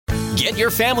Get your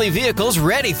family vehicles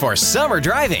ready for summer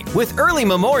driving with early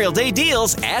Memorial Day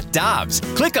deals at Dobbs.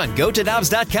 Click on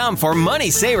GoToDobbs.com for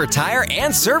money saver tire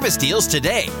and service deals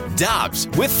today. Dobbs,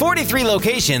 with 43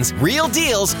 locations, real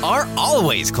deals are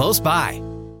always close by.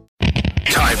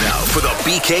 Time now for the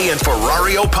BK and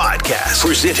Ferrario podcast,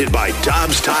 presented by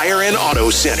Dobbs Tire and Auto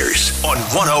Centers on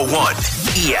 101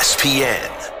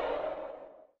 ESPN.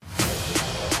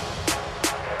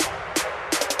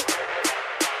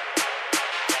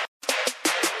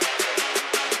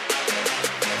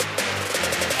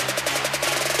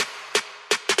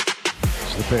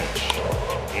 The pitch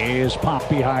is popped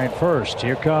behind first.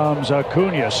 Here comes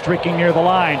Acuna streaking near the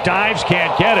line. Dives,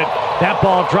 can't get it. That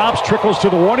ball drops, trickles to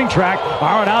the warning track.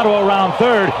 Arenado around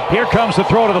third. Here comes the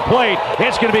throw to the plate.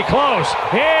 It's going to be close.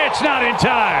 It's not in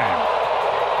time.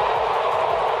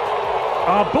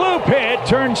 A blue pit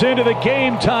turns into the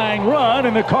game-tying run,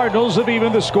 and the Cardinals have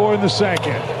evened the score in the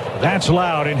second. That's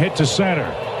loud and hit to center.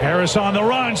 Harris on the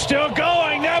run, still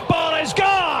going. That ball is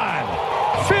gone.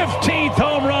 15th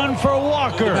home run for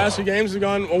Walker. The past few games have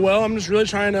gone well. I'm just really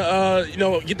trying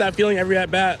to, get that feeling every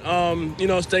at bat.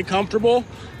 Stay comfortable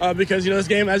because this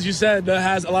game, as you said,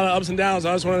 has a lot of ups and downs.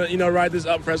 I just want to, ride this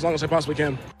up for as long as I possibly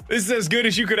can. This is as good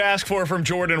as you could ask for from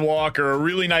Jordan Walker. A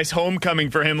really nice homecoming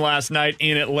for him last night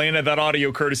in Atlanta. That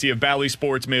audio courtesy of Bally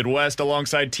Sports Midwest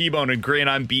alongside T-Bone and Grant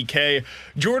on BK.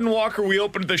 Jordan Walker, we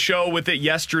opened the show with it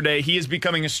yesterday. He is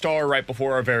becoming a star right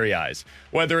before our very eyes.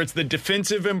 Whether it's the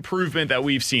defensive improvement that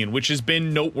we've seen, which has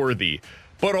been noteworthy,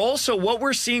 but also what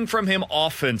we're seeing from him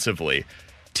offensively.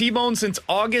 T-Bone since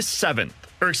August 2nd,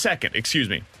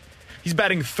 he's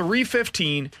batting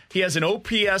 .315. He has an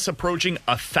OPS approaching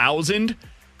 1,000.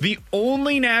 The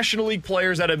only National League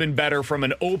players that have been better from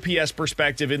an OPS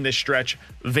perspective in this stretch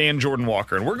than Jordan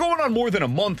Walker. And we're going on more than a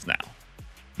month now.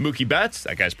 Mookie Betts,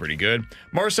 that guy's pretty good.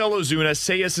 Marcell Ozuna,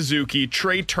 Seiya Suzuki,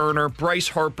 Trey Turner, Bryce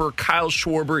Harper, Kyle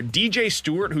Schwarber, DJ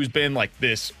Stewart, who's been like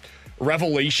this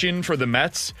revelation for the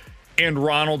Mets, and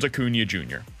Ronald Acuna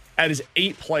Jr. That is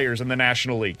 8 players in the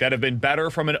National League that have been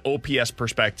better from an OPS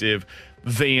perspective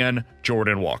than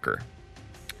Jordan Walker.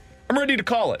 I'm ready to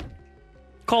call it.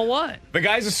 Call what? The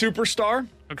guy's a superstar.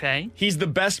 Okay. He's the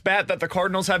best bat that the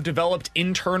Cardinals have developed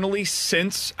internally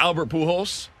since Albert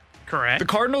Pujols. Correct. The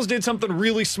Cardinals did something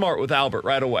really smart with Albert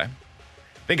right away.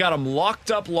 They got him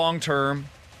locked up long-term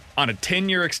on a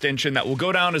 10-year extension that will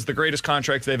go down as the greatest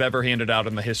contract they've ever handed out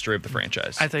in the history of the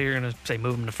franchise. I thought you were going to say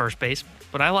move him to first base,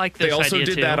 but I like this idea, too. They also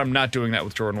did too. that. I'm not doing that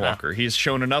with Jordan Walker. He's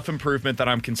shown enough improvement that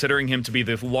I'm considering him to be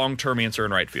the long-term answer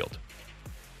in right field.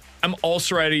 I'm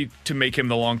also ready to make him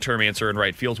the long-term answer in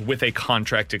right field with a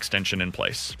contract extension in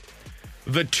place.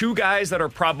 The two guys that are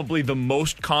probably the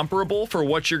most comparable for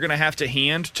what you're going to have to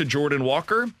hand to Jordan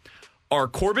Walker are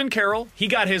Corbin Carroll. He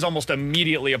got his almost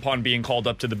immediately upon being called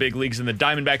up to the big leagues, and the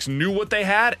Diamondbacks knew what they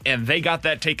had, and they got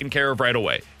that taken care of right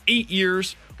away. 8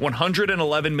 years,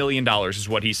 $111 million is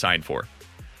what he signed for.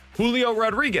 Julio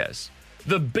Rodriguez.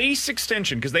 The base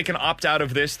extension, because they can opt out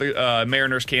of this, the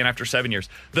Mariners can after 7 years.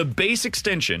 The base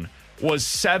extension was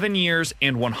 7 years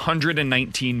and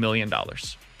 $119 million.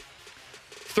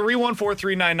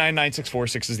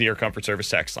 314-399-9646 is the Air Comfort Service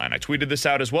text line. I tweeted this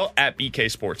out as well at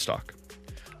BK Sports Talk.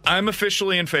 I'm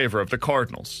officially in favor of the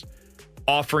Cardinals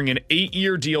offering an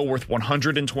 8-year deal worth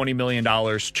 $120 million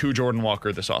to Jordan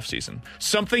Walker this offseason.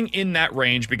 Something in that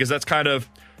range, because that's kind of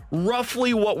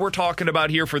roughly what we're talking about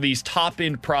here for these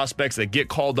top-end prospects that get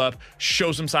called up,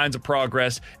 show some signs of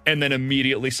progress, and then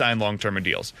immediately sign long-term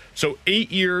deals. So 8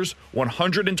 years,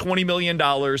 $120 million,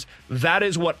 that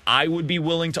is what I would be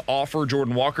willing to offer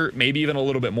Jordan Walker, maybe even a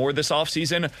little bit more this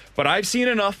offseason. But I've seen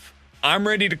enough. I'm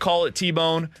ready to call it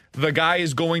T-Bone. The guy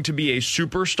is going to be a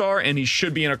superstar, and he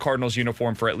should be in a Cardinals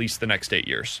uniform for at least the next 8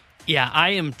 years. Yeah,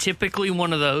 I am typically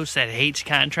one of those that hates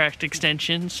contract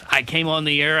extensions. I came on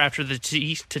the air after the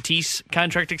Tatis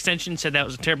contract extension, said that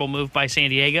was a terrible move by San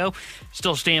Diego.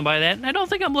 Still stand by that, and I don't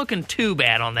think I'm looking too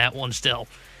bad on that one still.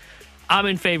 I'm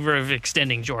in favor of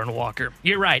extending Jordan Walker.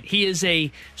 You're right. He is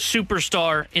a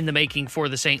superstar in the making for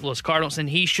the St. Louis Cardinals, and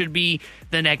he should be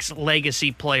the next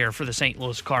legacy player for the St.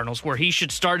 Louis Cardinals, where he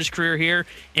should start his career here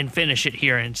and finish it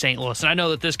here in St. Louis. And I know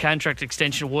that this contract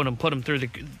extension wouldn't put him through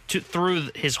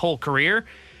his whole career,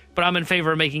 but I'm in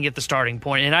favor of making it the starting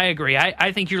point. And I agree.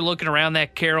 I think you're looking around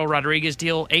that Carroll Rodriguez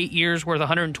deal, 8 years worth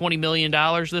 $120 million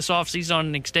this offseason on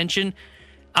an extension.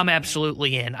 I'm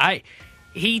absolutely in.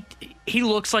 He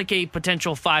looks like a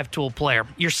potential 5-tool player.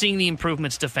 You're seeing the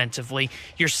improvements defensively.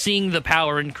 You're seeing the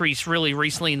power increase really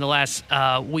recently in the last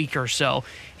week or so.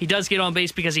 He does get on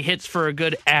base because he hits for a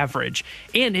good average.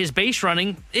 And his base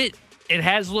running, it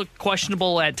has looked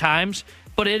questionable at times,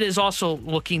 but it is also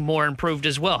looking more improved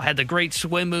as well. Had the great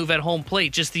swim move at home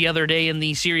plate just the other day in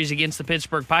the series against the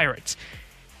Pittsburgh Pirates.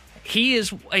 He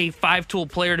is a five-tool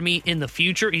player to me in the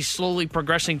future. He's slowly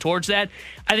progressing towards that.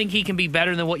 I think he can be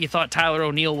better than what you thought Tyler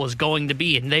O'Neill was going to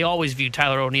be, and they always view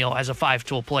Tyler O'Neill as a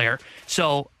five-tool player.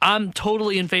 So I'm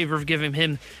totally in favor of giving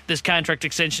him this contract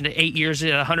extension to 8 years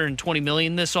at $120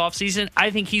 million this offseason. I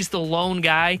think he's the lone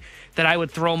guy that I would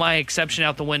throw my exception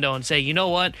out the window and say, you know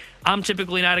what? I'm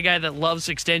typically not a guy that loves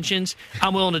extensions.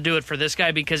 I'm willing to do it for this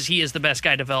guy because he is the best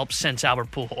guy developed since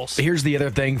Albert Pujols. Here's the other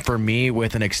thing for me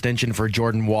with an extension for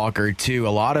Jordan Walker, too. A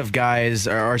lot of guys,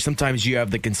 or sometimes you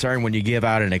have the concern when you give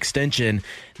out an extension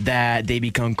that they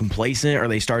become complacent or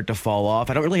they start to fall off.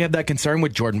 I don't really have that concern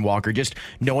with Jordan Walker. Just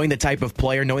knowing the type of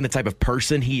player, knowing the type of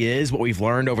person he is, what we've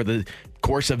learned over the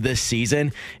course of this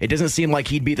season, it doesn't seem like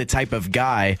he'd be the type of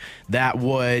guy that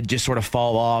would just sort of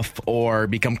fall off or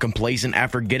become complacent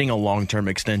after getting a long-term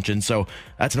extension. So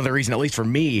that's another reason, at least for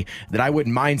me, that I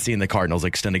wouldn't mind seeing the Cardinals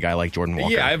extend a guy like Jordan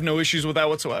Walker. Yeah, I have no issues with that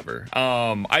whatsoever.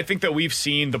 I think that we've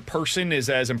seen the person is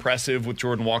as impressive with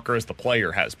Jordan Walker as the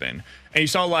player has been. And you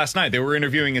saw last night, they were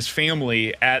interviewing his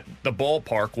family at the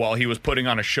ballpark while he was putting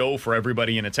on a show for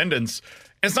everybody in attendance.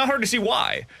 And it's not hard to see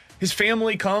why. His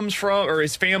family they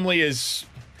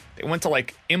went to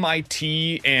like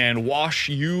MIT and Wash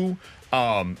U.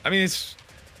 This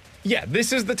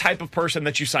is the type of person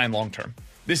that you sign long-term.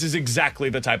 This is exactly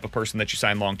the type of person that you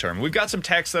sign long-term. We've got some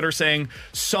texts that are saying,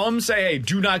 some say, hey,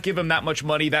 do not give him that much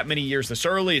money that many years this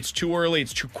early. It's too early.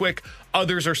 It's too quick.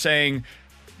 Others are saying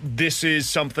this is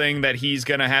something that he's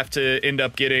going to have to end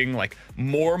up getting like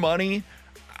more money.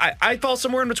 I fall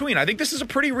somewhere in between. I think this is a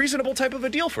pretty reasonable type of a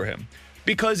deal for him.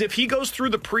 Because if he goes through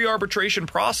the pre-arbitration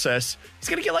process, he's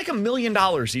going to get like $1 million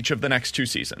each of the next 2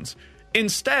 seasons.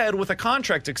 Instead, with a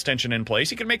contract extension in place,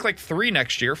 he can make like 3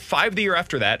 next year, 5 the year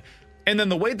after that. And then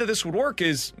the way that this would work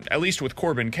is, at least with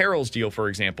Corbin Carroll's deal, for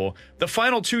example, the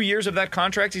final 2 years of that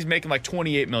contract, he's making like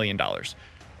 $28 million.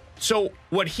 So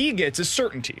what he gets is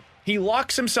certainty. He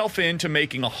locks himself into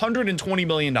making $120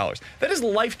 million. That is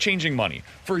life-changing money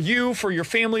for you, for your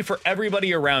family, for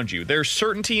everybody around you. There's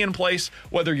certainty in place,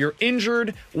 whether you're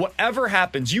injured, whatever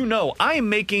happens. You know, I am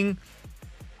making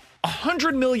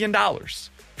 $100 million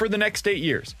for the next 8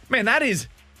 years. Man, that is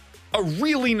a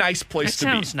really nice place to be.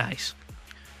 That sounds nice.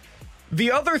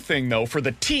 The other thing, though, for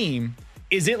the team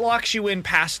is it locks you in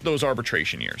past those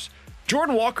arbitration years.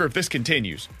 Jordan Walker, if this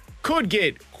continues, could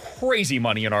get crazy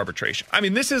money in arbitration. I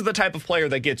mean, this is the type of player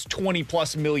that gets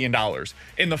 $20+ million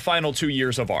in the final 2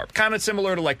 years of ARB. Kind of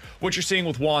similar to like what you're seeing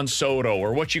with Juan Soto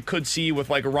or what you could see with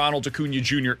like Ronald Acuna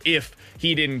Jr. if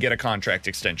he didn't get a contract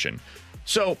extension.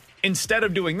 So instead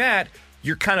of doing that,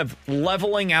 you're kind of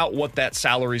leveling out what that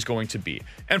salary is going to be.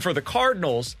 And for the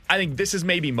Cardinals, I think this is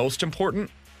maybe most important.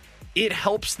 It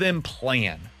helps them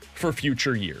plan for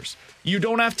future years. You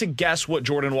don't have to guess what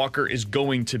Jordan Walker is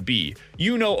going to be.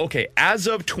 You know, okay, as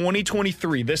of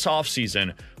 2023, this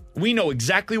offseason, we know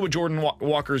exactly what Jordan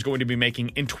Walker is going to be making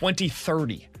in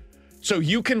 2030. So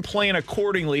you can plan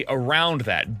accordingly around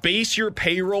that. Base your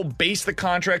payroll, base the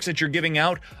contracts that you're giving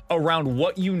out around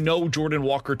what you know Jordan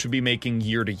Walker to be making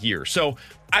year to year. So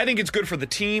I think it's good for the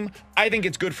team. I think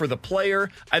it's good for the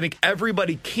player. I think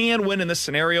everybody can win in this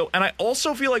scenario. And I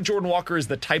also feel like Jordan Walker is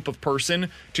the type of person,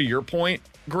 to your point,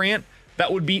 Grant,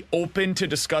 that would be open to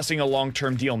discussing a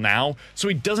long-term deal now, so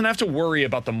he doesn't have to worry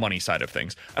about the money side of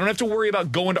things. I don't have to worry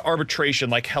about going to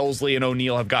arbitration like Helsley and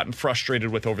O'Neill have gotten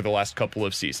frustrated with over the last couple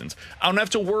of seasons. I don't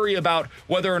have to worry about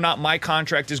whether or not my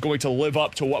contract is going to live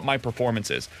up to what my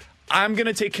performance is. I'm going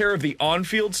to take care of the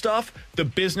on-field stuff. The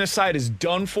business side is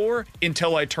done for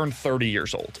until I turn 30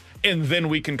 years old. And then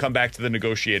we can come back to the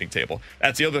negotiating table.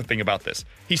 That's the other thing about this.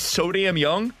 He's so damn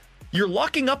young. You're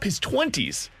locking up his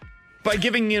 20s. By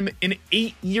giving him an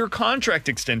 8-year contract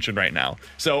extension right now.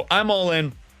 So I'm all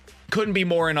in. Couldn't be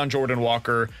more in on Jordan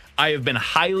Walker. I have been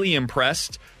highly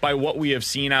impressed by what we have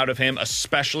seen out of him,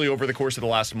 especially over the course of the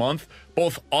last month,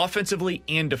 both offensively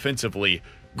and defensively.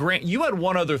 Grant, you had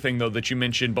one other thing, though, that you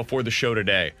mentioned before the show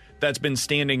today that's been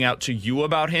standing out to you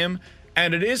about him.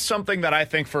 And it is something that I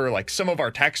think for like some of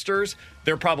our texters,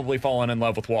 they're probably falling in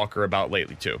love with Walker about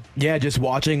lately too. Yeah, just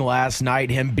watching last night,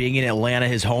 him being in Atlanta,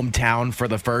 his hometown for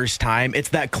the first time, it's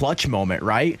that clutch moment,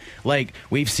 right? Like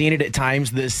we've seen it at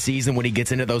times this season when he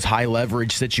gets into those high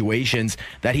leverage situations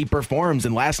that he performs.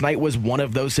 And last night was one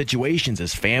of those situations.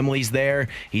 His family's there.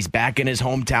 He's back in his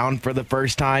hometown for the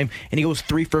first time and he goes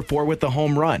 3 for 4 with the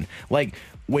home run. Like,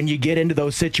 when you get into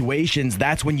those situations,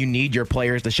 that's when you need your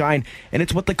players to shine. And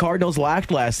it's what the Cardinals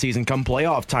lacked last season come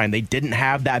playoff time. They didn't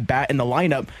have that bat in the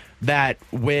lineup that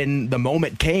when the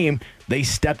moment came, they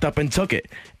stepped up and took it.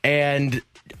 And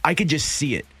I could just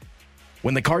see it.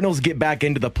 When the Cardinals get back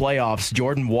into the playoffs,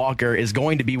 Jordan Walker is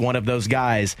going to be one of those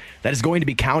guys that is going to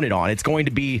be counted on. It's going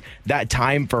to be that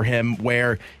time for him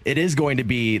where it is going to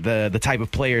be the type of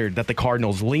player that the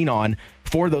Cardinals lean on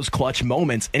for those clutch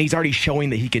moments, and he's already showing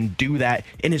that he can do that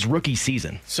in his rookie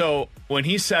season. So when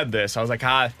he said this, I was like,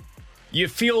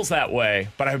 it feels that way,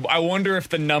 but I wonder if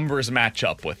the numbers match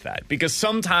up with that. Because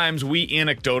sometimes we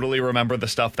anecdotally remember the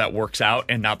stuff that works out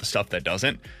and not the stuff that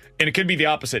doesn't. And it could be the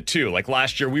opposite, too. Like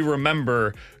last year, we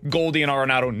remember Goldie and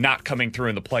Arenado not coming through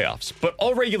in the playoffs. But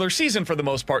all regular season, for the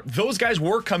most part, those guys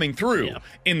were coming through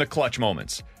in the clutch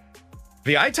moments.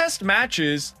 The eye test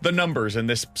matches the numbers in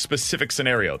this specific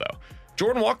scenario, though.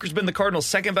 Jordan Walker's been the Cardinals'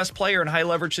 second best player in high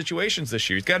leverage situations this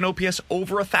year. He's got an OPS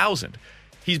over 1,000.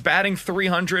 He's batting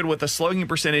 .300 with a slugging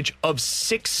percentage of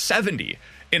 .670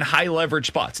 in high leverage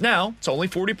spots. Now, it's only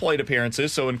 40 plate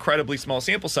appearances, so incredibly small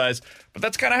sample size, but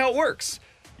that's kind of how it works.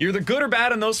 You're either good or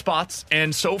bad in those spots,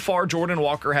 and so far Jordan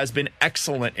Walker has been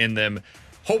excellent in them.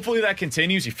 Hopefully that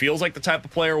continues. He feels like the type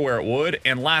of player where it would,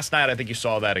 and last night I think you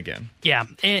saw that again. Yeah,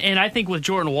 and I think with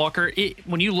Jordan Walker,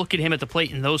 when you look at him at the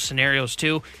plate in those scenarios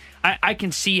too, I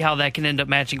can see how that can end up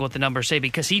matching what the numbers say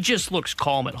because he just looks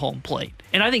calm at home plate.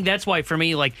 And I think that's why for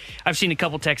me, like I've seen a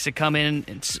couple texts that come in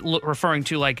and referring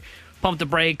to like pump the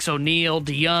brakes, O'Neill,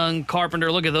 DeYoung,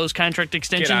 Carpenter. Look at those contract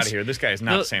extensions. Get out of here. This guy is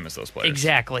not the same as those players.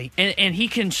 Exactly. And he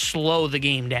can slow the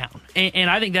game down. And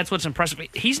I think that's what's impressive.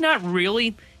 He's not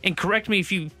really, and correct me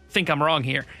if you think I'm wrong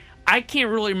here, I can't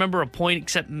really remember a point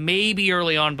except maybe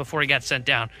early on before he got sent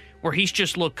down where he's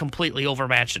just looked completely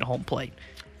overmatched at home plate.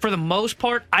 For the most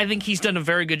part, I think he's done a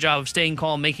very good job of staying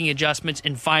calm, making adjustments,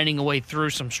 and finding a way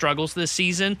through some struggles this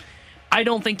season. I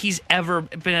don't think he's ever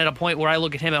been at a point where I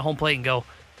look at him at home plate and go,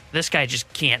 this guy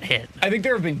just can't hit. I think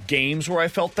there have been games where I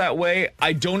felt that way.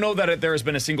 I don't know that there has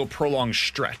been a single prolonged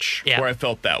stretch where I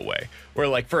felt that way. Where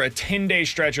like for a 10-day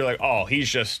stretch, you're like, oh,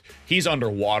 he's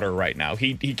underwater right now.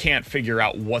 He can't figure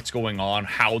out what's going on,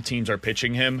 how teams are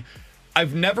pitching him.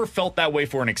 I've never felt that way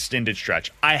for an extended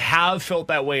stretch. I have felt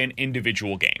that way in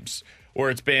individual games where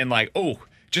it's been like, oh,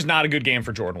 just not a good game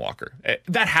for Jordan Walker.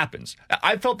 That happens.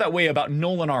 I felt that way about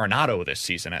Nolan Arenado this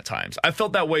season at times. I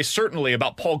felt that way certainly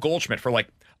about Paul Goldschmidt for like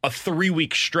a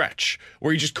 3-week stretch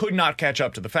where he just could not catch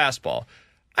up to the fastball.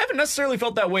 I haven't necessarily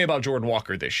felt that way about Jordan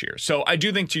Walker this year. So I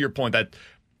do think, to your point,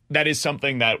 that is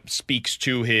something that speaks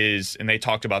to his, and they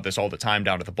talked about this all the time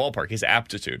down at the ballpark, his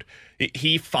aptitude.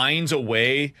 He finds a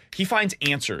way, he finds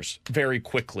answers very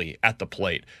quickly at the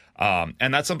plate.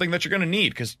 And that's something that you're going to need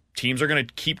because teams are going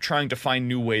to keep trying to find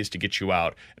new ways to get you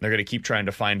out, and they're going to keep trying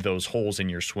to find those holes in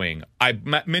your swing. I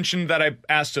mentioned that I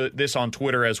asked this on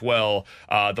Twitter as well.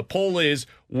 The poll is,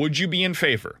 would you be in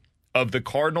favor of the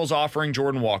Cardinals offering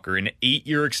Jordan Walker an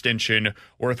 8-year extension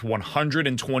worth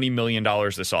 $120 million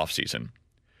this offseason?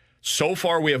 So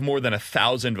far, we have more than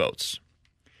 1,000 votes.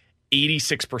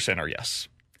 86% are yes.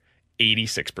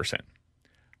 86%.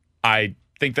 I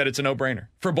think that it's a no-brainer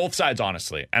for both sides,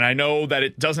 honestly. And I know that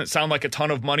it doesn't sound like a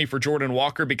ton of money for Jordan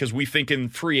Walker because we think in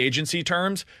free agency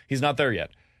terms, he's not there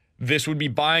yet. This would be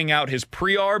buying out his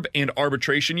pre-arb and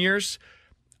arbitration years.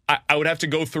 I would have to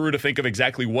go through to think of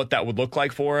exactly what that would look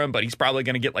like for him, but he's probably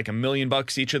going to get like $1 million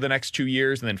each of the next 2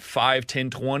 years and then 5, 10,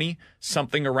 20,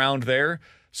 something around there.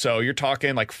 So you're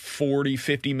talking like 40,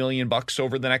 50 million bucks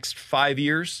over the next 5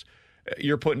 years.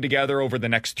 You're putting together over the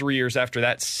next 3 years after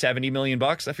that, 70 million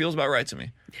bucks. That feels about right to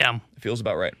me. Yeah. It feels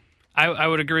about right. I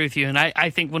would agree with you. And I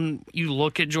think when you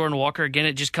look at Jordan Walker, again,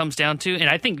 it just comes down to, and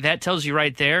I think that tells you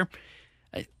right there.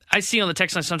 I see on the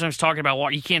text line sometimes talking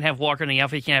about you can't have Walker in the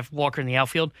outfield, you can't have Walker in the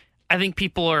outfield. I think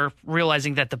people are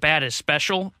realizing that the bat is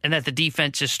special and that the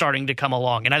defense is starting to come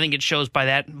along. And I think it shows by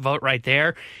that vote right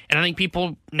there. And I think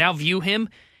people now view him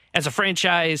as a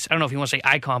franchise, I don't know if you want to say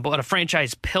icon, but a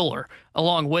franchise pillar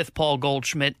along with Paul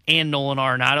Goldschmidt and Nolan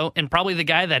Arenado. And probably the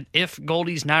guy that if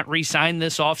Goldie's not re-signed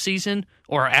this offseason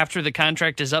or after the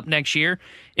contract is up next year,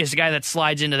 is the guy that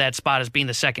slides into that spot as being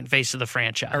the second face of the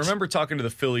franchise. I remember talking to the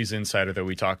Phillies insider that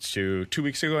we talked to 2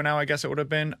 weeks ago now, I guess it would have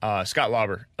been, Scott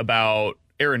Lauber, about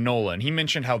Aaron Nola. And he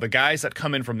mentioned how the guys that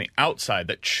come in from the outside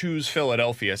that choose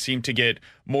Philadelphia seem to get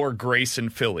more grace in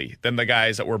Philly than the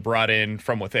guys that were brought in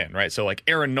from within, right? So like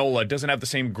Aaron Nola doesn't have the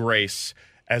same grace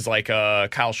as like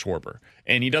Kyle Schwarber.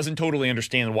 And he doesn't totally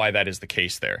understand why that is the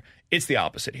case there. It's the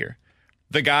opposite here.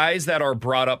 The guys that are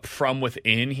brought up from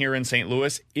within here in St.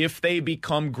 Louis, if they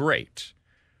become great,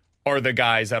 are the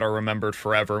guys that are remembered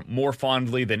forever more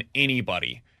fondly than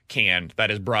anybody can that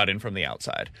is brought in from the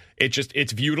outside.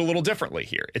 It's viewed a little differently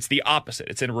here. It's the opposite.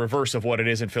 It's in reverse of what it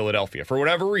is in Philadelphia. For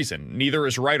whatever reason, neither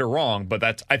is right or wrong,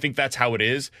 but I think that's how it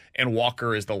is, and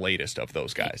Walker is the latest of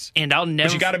those guys. And I'll never.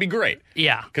 But you got to be great.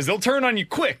 Yeah. Because they'll turn on you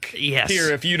quick. Yes.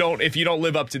 Here if you don't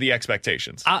live up to the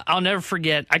expectations. I'll never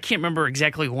forget. I can't remember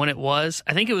exactly when it was.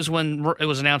 I think it was when it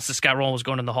was announced that Scott Rowland was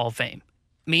going in the Hall of Fame.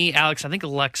 Me, Alex, I think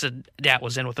Alexa Dat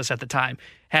was in with us at the time,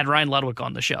 had Ryan Ludwig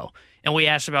on the show. And we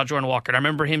asked about Jordan Walker. And I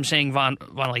remember him saying,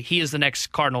 Vonley, he is the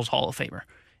next Cardinals Hall of Famer.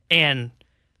 And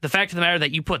the fact of the matter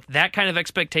that you put that kind of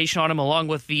expectation on him along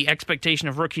with the expectation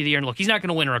of Rookie of the Year. And look, he's not going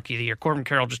to win Rookie of the Year. Corbin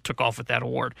Carroll just took off with that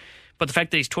award. But the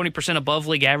fact that he's 20% above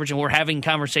league average and we're having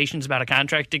conversations about a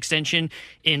contract extension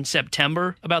in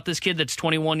September about this kid that's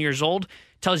 21 years old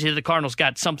tells you the Cardinals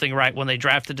got something right when they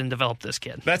drafted and developed this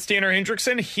kid. That's Tanner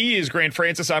Hendrickson. He is Grant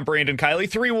Francis. I'm Brandon Kiley.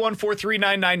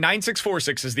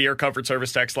 314-399-9646 is the Air Comfort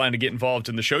Service text line to get involved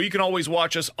in the show. You can always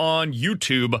watch us on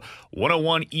YouTube.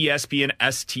 101 ESPN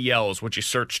STL is what you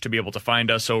search to be able to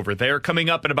find us over there. Coming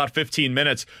up in about 15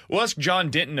 minutes, we'll ask John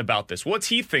Denton about this. What's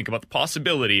he think about the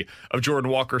possibility of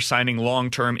Jordan Walker signing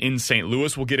long-term in St.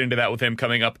 Louis? We'll get into that with him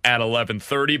coming up at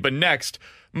 11:30. But next,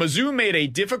 Mizzou made a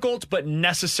difficult but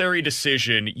necessary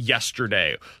decision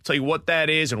yesterday. I'll tell you what that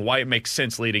is and why it makes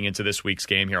sense leading into this week's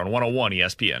game here on 101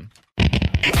 ESPN.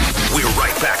 We're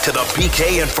right back to the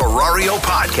BK and Ferrario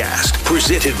podcast,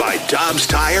 presented by Dobbs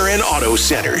Tire and Auto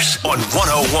Centers on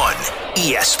 101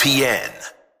 ESPN.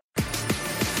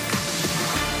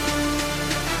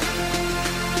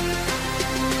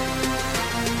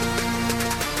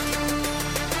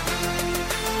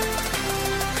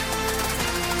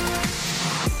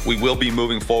 We will be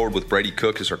moving forward with Brady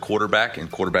Cook as our quarterback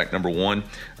and quarterback number one,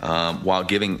 while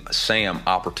giving Sam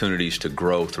opportunities to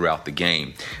grow throughout the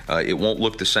game. It won't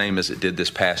look the same as it did this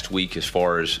past week as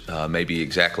far as maybe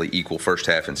exactly equal first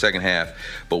half and second half,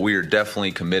 but we are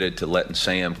definitely committed to letting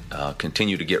Sam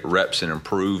continue to get reps and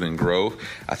improve and grow.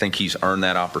 I think he's earned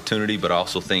that opportunity, but I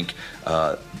also think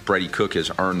Brady Cook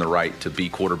has earned the right to be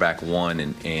quarterback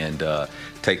one and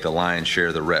take the lion's share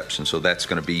of the reps. And so that's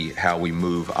going to be how we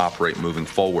operate moving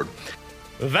forward.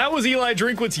 That was Eli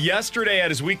Drinkwitz yesterday at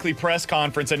his weekly press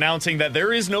conference announcing that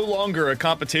there is no longer a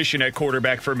competition at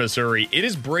quarterback for Missouri. It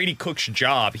is Brady Cook's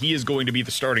job. He is going to be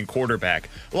the starting quarterback.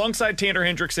 Alongside Tanner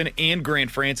Hendrickson and Grant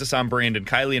Francis, I'm Brandon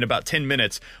Kiley. In about 10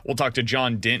 minutes, we'll talk to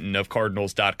John Denton of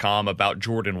Cardinals.com about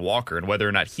Jordan Walker and whether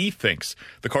or not he thinks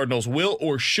the Cardinals will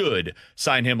or should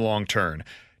sign him long-term.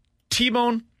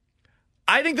 T-Bone,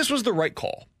 I think this was the right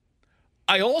call.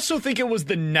 I also think it was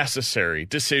the necessary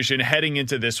decision heading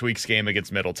into this week's game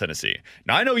against Middle Tennessee.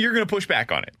 Now, I know you're going to push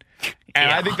back on it,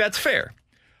 and I think that's fair.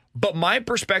 But my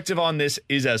perspective on this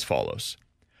is as follows.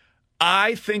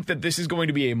 I think that this is going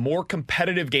to be a more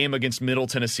competitive game against Middle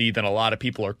Tennessee than a lot of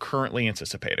people are currently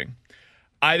anticipating.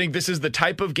 I think this is the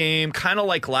type of game, kind of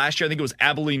like last year, I think it was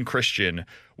Abilene Christian,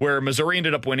 where Missouri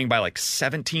ended up winning by like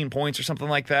 17 points or something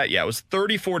like that. Yeah, it was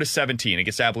 34-17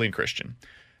 against Abilene Christian.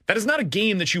 That is not a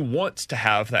game that you want to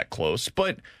have that close,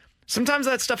 but sometimes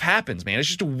that stuff happens, man. It's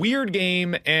just a weird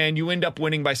game, and you end up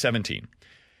winning by 17.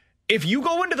 If you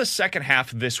go into the second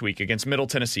half this week against Middle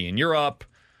Tennessee and you're up,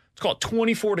 let's call it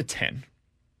 24-10,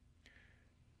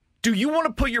 do you want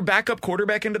to put your backup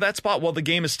quarterback into that spot while the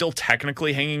game is still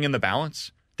technically hanging in the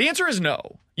balance? The answer is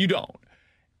no, you don't.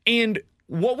 And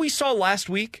what we saw last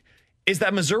week is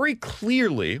that Missouri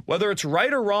clearly, whether it's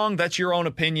right or wrong, that's your own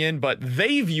opinion, but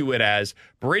they view it as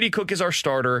Brady Cook is our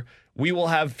starter. We will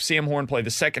have Sam Horn play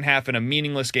the second half in a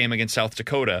meaningless game against South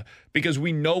Dakota because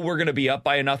we know we're going to be up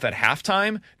by enough at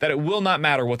halftime that it will not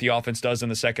matter what the offense does in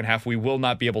the second half. We will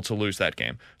not be able to lose that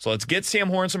game. So let's get Sam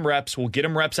Horn some reps. We'll get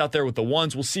him reps out there with the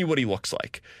ones. We'll see what he looks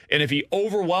like. And if he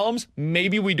overwhelms,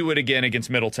 maybe we do it again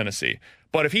against Middle Tennessee.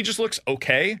 But if he just looks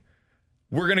okay,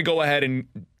 we're going to go ahead and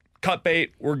cut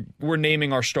bait. We're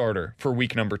naming our starter for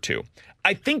week number 2.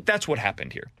 I think that's what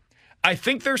happened here. I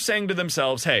think they're saying to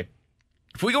themselves, hey,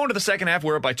 if we go into the second half,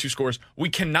 we're up by 2 scores, we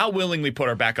cannot willingly put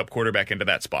our backup quarterback into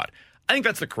that spot. I think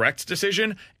that's the correct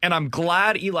decision, and I'm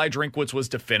glad Eli Drinkwitz was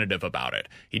definitive about it.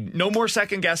 No more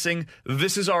second guessing.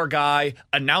 This is our guy.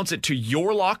 Announce it to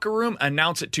your locker room.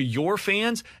 Announce it to your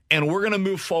fans, and we're going to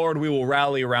move forward. We will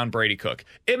rally around Brady Cook.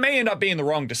 It may end up being the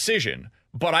wrong decision,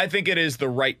 but I think it is the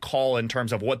right call in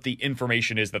terms of what the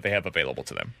information is that they have available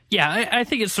to them. Yeah, I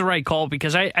think it's the right call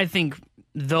because I think,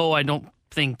 though I don't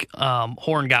think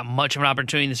Horn got much of an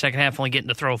opportunity in the second half, only getting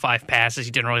to throw 5 passes.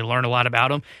 He didn't really learn a lot about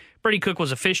him. Brady Cook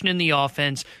was efficient in the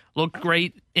offense, looked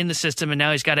great in the system, and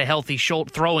now he's got a healthy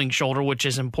throwing shoulder, which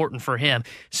is important for him.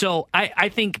 So I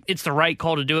think it's the right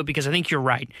call to do it because I think you're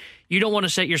right. You don't want to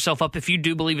set yourself up if you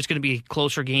do believe it's going to be a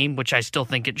closer game, which I still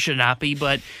think it should not be.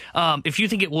 But if you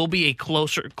think it will be a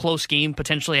close game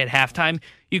potentially at halftime,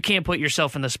 you can't put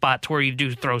yourself in the spot to where you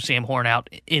do throw Sam Horn out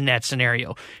in that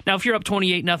scenario. Now, if you're up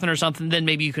 28-0 or something, then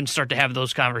maybe you can start to have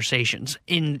those conversations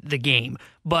in the game.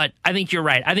 But I think you're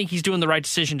right. I think he's doing the right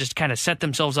decision just to kind of set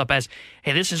themselves up as,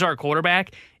 hey, this is our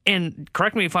quarterback. And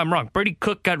correct me if I'm wrong, Brady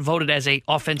Cook got voted as a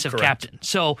offensive captain.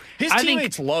 So his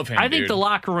teammates love him. I think the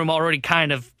locker room already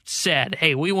kind of said,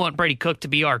 hey, we want Brady Cook to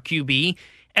be our QB.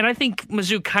 And I think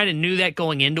Mizzou kind of knew that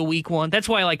going into week one. That's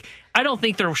why, I don't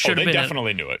think there should have been. They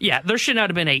definitely knew it. Yeah, there should not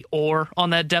have been a or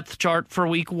on that depth chart for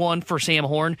week one for Sam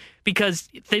Horn because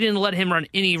they didn't let him run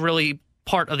any really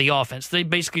part of the offense. They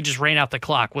basically just ran out the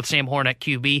clock with Sam Horn at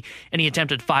QB, and he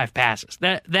attempted 5 passes.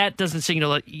 That doesn't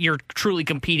signal that you're truly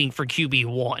competing for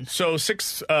QB1. So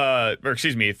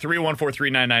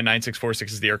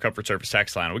 314-399-9646 is the Air Comfort Service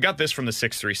text line. We got this from the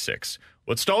 636.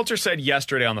 What Stalter said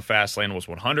yesterday on the Fast Lane was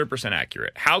 100%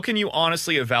 accurate. How can you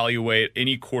honestly evaluate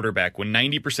any quarterback when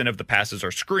 90% of the passes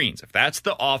are screens? If that's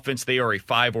the offense, they are a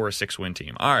 5 or a 6 win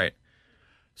team. All right.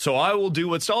 So I will do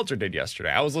what Stalter did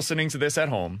yesterday. I was listening to this at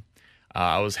home.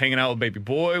 I was hanging out with baby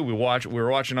boy. We were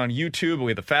watching on YouTube. We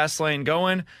had the Fast Lane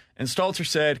going. And Stalter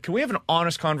said, can we have an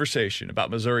honest conversation about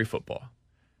Missouri football?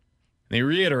 And he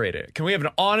reiterated it. Can we have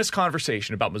an honest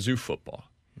conversation about Mizzou football?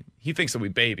 He thinks that we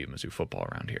baby Mizzou football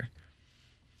around here.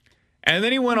 And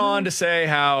then he went on to say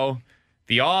how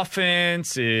the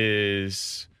offense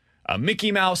is a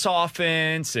Mickey Mouse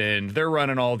offense and they're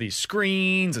running all these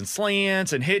screens and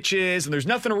slants and hitches and there's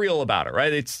nothing real about it,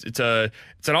 right? It's an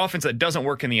offense that doesn't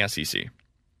work in the SEC.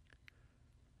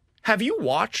 Have you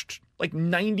watched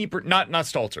 90%? Not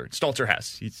Stalter. Stalter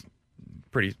has. He's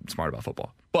pretty smart about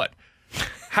football. But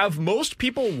have most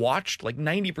people watched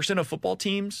 90% of football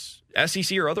teams,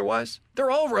 SEC or otherwise? They're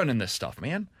all running this stuff,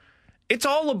 man. It's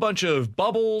all a bunch of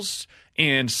bubbles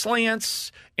and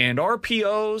slants and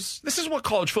RPOs. This is what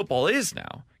college football is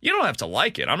now. You don't have to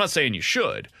like it. I'm not saying you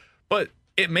should, but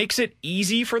it makes it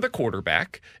easy for the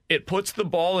quarterback. It puts the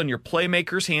ball in your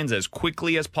playmaker's hands as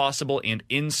quickly as possible and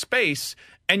in space,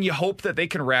 and you hope that they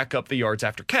can rack up the yards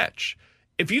after catch.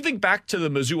 If you think back to the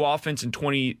Mizzou offense in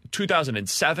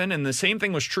 2007, and the same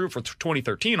thing was true for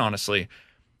 2013, honestly,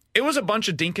 it was a bunch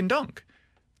of dink and dunk.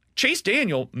 Chase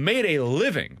Daniel made a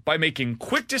living by making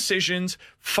quick decisions,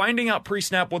 finding out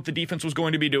pre-snap what the defense was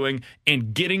going to be doing,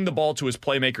 and getting the ball to his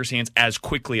playmaker's hands as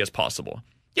quickly as possible.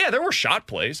 Yeah, there were shot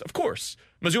plays, of course.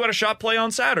 Mizzou had a shot play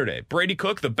on Saturday. Brady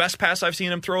Cook, the best pass I've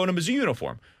seen him throw in a Mizzou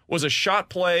uniform, was a shot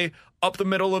play up the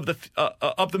middle of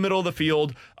the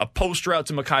field, a post route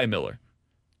to Mekhi Miller.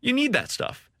 You need that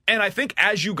stuff. And I think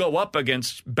as you go up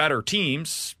against better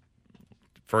teams,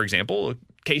 for example,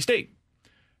 K-State,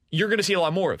 you're going to see a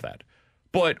lot more of that.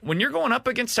 But when you're going up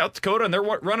against South Dakota and they're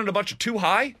running a bunch of too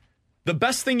high, the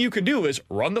best thing you can do is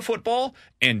run the football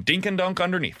and dink and dunk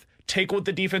underneath. Take what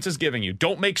the defense is giving you.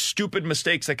 Don't make stupid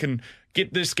mistakes that can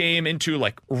get this game into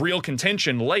real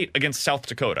contention late against South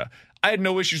Dakota. I had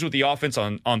no issues with the offense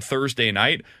on Thursday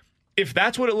night. If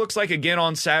that's what it looks like again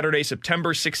on Saturday,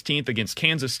 September 16th against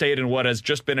Kansas State in what has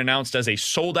just been announced as a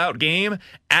sold-out game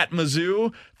at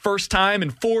Mizzou, first time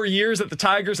in 4 years that the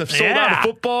Tigers have sold out a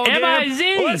football game.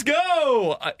 M-I-Z. Let's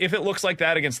go! If it looks like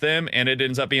that against them and it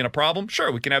ends up being a problem, sure,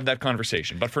 we can have that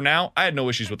conversation. But for now, I had no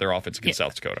issues with their offense against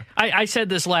South Dakota. I said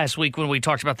this last week when we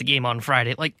talked about the game on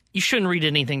Friday. You shouldn't read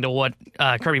anything to what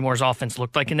Kirby Moore's offense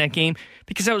looked like in that game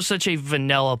because that was such a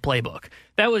vanilla playbook.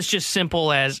 That was just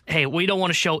simple as, hey, we don't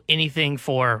want to show anything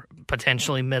for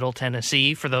potentially Middle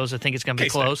Tennessee, for those that think it's going to be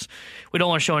close. We don't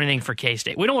want to show anything for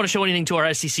K-State. We don't want to show anything to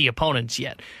our SEC opponents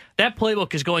yet. That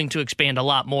playbook is going to expand a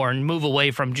lot more and move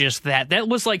away from just that. That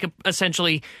was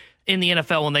essentially in the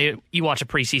NFL when you watch a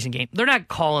preseason game. They're not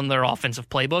calling their offensive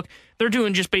playbook. They're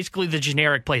doing just basically the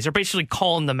generic plays. They're basically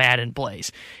calling the Madden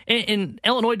plays. And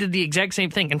Illinois did the exact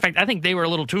same thing. In fact, I think they were a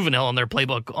little too vanilla in their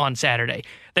playbook on Saturday.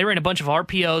 They ran a bunch of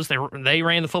RPOs. They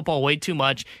ran the football way too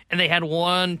much, and they had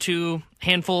 1-2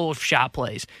 handful of shot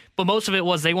plays. But most of it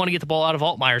was they want to get the ball out of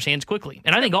Altmaier's hands quickly.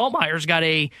 And I think Altmaier's got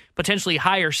a potentially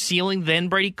higher ceiling than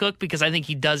Brady Cook because I think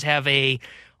he does have a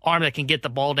arm that can get the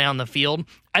ball down the field.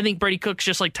 I think Brady Cook's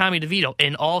just like Tommy DeVito.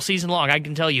 And all season long, I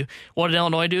can tell you, what did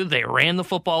Illinois do? They ran the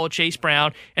football with Chase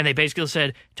Brown, and they basically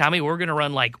said, Tommy, we're going to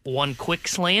run one quick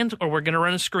slant or we're going to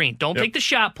run a screen. Don't take the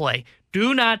shot play.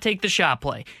 Do not take the shot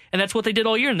play. And that's what they did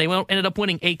all year, and they ended up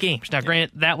winning 8 games. Now,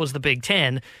 granted, that was the Big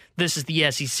Ten. This is the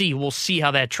SEC. We'll see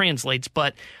how that translates,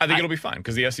 but I think it'll be fine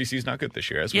because the SEC is not good this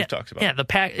year, as we've talked about. Yeah,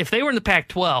 if they were in the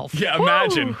Pac-12. Yeah,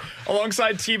 imagine.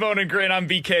 Alongside T-Bone and Grant, I'm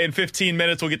BK. In 15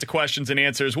 minutes, we'll get to questions and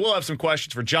answers. We'll have some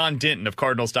questions for John Denton of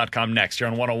Cardinals.com next here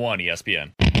on 101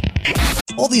 ESPN.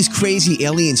 All these crazy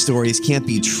alien stories can't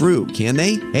be true, can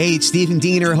they? Hey, it's Stephen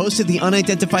Diener, host of the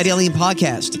Unidentified Alien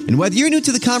Podcast. And whether you're new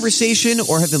to the conversation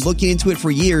or have been looking into it for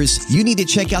years, you need to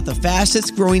check out the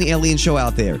fastest growing alien show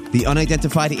out there, the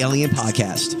Unidentified Alien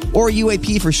Podcast, or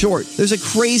UAP for short. There's a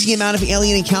crazy amount of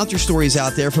alien encounter stories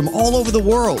out there from all over the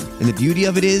world. And the beauty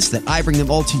of it is that I bring them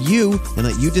all to you and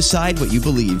let you decide what you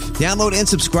believe. Download and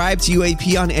subscribe to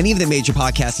UAP on any of the major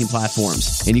podcasting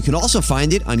platforms. And you can also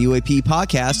find it on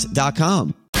UAPpodcast.com.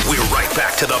 We're right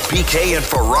back to the BK and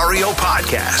Ferrario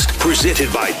podcast,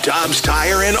 presented by Dobbs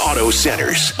Tire and Auto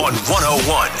Centers on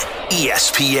 101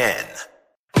 ESPN.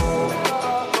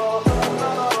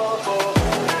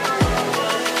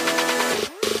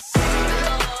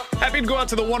 Happy to go out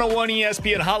to the 101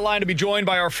 ESPN hotline to be joined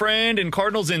by our friend and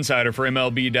Cardinals insider for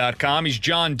MLB.com. He's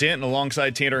John Denton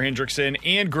alongside Tanner Hendrickson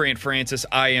and Grant Francis.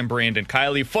 I am Brandon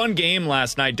Kiley. Fun game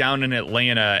last night down in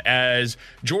Atlanta as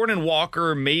Jordan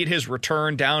Walker made his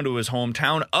return down to his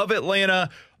hometown of Atlanta,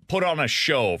 put on a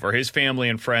show for his family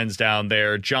and friends down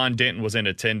there. John Denton was in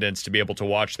attendance to be able to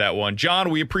watch that one. John,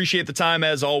 we appreciate the time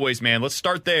as always, man. Let's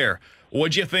start there.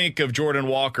 What'd you think of Jordan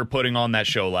Walker putting on that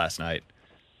show last night?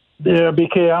 Yeah,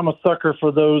 BK, I'm a sucker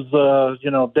for those,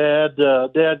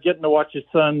 dad getting to watch his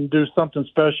son do something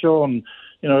special. And,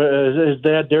 his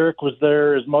dad, Derek, was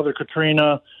there. His mother,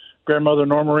 Katrina, grandmother,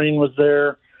 Normarine, was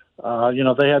there.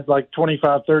 They had like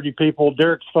 25, 30 people.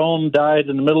 Derek's phone died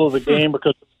in the middle of the game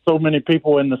because so many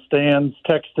people in the stands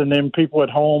texting him, people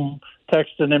at home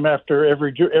texting him after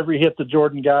every hit that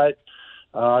Jordan got. It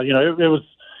was,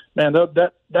 man,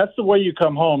 that's the way you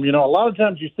come home. A lot of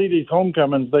times you see these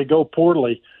homecomings, they go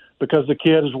poorly, because the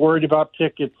kid is worried about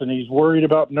tickets and he's worried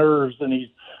about nerves and he's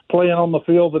playing on the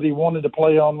field that he wanted to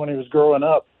play on when he was growing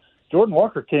up. Jordan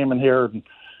Walker came in here and,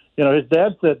 his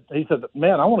dad said,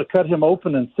 man, I want to cut him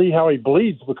open and see how he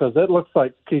bleeds because that looks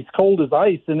like he's cold as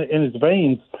ice in his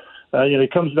veins. He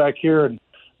comes back here and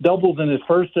doubles in his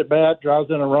first at bat,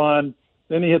 drives in a run.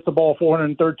 Then he hits the ball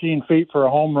 413 feet for a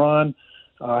home run,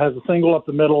 has a single up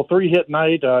the middle, 3-hit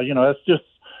night. That's just,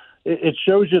 it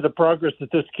shows you the progress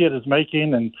that this kid is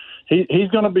making, and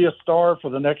he's going to be a star for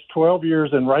the next 12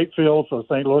 years in right field for the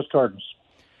St. Louis Cardinals.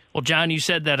 Well, John, you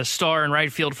said that a star in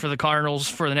right field for the Cardinals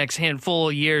for the next handful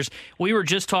of years. We were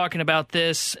just talking about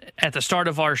this at the start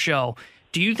of our show.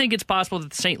 Do you think it's possible that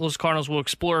the St. Louis Cardinals will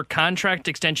explore contract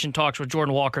extension talks with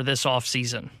Jordan Walker this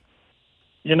offseason?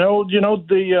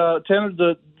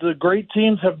 The great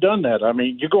teams have done that. I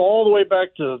mean, you go all the way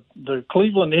back to the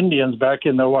Cleveland Indians back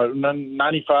in the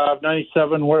 95,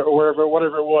 97, whatever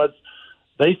it was.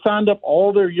 They signed up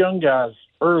all their young guys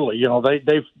early.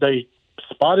 They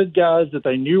spotted guys that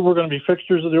they knew were going to be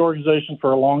fixtures of the organization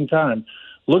for a long time.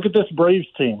 Look at this Braves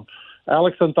team.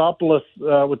 Alex Anthopoulos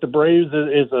with the Braves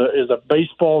is a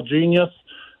baseball genius.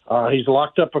 He's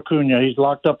locked up Acuna. He's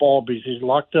locked up Albies. He's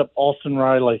locked up Austin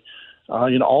Riley.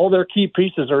 All their key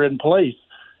pieces are in place.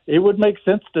 It would make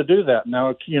sense to do that.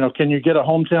 Now, can you get a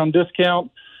hometown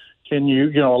discount? Can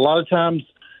you, a lot of times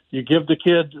you give the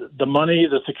kid the money,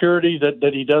 the security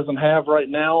that he doesn't have right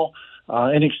now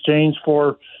in exchange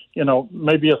for,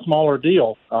 maybe a smaller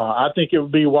deal. I think it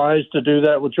would be wise to do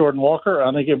that with Jordan Walker.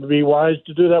 I think it would be wise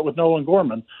to do that with Nolan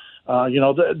Gorman.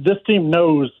 This team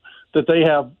knows that they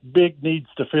have big needs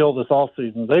to fill this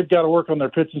offseason. They've got to work on their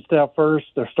pitching staff first,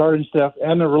 their starting staff,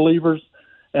 and their relievers.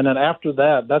 And then after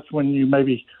that, that's when you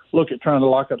maybe look at trying to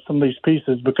lock up some of these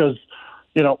pieces because,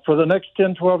 for the next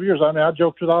 10, 12 years, I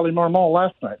joked with Ali Marmol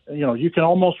last night. You can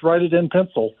almost write it in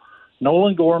pencil.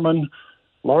 Nolan Gorman,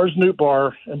 Lars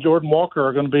Nootbaar, and Jordan Walker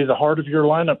are going to be the heart of your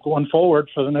lineup going forward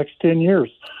for the next 10 years.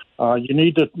 You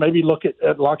need to maybe look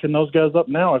at locking those guys up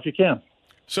now if you can.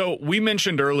 So we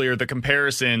mentioned earlier the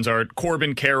comparisons are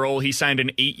Corbin Carroll. He signed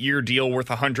an 8-year deal worth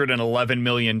 $111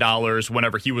 million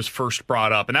whenever he was first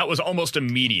brought up, and that was almost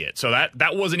immediate. So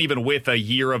that wasn't even with a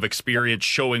year of experience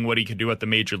showing what he could do at the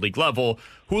major league level.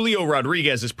 Julio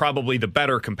Rodriguez is probably the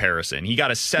better comparison. He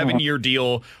got a 7-year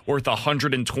deal worth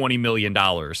 $120 million.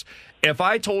 If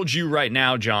I told you right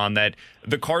now, John, that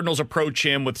the Cardinals approach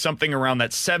him with something around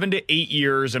that 7 to 8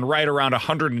 years and right around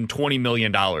 $120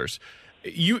 million,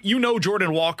 you know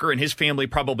Jordan Walker and his family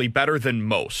probably better than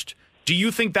most. Do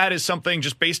you think that is something,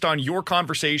 just based on your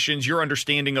conversations, your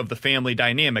understanding of the family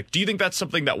dynamic, do you think that's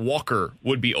something that Walker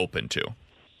would be open to?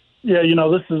 Yeah,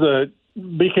 this is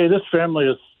BK, this family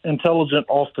is intelligent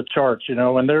off the charts,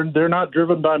 and they're not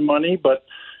driven by money, but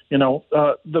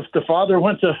the father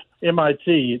went to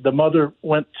MIT, the mother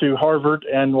went to Harvard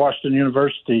and Washington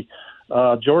University.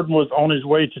 Jordan was on his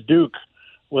way to Duke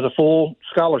with a full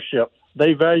scholarship.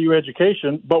 They value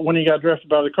education, but when he got drafted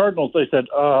by the Cardinals, they said,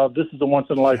 this is a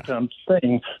once-in-a-lifetime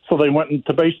thing, so they went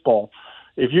into baseball.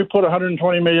 If you put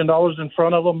 $120 million in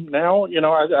front of them now,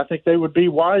 I think they would be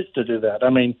wise to do that. I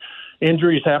mean,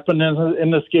 injuries happen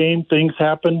in this game. Things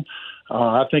happen.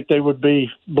 I think they would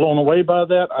be blown away by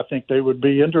that. I think they would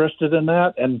be interested in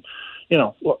that. And,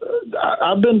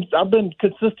 I've been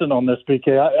consistent on this,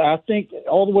 BK. I think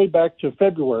all the way back to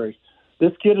February,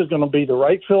 this kid is going to be the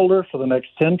right fielder for the next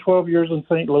 10, 12 years in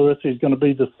St. Louis. He's going to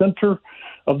be the center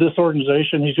of this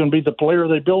organization. He's going to be the player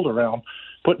they build around.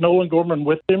 Put Nolan Gorman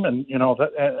with him, and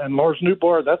and Lars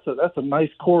Nootbaar. That's a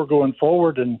nice core going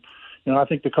forward. And I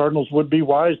think the Cardinals would be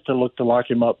wise to look to lock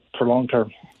him up for long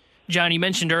term. John, you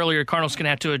mentioned earlier Cardinals going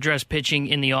to have to address pitching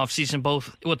in the offseason,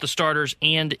 both with the starters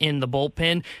and in the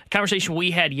bullpen. A conversation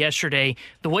we had yesterday,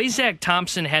 the way Zach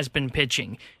Thompson has been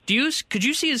pitching, could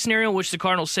you see a scenario in which the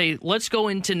Cardinals say, let's go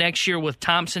into next year with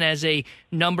Thompson as a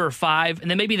number 5, and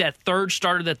then maybe that third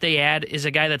starter that they add is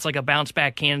a guy that's like a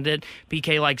bounce-back candidate?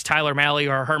 BK likes Tyler Mahle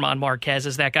or Herman Marquez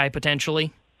as that guy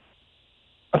potentially?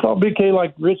 I thought BK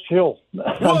liked Rich Hill.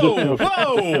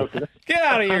 Whoa! Get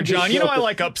out of here, John. I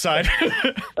like upside.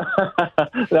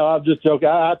 No, I'm just joking.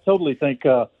 I totally think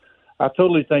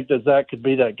that Zach could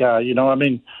be that guy.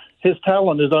 His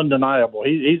talent is undeniable.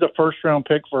 He's a first-round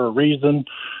pick for a reason.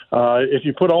 If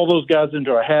you put all those guys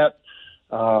into a hat,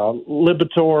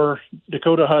 Libator,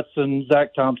 Dakota Hudson,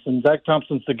 Zach Thompson. Zach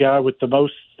Thompson's the guy with the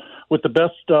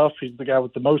best stuff. He's the guy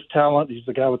with the most talent. He's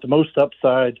the guy with the most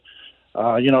upside.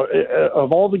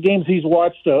 Of all the games he's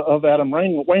watched of Adam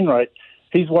Wainwright,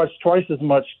 he's watched twice as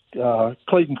much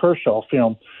Clayton Kershaw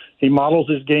film. He models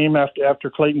his game after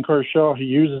Clayton Kershaw. He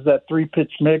uses that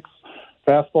 3-pitch mix,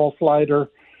 fastball, slider,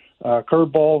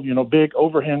 curveball, big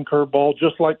overhand curveball,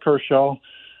 just like Kershaw.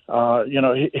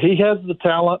 He has the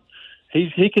talent.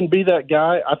 He can be that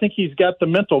guy. I think he's got the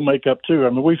mental makeup too. I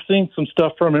mean, we've seen some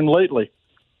stuff from him lately.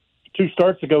 2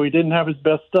 starts ago, he didn't have his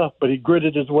best stuff, but he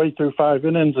gritted his way through 5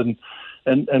 innings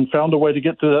and found a way to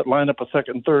get through that lineup a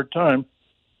second and third time.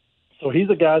 So he's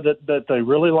a guy that they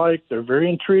really like. They're very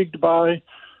intrigued by.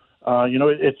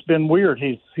 It's been weird.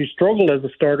 He's struggled as a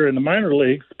starter in the minor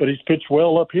leagues, but he's pitched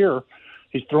well up here.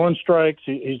 He's throwing strikes.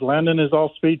 He's landing his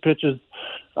off-speed pitches.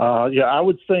 I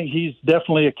would think he's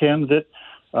definitely a candidate.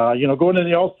 Going into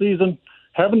the offseason,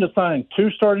 having to sign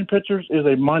 2 starting pitchers is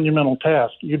a monumental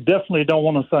task. You definitely don't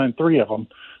want to sign 3 of them.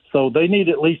 So they need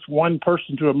at least one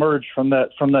person to emerge from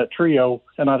that trio,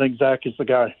 and I think Zach is the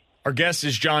guy. Our guest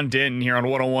is John Denton here on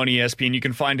 101 ESPN. You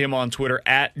can find him on Twitter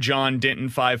at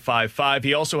JohnDenton555.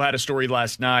 He also had a story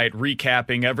last night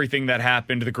recapping everything that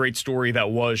happened, the great story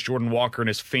that was Jordan Walker and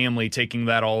his family taking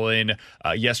that all in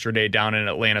yesterday down in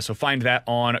Atlanta. So find that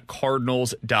on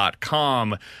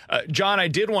Cardinals.com. John, I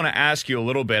did want to ask you a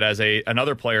little bit as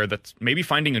another player that's maybe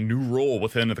finding a new role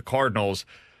within the Cardinals.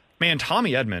 Man,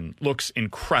 Tommy Edman looks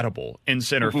incredible in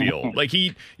center field.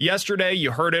 Yesterday, you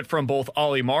heard it from both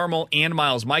Ollie Marmol and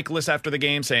Miles Michaelis after the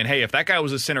game saying, hey, if that guy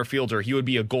was a center fielder, he would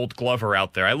be a Gold Glover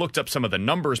out there. I looked up some of the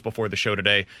numbers before the show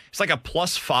today. It's like a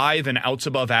 +5 in outs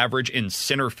above average in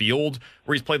center field,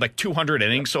 where he's played like 200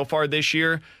 innings so far this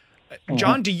year.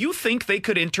 John, do you think they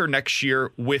could enter next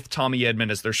year with Tommy Edman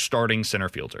as their starting center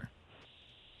fielder?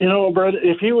 Brett,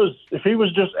 if he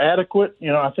was just adequate,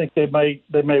 I think they may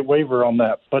waver on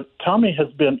that. But Tommy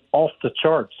has been off the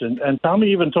charts, and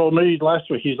Tommy even told me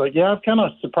last week, he's like, yeah, I've kind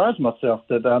of surprised myself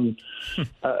that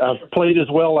I've played as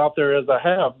well out there as I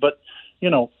have. But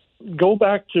go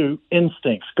back to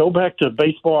instincts, go back to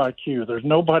baseball IQ. There's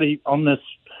nobody on this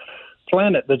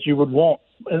planet that you would want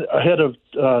ahead of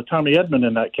Tommy Edman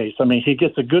in that case. I mean, he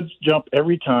gets a good jump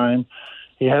every time.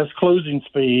 He has closing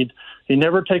speed. He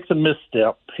never takes a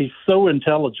misstep. He's so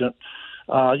intelligent.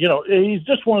 He's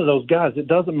just one of those guys. It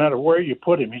doesn't matter where you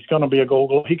put him. He's going to be a Gold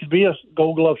Glove. He could be a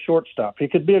Gold Glove shortstop. He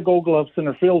could be a Gold Glove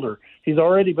center fielder. He's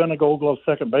already been a Gold Glove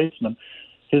second baseman.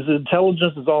 His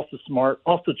intelligence is off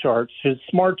the charts. His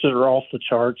smarts are off the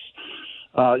charts.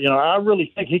 I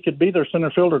really think he could be their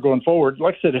center fielder going forward.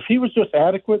 Like I said, if he was just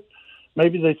adequate,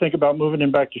 maybe they think about moving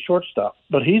him back to shortstop.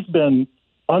 But he's been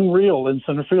unreal in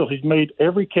center field. He's made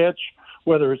every catch,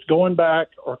 whether it's going back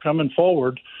or coming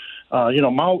forward.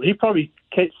 He probably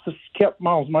kept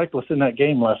Miles Michaelis in that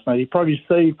game last night. He probably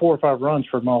saved 4 or 5 runs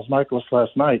for Miles Michaelis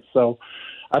last night. So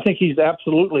I think he's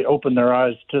absolutely opened their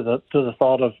eyes to the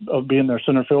thought of being their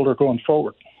center fielder going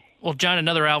forward. Well, John,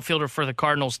 another outfielder for the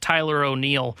Cardinals, Tyler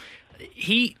O'Neill.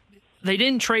 they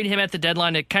didn't trade him at the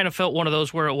deadline. It kind of felt one of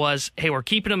those where it was, hey, we're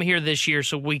keeping him here this year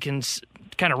so we can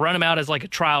kind of run him out as like a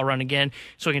trial run again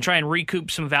so we can try and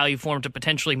recoup some value for him to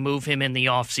potentially move him in the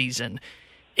offseason.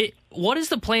 What is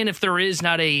the plan if there is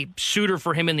not a suitor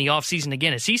for him in the offseason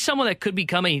again? Is he someone that could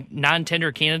become a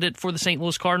non-tender candidate for the St.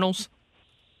 Louis Cardinals?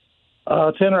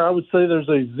 Tanner, I would say there's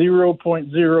a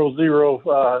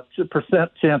 0.00%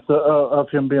 chance of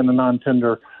him being a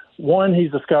non-tender. One,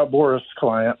 he's a Scott Boras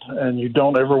client, and you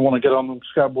don't ever want to get on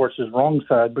Scott Boras' wrong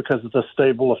side because of the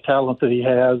stable of talent that he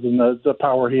has and the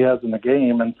power he has in the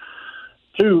game. And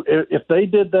two, if they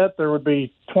did that, there would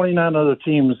be 29 other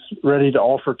teams ready to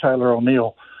offer Tyler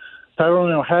O'Neill. Tyler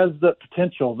O'Neill has the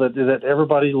potential that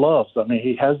everybody loves. I mean,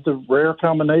 he has the rare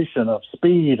combination of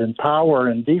speed and power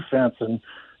and defense, and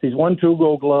he's won 2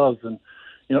 Gold Gloves. And,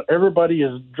 everybody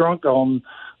is drunk on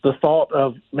the thought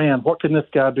of, man, what can this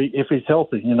guy be if he's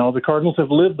healthy? The Cardinals have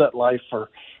lived that life for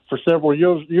several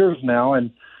years now,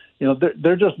 and,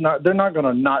 they're not going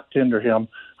to not tender him.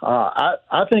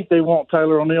 I think they want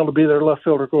Tyler O'Neill to be their left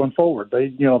fielder going forward.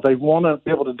 They want to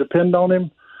be able to depend on him.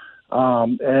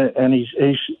 And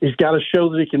he's got to show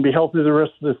that he can be healthy the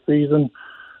rest of this season.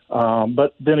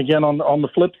 But then again, on the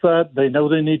flip side, they know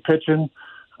they need pitching.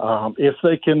 If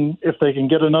they can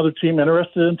get another team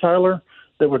interested in Tyler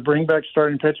that would bring back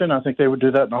starting pitching, I think they would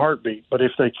do that in a heartbeat. But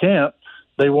if they can't,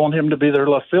 they want him to be their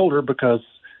left fielder because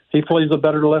he plays a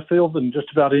better left field than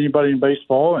just about anybody in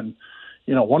baseball. And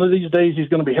one of these days he's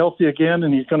going to be healthy again,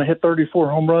 and he's going to hit 34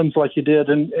 home runs like he did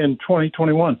in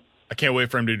 2021. I can't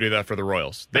wait for him to do that for the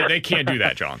Royals. They can't do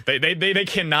that, John. They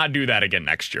cannot do that again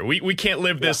next year. We can't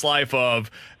live this life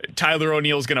of Tyler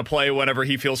O'Neill's going to play whenever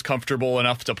he feels comfortable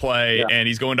enough to play, and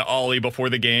he's going to ollie before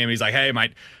the game. He's like, hey,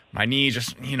 my knee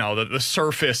just, the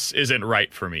surface isn't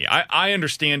right for me. I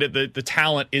understand it. The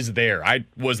talent is there. I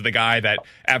was the guy that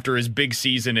after his big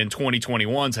season in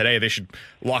 2021 said, hey, they should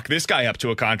lock this guy up to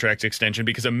a contract extension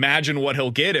because imagine what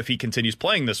he'll get if he continues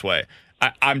playing this way.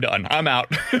 I'm done. I'm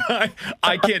out.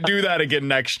 I can't do that again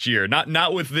next year.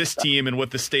 Not with this team and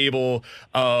with the stable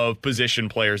of position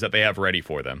players that they have ready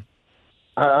for them.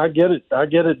 I get it,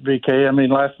 VK. I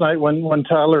mean, last night when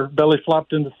Tyler belly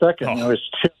flopped into second, his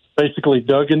chip basically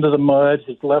dug into the mud.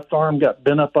 His left arm got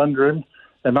bent up under him,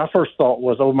 and my first thought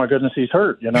was, "Oh my goodness, he's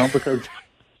hurt." Because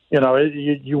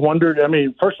you wondered. I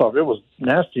mean, first off, it was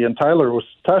nasty, and Tyler was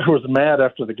mad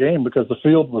after the game because the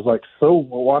field was like so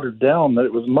watered down that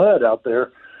it was mud out there.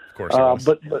 Of course, it was.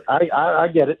 But I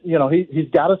get it. He's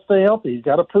got to stay healthy. He's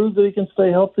got to prove that he can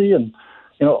stay healthy. And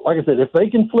like I said, if they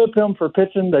can flip him for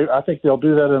pitching, I think they'll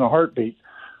do that in a heartbeat.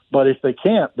 But if they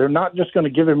can't, they're not just going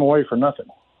to give him away for nothing.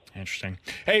 Interesting.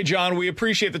 Hey, John, we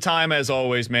appreciate the time as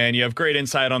always, man. You have great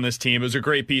insight on this team. It was a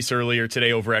great piece earlier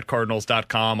today over at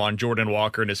Cardinals.com on Jordan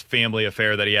Walker and his family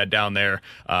affair that he had down there.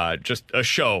 Just a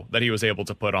show that he was able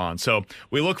to put on. So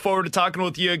we look forward to talking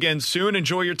with you again soon.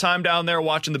 Enjoy your time down there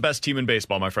watching the best team in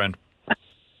baseball, my friend.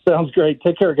 Sounds great.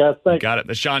 Take care, guys. Thanks. Got it.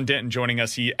 That's John Denton joining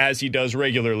us as he does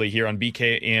regularly here on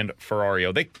BK and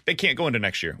Ferrario. They can't go into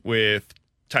next year with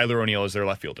Tyler O'Neill as their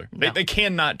left fielder. No. They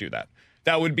cannot do that.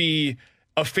 That would be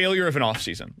a failure of an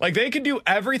offseason. Like, they could do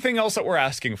everything else that we're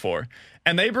asking for,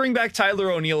 and they bring back Tyler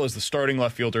O'Neill as the starting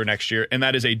left fielder next year, and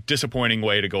that is a disappointing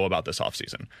way to go about this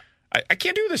offseason. I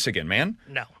can't do this again, man.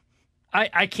 No.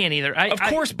 I can't either.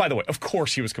 By the way,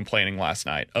 he was complaining last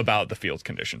night about the field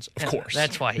conditions. Of course.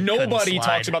 That's why nobody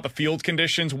talks about the field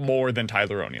conditions more than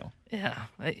Tyler O'Neill. Yeah,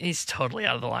 he's totally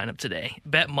out of the lineup today.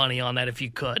 Bet money on that if you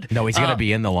could. No, he's going to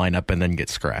be in the lineup and then get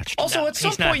scratched. Also, at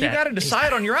some point, you got to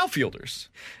decide on your outfielders.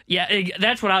 Yeah,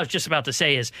 that's what I was just about to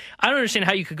say is I don't understand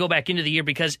how you could go back into the year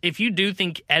because if you do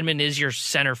think Edman is your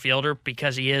center fielder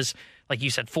because he is, like you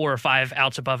said, 4 or 5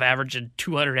 outs above average and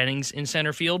 200 innings in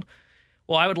center field,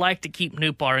 well, I would like to keep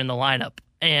Nootbaar in the lineup.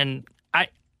 And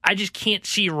I just can't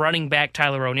see running back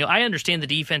Tyler O'Neill. I understand the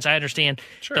defense. I understand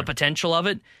the potential of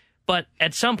it. But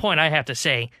at some point, I have to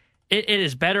say, it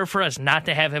is better for us not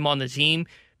to have him on the team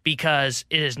because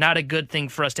it is not a good thing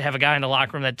for us to have a guy in the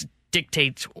locker room that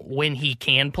dictates when he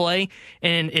can play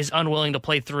and is unwilling to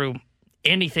play through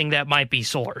anything that might be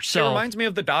sore. So it reminds me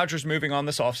of the Dodgers moving on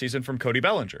this offseason from Cody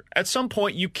Bellinger. At some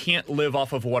point, you can't live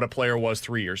off of what a player was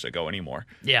 3 years ago anymore.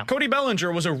 Yeah. Cody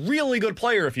Bellinger was a really good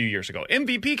player a few years ago,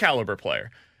 MVP caliber player.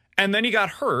 And then he got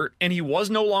hurt, and he was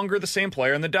no longer the same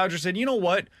player. And the Dodgers said, you know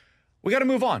what? We got to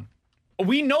move on.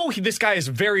 We know this guy is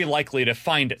very likely to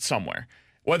find it somewhere,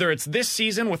 whether it's this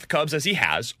season with the Cubs as he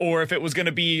has, or if it was going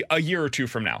to be a year or two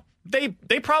from now.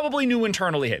 They probably knew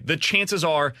internally, hey, the chances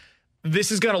are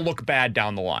this is going to look bad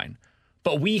down the line,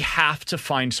 but we have to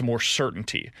find some more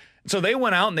certainty. So they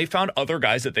went out and they found other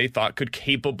guys that they thought could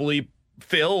capably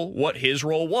fill what his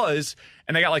role was,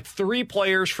 and they got like 3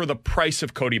 players for the price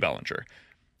of Cody Bellinger.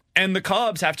 And the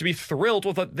Cubs have to be thrilled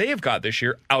with what they've got this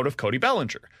year out of Cody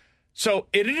Bellinger. So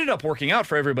it ended up working out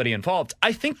for everybody involved.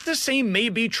 I think the same may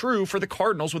be true for the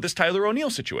Cardinals with this Tyler O'Neill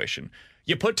situation.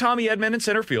 You put Tommy Edman in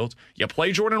center field, you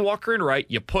play Jordan Walker in right,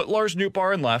 you put Lars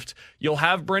Nootbaar in left, you'll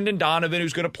have Brendan Donovan,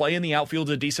 who's going to play in the outfield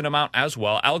a decent amount as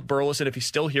well. Alec Burleson, if he's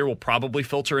still here, will probably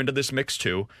filter into this mix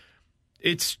too.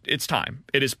 It's time.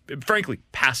 It is, frankly,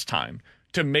 past time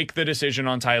to make the decision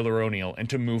on Tyler O'Neill and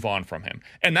to move on from him.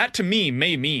 And that, to me,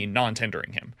 may mean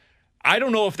non-tendering him. I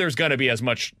don't know if there's going to be as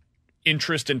much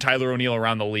interest in Tyler O'Neill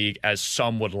around the league as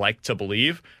some would like to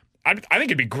believe. I think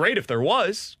it'd be great if there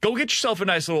was. Go get yourself a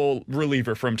nice little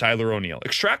reliever from Tyler O'Neill.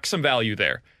 Extract some value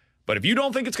there. But if you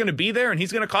don't think it's going to be there and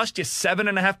he's going to cost you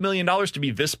 $7.5 million to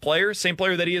be this player, same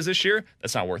player that he is this year,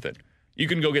 that's not worth it. You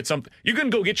can go get something. You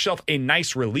can go get yourself a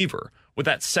nice reliever with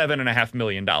that $7.5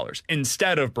 million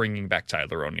instead of bringing back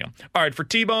Tyler O'Neill. All right, for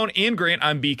T-Bone and Grant,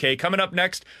 I'm BK. Coming up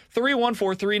next,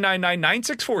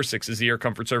 314-399-9646 is the Air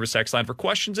Comfort Service text line for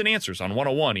questions and answers on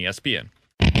 101 ESPN.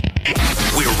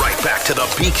 We're right back to the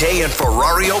BK and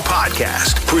Ferrario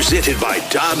podcast, presented by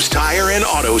Dobbs Tire and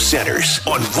Auto Centers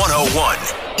on 101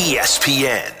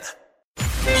 ESPN.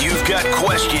 You've got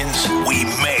questions, we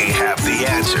may have the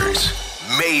answers.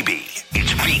 Maybe.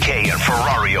 It's BK and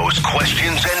Ferrario's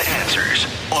questions and answers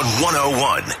on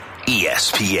 101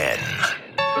 ESPN.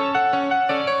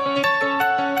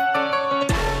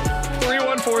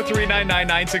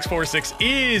 314-399-9646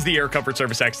 is the Air Comfort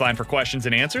Service X line for questions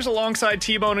and answers. Alongside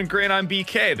T-Bone and Grant, I'm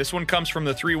BK. This one comes from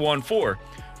the 314.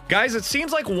 Guys, it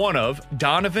seems like one of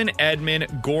Donovan,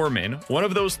 Edman, Gorman, one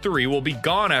of those 3 will be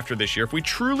gone after this year if we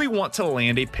truly want to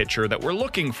land a pitcher that we're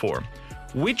looking for.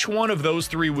 Which one of those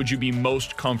 3 would you be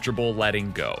most comfortable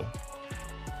letting go?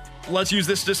 Let's use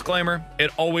this disclaimer.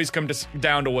 It always comes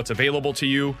down to what's available to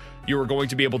you. You are going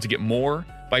to be able to get more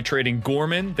by trading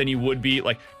Gorman than you would be.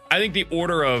 Like, I think the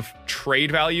order of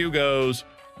trade value goes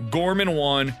Gorman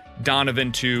 1,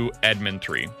 Donovan 2, Edman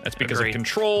 3. That's because of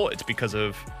control. It's because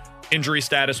of injury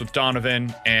status with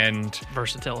Donovan and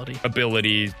versatility,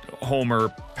 ability, homer,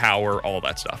 power, all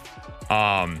that stuff.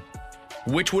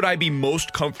 Which would I be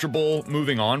most comfortable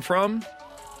moving on from?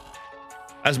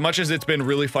 As much as it's been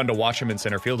really fun to watch him in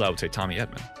center field, I would say Tommy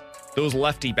Edman. Those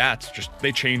lefty bats,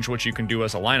 they change what you can do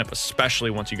as a lineup,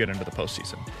 especially once you get into the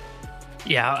postseason.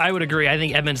 Yeah, I would agree. I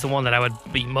think Edman's the one that I would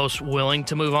be most willing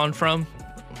to move on from,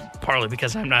 partly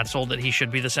because I'm not sold that he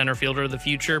should be the center fielder of the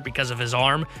future because of his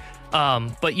arm.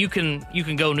 But you can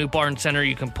go Nootbaar in center.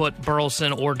 You can put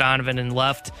Burleson or Donovan in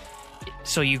left.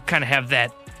 So you kind of have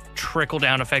that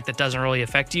trickle-down effect that doesn't really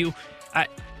affect you.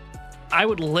 I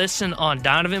would listen on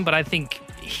Donovan, but I think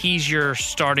he's your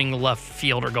starting left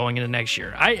fielder going into next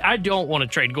year. I don't want to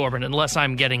trade Gorman unless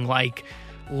I'm getting like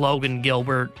Logan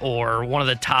Gilbert or one of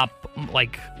the top,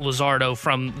 like Luzardo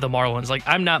from the Marlins. Like,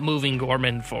 I'm not moving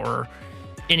Gorman for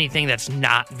anything that's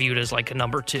not viewed as like a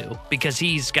number 2 because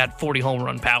he's got 40 home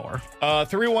run power.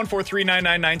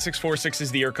 314-399-9646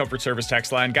 is the Air Comfort Service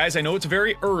text line. Guys, I know it's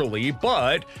very early,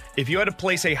 but if you had to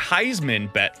place a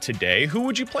Heisman bet today, who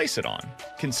would you place it on?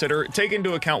 Take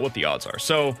into account what the odds are.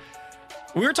 So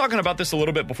we were talking about this a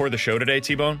little bit before the show today,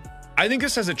 T-Bone. I think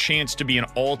this has a chance to be an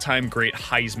all-time great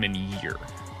Heisman year.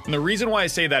 And the reason why I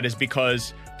say that is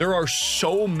because there are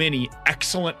so many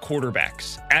excellent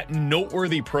quarterbacks at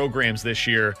noteworthy programs this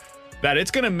year that it's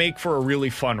going to make for a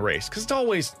really fun race. Because it's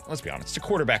always, let's be honest, it's a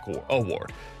quarterback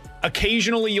award.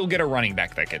 Occasionally, you'll get a running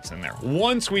back that gets in there.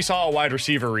 Once we saw a wide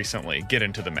receiver recently get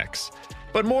into the mix.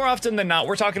 But more often than not,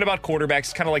 we're talking about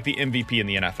quarterbacks, kind of like the MVP in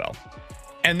the NFL.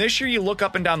 And this year, you look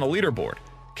up and down the leaderboard.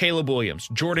 Caleb Williams,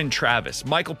 Jordan Travis,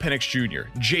 Michael Penix Jr.,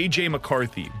 J.J.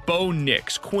 McCarthy, Bo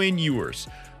Nix, Quinn Ewers,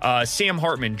 Sam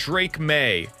Hartman, Drake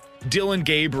May, Dylan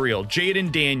Gabriel,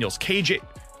 Jaden Daniels, KJ.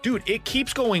 Dude, it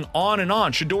keeps going on and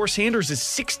on. Shedeur Sanders is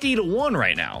 60-1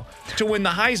 right now to win the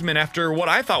Heisman after what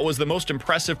I thought was the most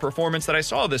impressive performance that I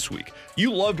saw this week.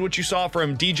 You loved what you saw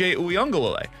from DJ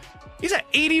Uiagalelei. He's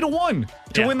at 80-1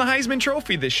 to win the Heisman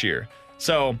Trophy this year.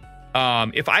 So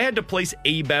if I had to place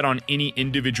a bet on any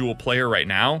individual player right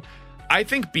now, I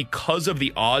think because of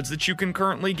the odds that you can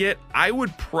currently get, I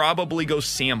would probably go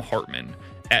Sam Hartman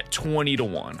at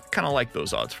 20-1. Kind of like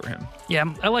those odds for him.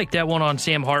 Yeah, I like that one on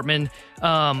Sam Hartman.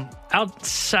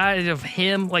 Outside of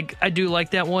him, like, I do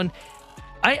like that one.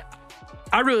 I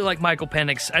really like Michael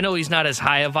Penix. I know he's not as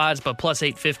high of odds, but plus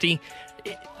 850.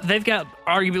 They've got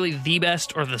arguably the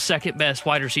best or the second best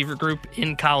wide receiver group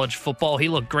in college football. He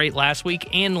looked great last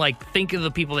week. And, like, think of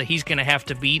the people that he's going to have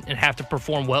to beat and have to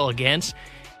perform well against.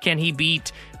 Can he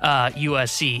beat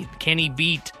USC? Can he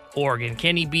beat Oregon?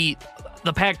 Can he beat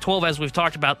the Pac-12, as we've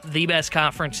talked about, the best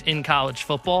conference in college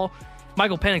football.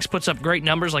 Michael Penix puts up great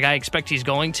numbers like I expect he's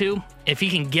going to. If he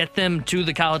can get them to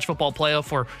the college football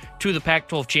playoff or to the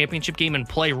Pac-12 championship game and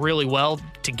play really well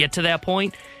to get to that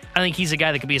point, I think he's a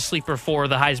guy that could be a sleeper for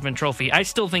the Heisman Trophy. I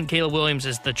still think Caleb Williams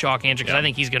is the chalk answer because I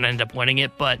think he's going to end up winning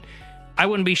it, but I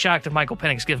wouldn't be shocked if Michael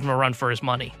Penix gives him a run for his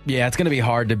money. Yeah, it's going to be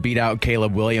hard to beat out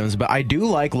Caleb Williams, but I do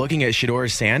like looking at Shedeur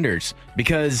Sanders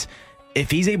because if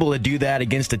he's able to do that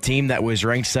against a team that was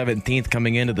ranked 17th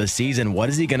coming into the season, what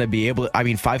is he going to be able to? I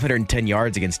mean, 510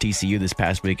 yards against TCU this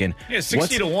past weekend. Yeah,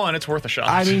 60-1, it's worth a shot.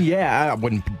 I mean, yeah, I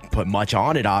wouldn't put much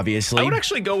on it, obviously. I would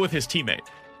actually go with his teammate.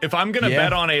 If I'm going to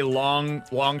bet on a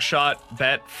long shot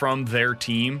bet from their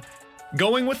team,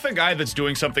 going with the guy that's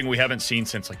doing something we haven't seen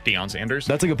since like Deion Sanders.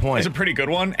 That's a good point. Is a pretty good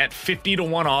one. At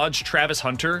 50-1 odds, Travis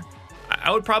Hunter.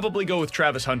 I would probably go with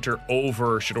Travis Hunter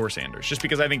over Shedeur Sanders, just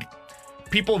because I think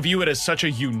people view it as such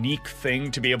a unique thing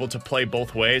to be able to play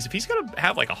both ways. If he's going to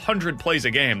have like 100 plays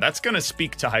a game, that's going to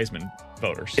speak to Heisman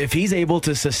voters. If he's able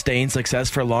to sustain success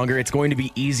for longer, it's going to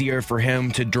be easier for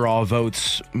him to draw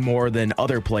votes more than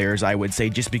other players, I would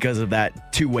say, just because of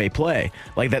that two-way play.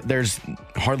 Like that, there's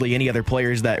hardly any other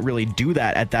players that really do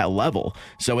that at that level.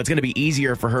 So it's going to be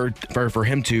easier for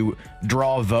him to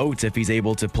draw votes if he's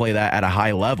able to play that at a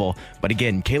high level. But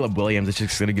again, Caleb Williams,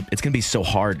 it's going to be so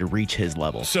hard to reach his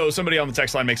level. So somebody on the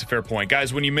text line makes a fair point.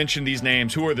 Guys, when you mention these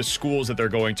names, who are the schools that they're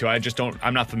going to?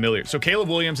 I'm not familiar. So Caleb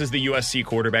Williams is the USC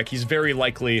quarterback. He's very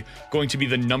likely going to be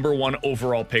the number 1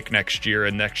 overall pick next year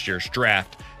in next year's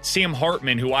draft. Sam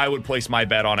Hartman, who I would place my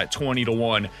bet on at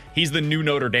 20-1. He's the new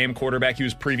Notre Dame quarterback. He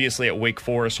was previously at Wake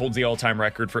Forest, holds the all-time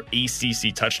record for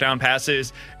ACC touchdown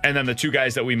passes. And then the two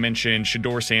guys that we mentioned,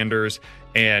 Shedeur Sanders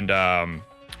and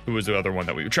who was the other one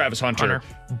that Travis Hunter,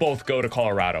 both go to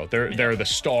Colorado. They're the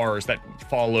stars that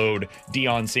followed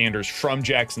Deion Sanders from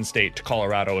Jackson State to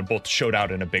Colorado and both showed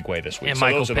out in a big way this week. And so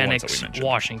Michael those are the ones that we mentioned.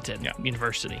 Washington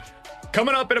University.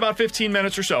 Coming up in about 15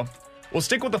 minutes or so, we'll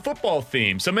stick with the football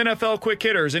theme. Some NFL quick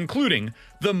hitters, including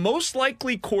the most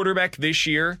likely quarterback this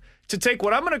year to take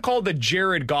what I'm going to call the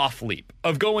Jared Goff leap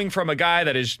of going from a guy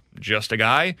that is just a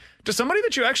guy to somebody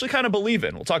that you actually kind of believe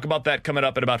in. We'll talk about that coming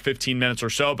up in about 15 minutes or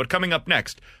so. But coming up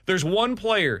next, there's one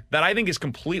player that I think is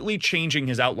completely changing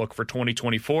his outlook for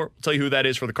 2024. We'll tell you who that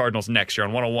is for the Cardinals next year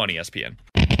on 101 ESPN.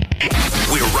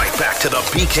 We're right back to the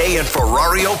BK and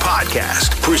Ferrario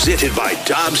podcast, presented by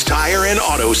Dobbs Tire and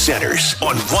Auto Centers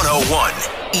on 101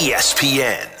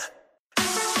 ESPN.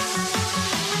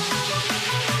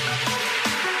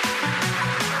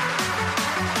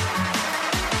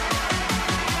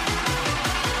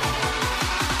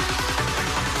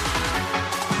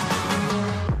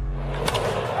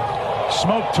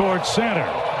 Smoke towards center.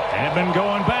 Edmund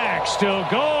going back, still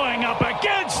going up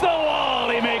against the wall.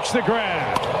 He makes the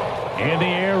grab. In the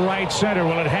air, right center.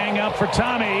 Will it hang up for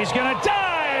Tommy? He's going to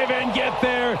dive and get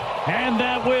there, and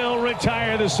that will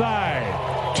retire the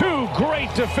side. Two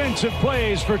great defensive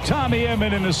plays for Tommy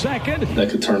Edmund in the second. That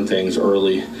could turn things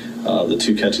early. The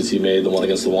two catches he made, the one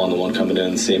against the one coming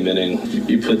in, same inning.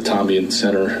 You put Tommy in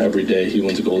center every day, he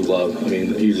wins a Gold Glove. I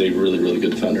mean, he's a really, really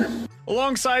good defender.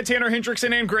 Alongside Tanner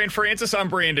Hendrickson and Grant Francis, I'm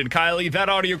Brandon Kiley. That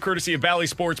audio courtesy of Bally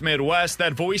Sports Midwest.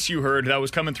 That voice you heard that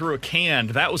was coming through a can,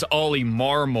 that was Ollie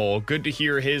Marmol. Good to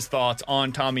hear his thoughts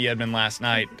on Tommy Edmund last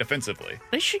night defensively.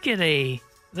 They should get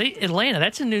Atlanta,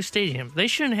 that's a new stadium. They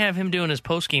shouldn't have him doing his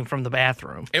postgame from the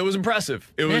bathroom. It was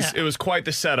impressive. It was quite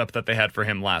the setup that they had for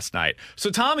him last night. So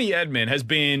Tommy Edmund has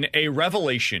been a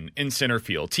revelation in center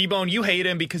field. T-Bone, you hate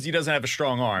him because he doesn't have a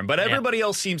strong arm, but everybody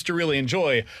else seems to really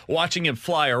enjoy watching him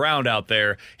fly around out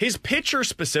there. His pitcher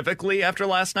specifically after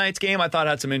last night's game, I thought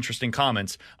had some interesting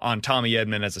comments on Tommy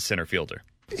Edmund as a center fielder.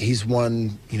 He's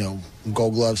won,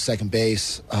 Gold Glove, second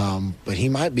base, but he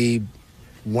might be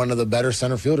one of the better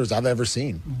center fielders I've ever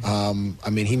seen.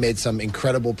 He made some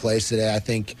incredible plays today. I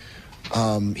think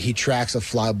he tracks a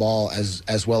fly ball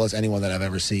as well as anyone that I've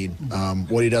ever seen.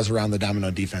 What he does around the diamond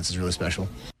on defense is really special.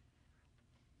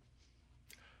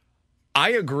 I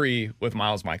agree with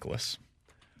Miles Michaelis.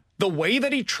 The way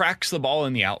that he tracks the ball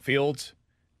in the outfield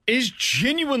is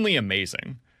genuinely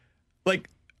amazing.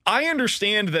 I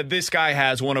understand that this guy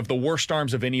has one of the worst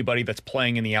arms of anybody that's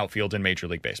playing in the outfield in Major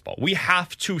League Baseball. We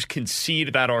have to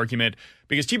concede that argument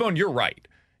because, T-Bone, you're right.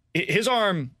 His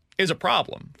arm is a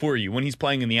problem for you when he's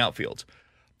playing in the outfield.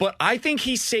 But I think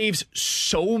he saves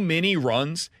so many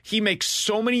runs. He makes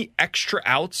so many extra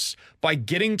outs by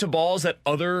getting to balls that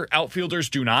other outfielders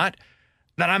do not,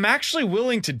 that I'm actually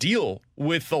willing to deal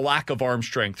with the lack of arm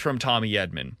strength from Tommy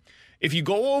Edmund. If you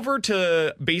go over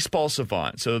to Baseball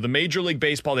Savant, so the Major League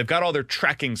Baseball, they've got all their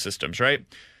tracking systems, right?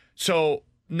 So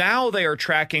now they are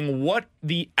tracking what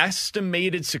the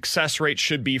estimated success rate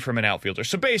should be from an outfielder.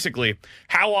 So basically,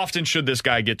 how often should this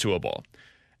guy get to a ball?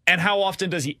 And how often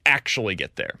does he actually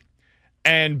get there?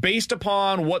 And based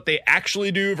upon what they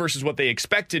actually do versus what they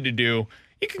expected to do,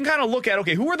 you can kind of look at,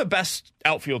 okay, who are the best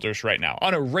outfielders right now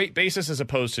on a rate basis as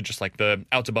opposed to just like the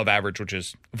outs above average, which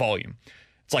is volume.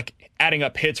 It's like adding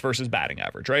up hits versus batting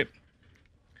average, right?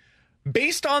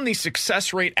 Based on the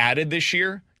success rate added this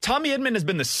year, Tommy Edman has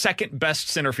been the second best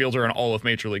center fielder in all of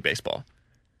Major League Baseball.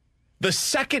 The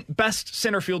second best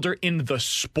center fielder in the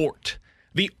sport.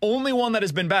 The only one that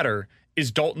has been better is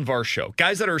Dalton Varsho.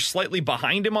 Guys that are slightly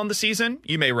behind him on the season,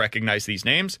 you may recognize these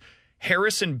names.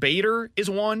 Harrison Bader is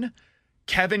one.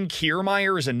 Kevin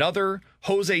Kiermaier is another.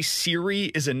 Jose Siri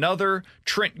is another.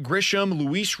 Trent Grisham,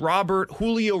 Luis Robert,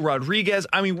 Julio Rodriguez.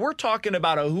 I mean, we're talking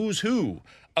about a who's who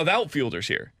of outfielders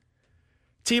here.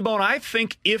 T-Bone, I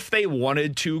think if they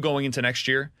wanted to going into next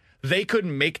year, they could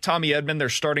make Tommy Edman their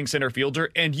starting center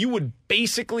fielder, and you would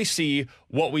basically see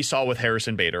what we saw with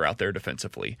Harrison Bader out there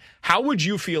defensively. How would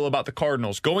you feel about the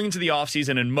Cardinals going into the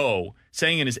offseason and Mo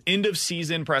saying in his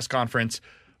end-of-season press conference,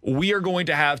 we are going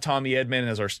to have Tommy Edman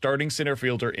as our starting center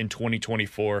fielder in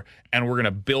 2024, and we're going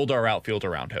to build our outfield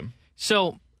around him?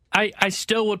 So I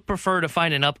still would prefer to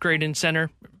find an upgrade in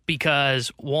center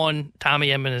because, one, Tommy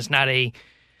Edman is not a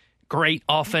great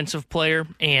offensive player,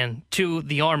 and two,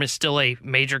 the arm is still a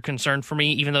major concern for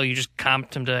me, even though you just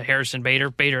comped him to Harrison Bader.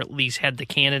 Bader at least had the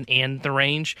cannon and the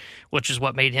range, which is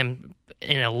what made him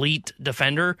an elite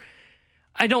defender.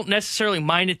 I don't necessarily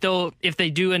mind it, though, if they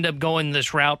do end up going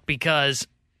this route because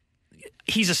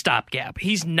he's a stopgap.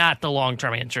 He's not the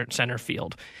long-term answer in center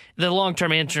field. The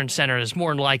long-term answer in center is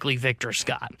more than likely Victor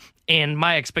Scott. And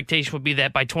my expectation would be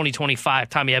that by 2025,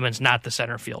 Tommy Edman's not the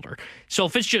center fielder. So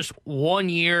if it's just 1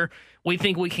 year, we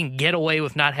think we can get away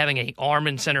with not having an arm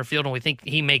in center field, and we think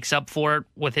he makes up for it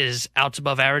with his outs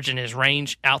above average and his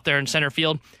range out there in center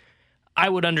field, I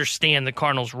would understand the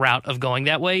Cardinals' route of going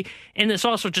that way. And this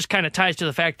also just kind of ties to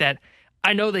the fact that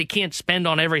I know they can't spend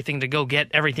on everything to go get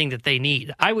everything that they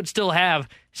need. I would still have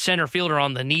center fielder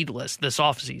on the need list this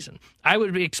offseason. I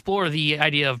would explore the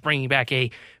idea of bringing back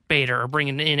a Bader or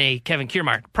bringing in a Kevin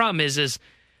Kiermaier. The problem is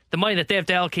the money that they have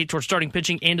to allocate towards starting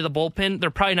pitching and to the bullpen,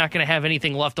 they're probably not going to have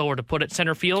anything left over to put at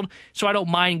center field. So I don't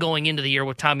mind going into the year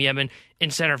with Tommy Edman in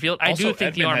center field. I do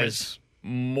think the arm is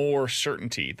more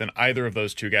certainty than either of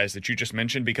those two guys that you just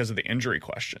mentioned because of the injury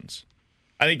questions.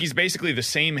 I think he's basically the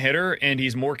same hitter, and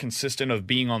he's more consistent of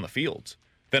being on the field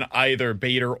than either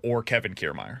Bader or Kevin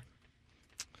Kiermaier.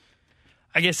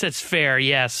 I guess that's fair,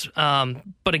 yes.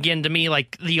 But again, to me,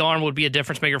 like the arm would be a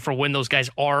difference maker for when those guys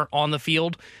are on the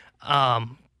field.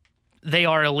 They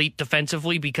are elite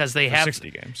defensively because they have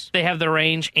 60 games. They have the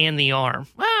range and the arm.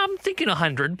 Well, I'm thinking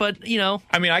 100, but you know.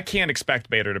 I mean, I can't expect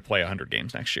Bader to play 100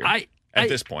 games next year at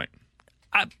this point.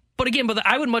 But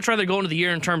I would much rather go into the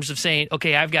year in terms of saying,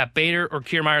 okay, I've got Bader or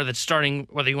Kiermaier that's starting,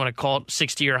 whether you want to call it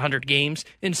 60 or 100 games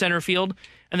in center field.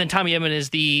 And then Tommy Edman is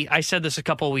I said this a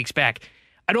couple of weeks back,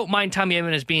 I don't mind Tommy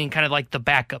Edman as being kind of like the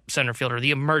backup center fielder,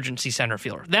 the emergency center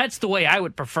fielder. That's the way I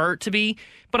would prefer it to be.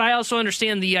 But I also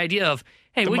understand the idea of,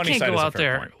 hey, we can't go out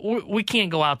there. We can't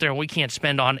go out there and we can't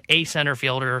spend on a center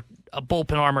fielder, a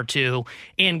bullpen arm or two,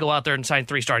 and go out there and sign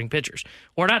 3 starting pitchers.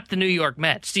 We're not the New York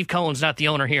Mets. Steve Cohen's not the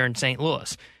owner here in St.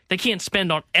 Louis. They can't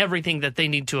spend on everything that they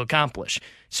need to accomplish.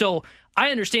 So I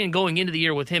understand going into the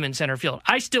year with him in center field.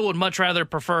 I still would much rather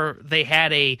prefer they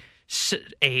had a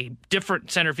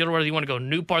different center fielder, whether you want to go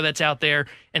Newpar that's out there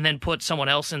and then put someone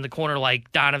else in the corner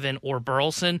like Donovan or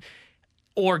Burleson,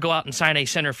 or go out and sign a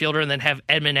center fielder and then have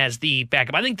Edman as the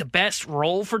backup. I think the best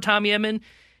role for Tommy Edman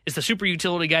is the super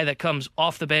utility guy that comes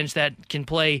off the bench that can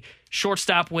play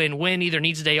shortstop when Wynn either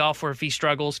needs a day off or if he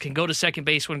struggles, can go to second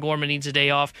base when Gorman needs a day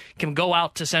off, can go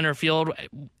out to center field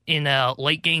in a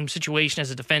late game situation as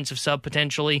a defensive sub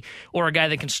potentially, or a guy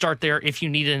that can start there if you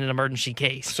need it in an emergency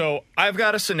case. So I've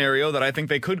got a scenario that I think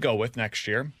they could go with next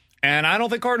year, and I don't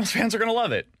think Cardinals fans are going to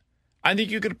love it. I think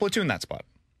you could platoon that spot.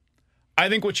 I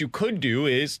think what you could do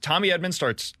is Tommy Edman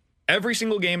starts every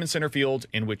single game in center field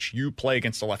in which you play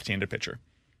against a left-handed pitcher.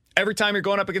 Every time you're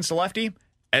going up against a lefty,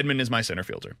 Edman is my center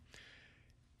fielder.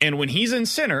 And when he's in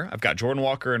center, I've got Jordan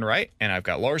Walker in right, and I've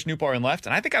got Lars Newpar in left,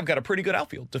 and I think I've got a pretty good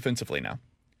outfield defensively now.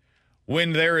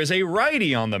 When there is a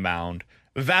righty on the mound,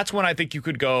 that's when I think you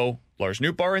could go Lars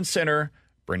Newpar in center,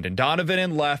 Brendan Donovan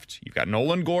in left, you've got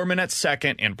Nolan Gorman at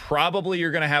second, and probably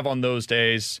you're going to have on those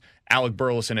days Alec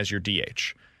Burleson as your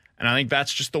DH. And I think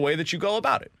that's just the way that you go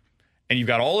about it. And you've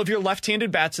got all of your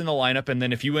left-handed bats in the lineup, and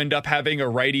then if you end up having a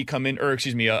lefty come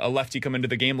into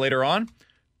the game later on,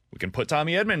 We can put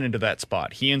Tommy Edman into that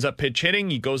spot. He ends up pitch hitting.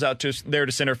 He goes out there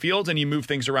to center field, and you move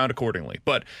things around accordingly.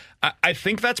 But I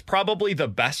think that's probably the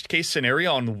best case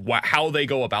scenario on how they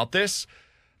go about this.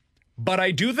 But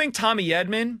I do think Tommy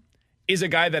Edman is a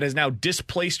guy that has now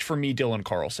displaced for me Dylan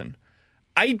Carlson.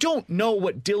 I don't know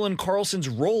what Dylan Carlson's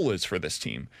role is for this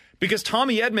team because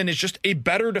Tommy Edman is just a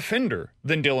better defender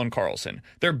than Dylan Carlson.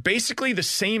 They're basically the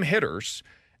same hitters.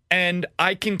 And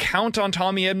I can count on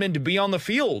Tommy Edman to be on the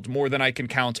field more than I can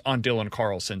count on Dylan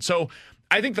Carlson. So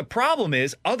I think the problem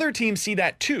is other teams see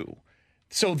that too.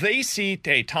 So they see,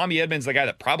 hey, Tommy Edman's the guy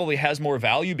that probably has more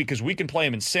value because we can play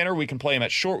him in center, we can play him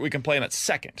at short, we can play him at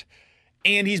second.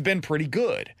 And he's been pretty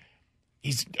good.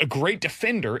 He's a great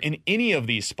defender in any of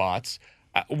these spots.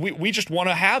 We just want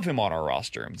to have him on our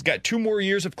roster. He's got 2 more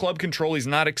years of club control. He's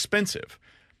not expensive.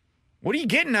 What are you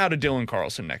getting out of Dylan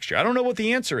Carlson next year? I don't know what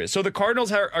the answer is. So the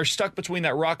Cardinals are stuck between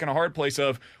that rock and a hard place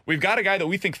of we've got a guy that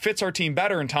we think fits our team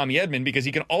better in Tommy Edman because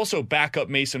he can also back up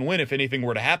Mason Wynn if anything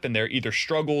were to happen there, either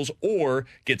struggles or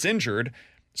gets injured.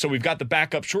 So we've got the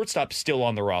backup shortstop still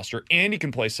on the roster, and he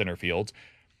can play center field.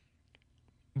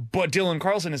 But Dylan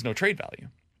Carlson has no trade value.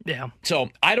 Yeah. So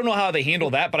I don't know how they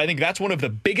handle that, but I think that's one of the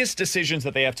biggest decisions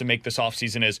that they have to make this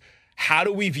offseason is how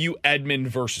do we view Edman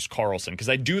versus Carlson? Because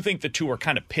I do think the two are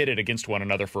kind of pitted against one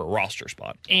another for a roster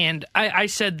spot. And I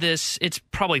said this, it's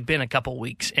probably been a couple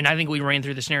weeks, and I think we ran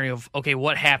through the scenario of, okay,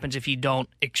 what happens if you don't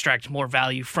extract more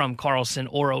value from Carlson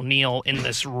or O'Neill in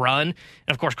this run? And,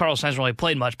 of course, Carlson hasn't really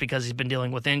played much because he's been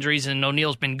dealing with injuries, and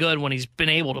O'Neill's been good when he's been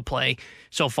able to play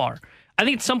so far. I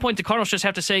think at some point the Cardinals just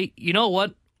have to say, you know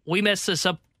what, we messed this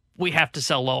up. We have to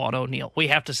sell low on O'Neill. We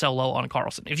have to sell low on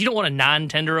Carlson. If you don't want a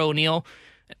non-tender O'Neill,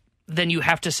 then you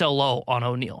have to sell low on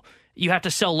O'Neill. You have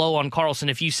to sell low on Carlson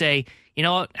if you say, you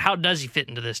know what, how does he fit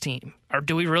into this team? Or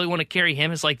do we really want to carry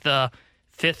him as like the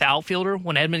 5th outfielder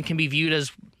when Edman can be viewed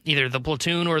as either the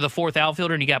platoon or the 4th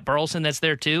outfielder and you got Burleson that's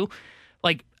there too?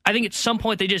 Like, I think at some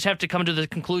point they just have to come to the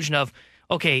conclusion of,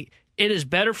 okay, it is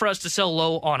better for us to sell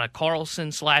low on a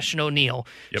Carlson / an O'Neill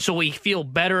so we feel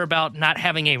better about not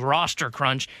having a roster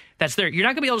crunch that's there. You're not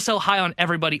going to be able to sell high on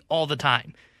everybody all the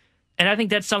time. And I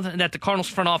think that's something that the Cardinals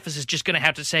front office is just going to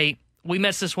have to say, we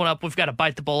messed this one up. We've got to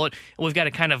bite the bullet. And we've got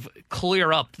to kind of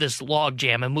clear up this log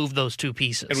jam and move those two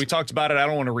pieces. And we talked about it. I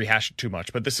don't want to rehash it too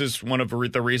much, but this is one of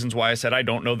the reasons why I said I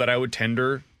don't know that I would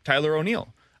tender Tyler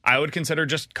O'Neill. I would consider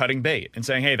just cutting bait and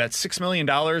saying, hey, that's $6 million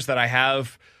that I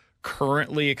have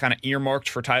currently kind of earmarked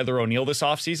for Tyler O'Neill this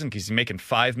offseason because he's making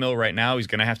 $5 million right now. He's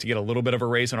going to have to get a little bit of a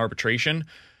raise in arbitration.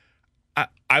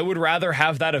 I would rather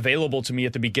have that available to me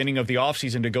at the beginning of the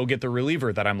offseason to go get the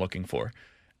reliever that I'm looking for.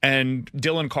 And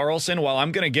Dylan Carlson, while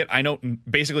I'm going to get, I know,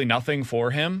 basically nothing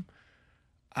for him,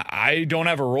 I don't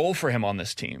have a role for him on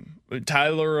this team.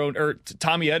 Tommy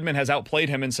Edman has outplayed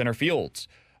him in center fields.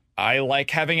 I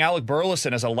like having Alec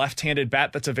Burleson as a left-handed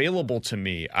bat that's available to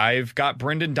me. I've got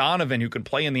Brendan Donovan who can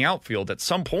play in the outfield. At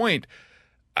some point,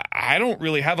 I don't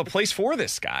really have a place for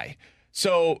this guy.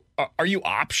 So are you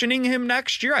optioning him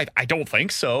next year? I don't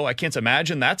think so. I can't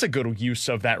imagine that's a good use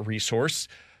of that resource.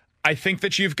 I think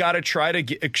that you've got to try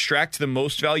to extract the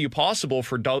most value possible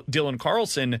for Dylan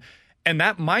Carlson, and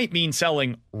that might mean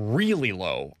selling really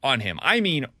low on him. I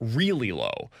mean really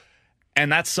low.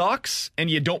 And that sucks, and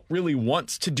you don't really want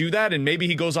to do that, and maybe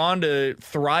he goes on to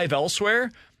thrive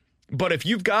elsewhere. But if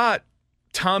you've got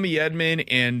Tommy Edman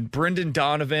and Brendan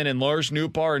Donovan and Lars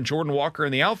Nootbaar and Jordan Walker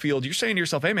in the outfield, you're saying to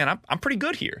yourself, hey, man, I'm pretty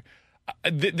good here.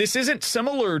 This isn't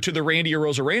similar to the Randy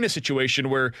Arozarena situation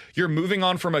where you're moving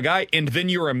on from a guy and then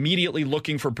you're immediately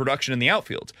looking for production in the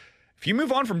outfield. If you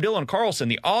move on from Dylan Carlson,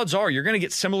 the odds are you're going to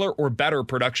get similar or better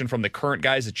production from the current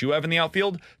guys that you have in the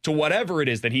outfield to whatever it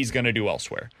is that he's going to do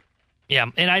elsewhere. Yeah,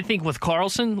 and I think with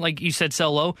Carlson, like you said,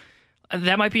 sell low,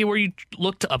 that might be where you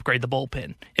look to upgrade the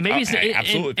bullpen. And maybe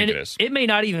it may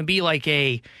not even be like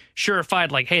a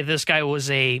surefire, like, hey, this guy was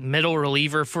a middle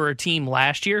reliever for a team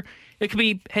last year. It could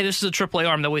be, hey, this is a AAA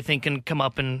arm that we think can come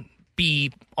up and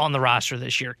be on the roster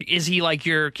this year. Is he like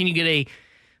can you get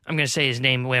I'm going to say his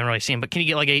name, we haven't really seen him, but can you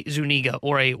get like a Zuniga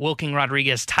or a Wilking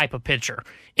Rodriguez type of pitcher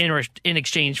in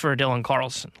exchange for a Dylan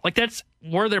Carlson? Like, that's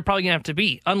where they're probably going to have to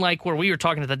be. Unlike where we were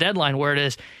talking at the deadline where it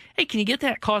is, hey, can you get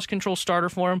that cost control starter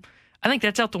for him? I think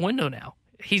that's out the window now.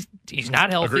 He's not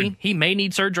healthy. Agreed. He may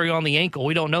need surgery on the ankle.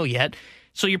 We don't know yet.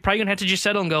 So you're probably going to have to just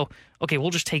settle and go, okay,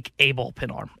 we'll just take a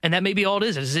bullpen arm. And that may be all it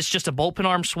is. Is this just a bullpen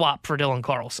arm swap for Dylan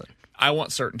Carlson? I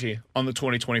want certainty on the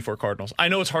 2024 Cardinals. I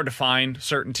know it's hard to find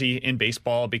certainty in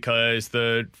baseball because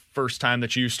the first time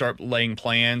that you start laying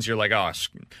plans, you're like, oh,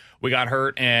 we got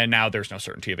hurt, and now there's no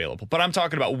certainty available. But I'm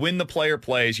talking about when the player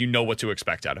plays, you know what to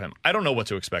expect out of him. I don't know what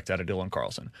to expect out of Dylan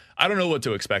Carlson. I don't know what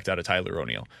to expect out of Tyler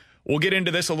O'Neill. We'll get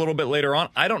into this a little bit later on.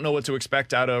 I don't know what to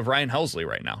expect out of Ryan Helsley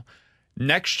right now.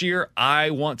 Next year,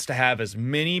 I want to have as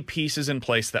many pieces in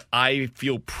place that I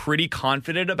feel pretty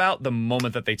confident about the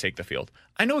moment that they take the field.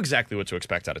 I know exactly what to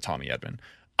expect out of Tommy Edman.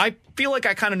 I feel like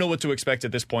I kind of know what to expect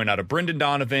at this point out of Brendan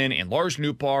Donovan and Lars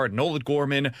Nootbaar and Nolan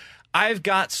Gorman. I've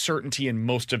got certainty in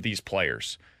most of these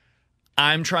players.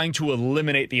 I'm trying to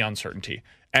eliminate the uncertainty.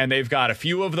 And they've got a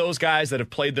few of those guys that have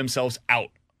played themselves out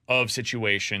of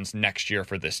situations next year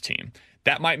for this team.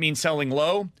 That might mean selling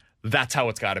low. That's how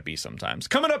it's got to be sometimes.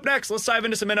 Coming up next, let's dive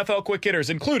into some NFL quick hitters,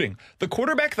 including the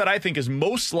quarterback that I think is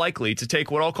most likely to take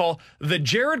what I'll call the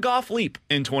Jared Goff leap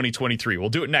in 2023. We'll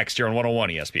do it next here on 101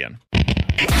 ESPN.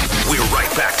 We're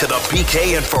right back to the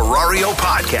BK and Ferrario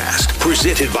podcast,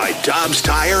 presented by Dobbs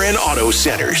Tire and Auto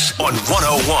Centers on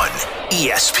 101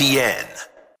 ESPN.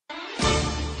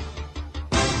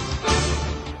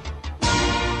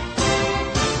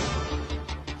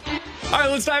 All right,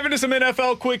 let's dive into some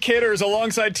NFL quick hitters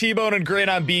alongside T-Bone and Grant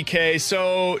on BK.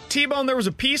 So, T-Bone, there was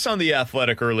a piece on The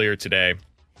Athletic earlier today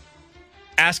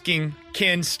asking,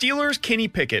 can Steelers' Kenny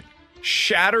Pickett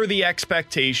shatter the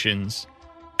expectations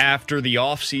after the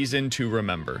offseason to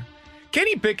remember?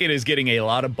 Kenny Pickett is getting a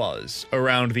lot of buzz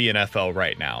around the NFL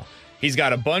right now. He's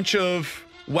got a bunch of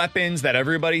weapons that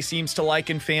everybody seems to like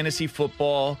in fantasy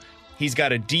football. He's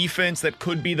got a defense that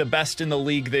could be the best in the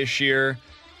league this year.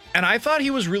 And I thought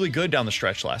he was really good down the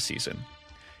stretch last season.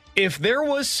 If there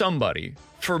was somebody,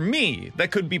 for me,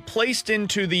 that could be placed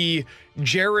into the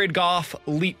Jared Goff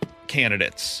leap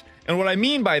candidates, and what I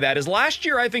mean by that is last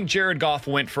year I think Jared Goff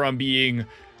went from being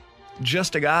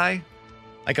just a guy,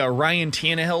 like a Ryan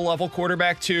Tannehill level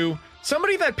quarterback, to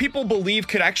somebody that people believe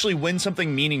could actually win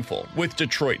something meaningful with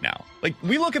Detroit now. Like,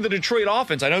 we look at the Detroit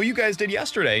offense, I know you guys did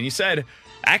yesterday, and you said,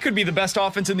 that could be the best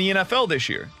offense in the NFL this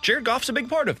year. Jared Goff's a big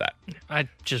part of that. I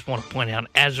just want to point out,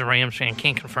 as a Rams fan,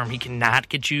 can't confirm he cannot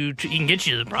get you to, he can get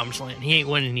you to the promised land. He ain't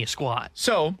winning you squat.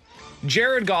 So,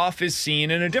 Jared Goff is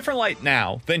seen in a different light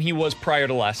now than he was prior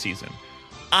to last season.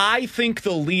 I think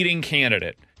the leading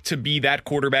candidate to be that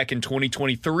quarterback in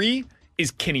 2023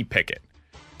 is Kenny Pickett.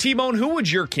 T-Bone, who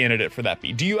would your candidate for that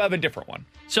be? Do you have a different one?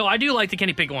 So I do like the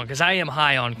Kenny Pickett one because I am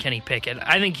high on Kenny Pickett.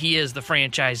 I think he is the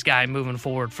franchise guy moving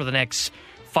forward for the next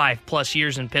 5+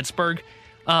 years in Pittsburgh.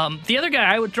 The other guy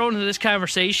I would throw into this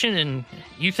conversation, and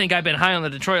you think I've been high on the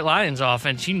Detroit Lions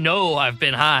offense, you know I've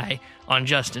been high on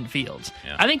Justin Fields.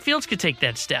 Yeah. I think Fields could take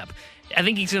that step. I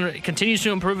think he's going to continue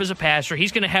to improve as a passer.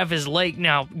 He's going to have his leg.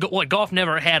 Now, what Goff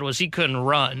never had was he couldn't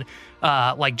run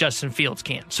like Justin Fields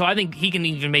can. So I think he can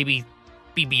even maybe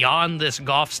be beyond this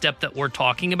Goff step that we're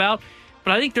talking about.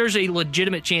 But I think there's a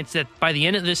legitimate chance that by the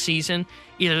end of this season,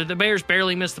 either the Bears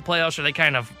barely miss the playoffs or they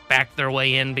kind of back their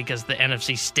way in because the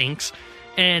NFC stinks.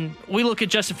 And we look at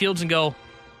Justin Fields and go,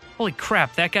 holy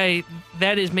crap, that guy,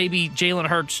 that is maybe Jalen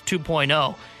Hurts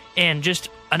 2.0. And just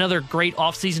another great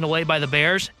offseason away by the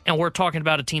Bears. And we're talking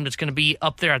about a team that's going to be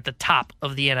up there at the top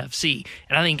of the NFC.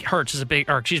 And I think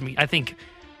I think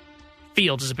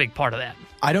Fields is a big part of that.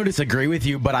 I don't disagree with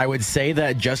you, but I would say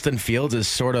that Justin Fields is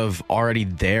sort of already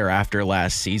there after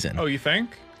last season. Oh, you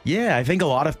think? Yeah, I think a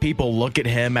lot of people look at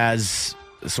him as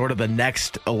sort of the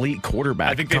next elite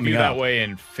quarterback. I think they view that way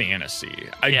in fantasy.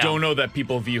 I don't know that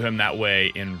people view him that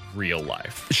way in real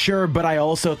life. Sure, but I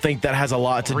also think that has a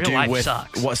lot to do with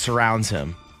what surrounds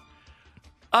him.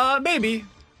 Maybe.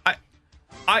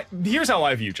 Here's how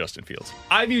I view Justin Fields.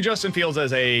 I view Justin Fields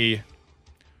as a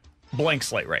blank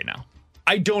slate right now.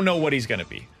 I don't know what he's going to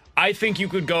be. I think you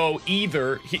could go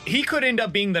either. He could end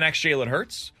up being the next Jalen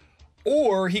Hurts,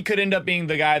 or he could end up being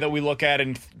the guy that we look at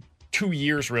in 2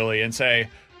 years, really, and say,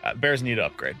 Bears need to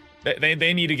upgrade.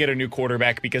 They need to get a new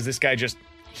quarterback because this guy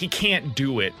he can't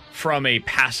do it from a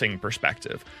passing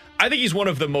perspective. I think he's one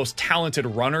of the most talented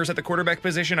runners at the quarterback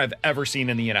position I've ever seen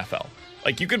in the NFL.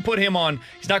 Like, you could put him on,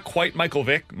 he's not quite Michael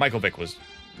Vick. Michael Vick was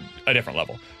a different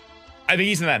level. I think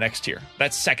he's in that next tier,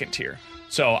 that second tier.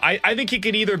 So I think he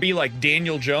could either be like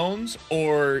Daniel Jones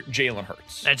or Jalen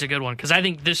Hurts. That's a good one, because I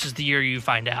think this is the year you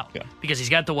find out. Yeah. Because he's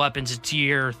got the weapons. It's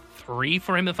year 3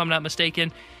 for him, if I'm not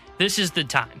mistaken. This is the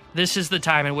time. This is the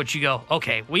time in which you go,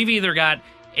 okay, we've either got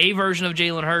a version of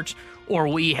Jalen Hurts or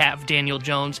we have Daniel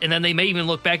Jones. And then they may even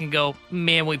look back and go,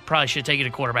 man, we probably should have taken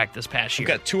a quarterback this past year.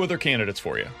 I've got 2 other candidates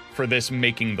for you for this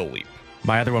making the leap.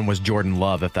 My other one was Jordan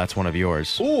Love, if that's one of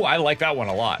yours. Ooh, I like that one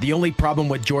a lot. The only problem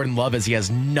with Jordan Love is he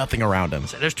has nothing around him.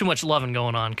 There's too much loving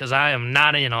going on, because I am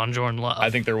not in on Jordan Love.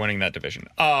 I think they're winning that division.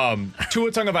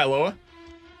 Tua Tagovailoa,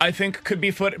 I think, could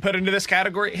be put into this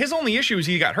category. His only issue is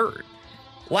he got hurt.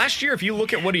 Last year, if you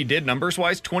look at what he did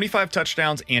numbers-wise, 25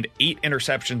 touchdowns and 8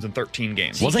 interceptions in 13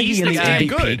 games. Wasn't he in the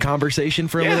MVP conversation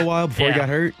for a little while before he got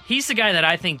hurt? He's the guy that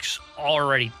I think's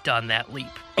already done that leap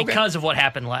because of what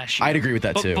happened last year. I'd agree with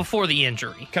that, too. Before the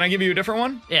injury. Can I give you a different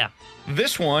one? Yeah.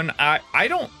 This one, I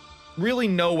don't really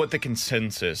know what the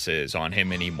consensus is on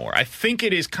him anymore. I think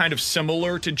it is kind of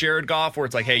similar to Jared Goff, where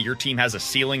it's like, hey, your team has a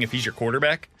ceiling if he's your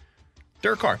quarterback.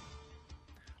 Derek Carr.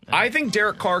 I think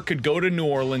Derek Carr could go to New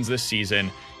Orleans this season,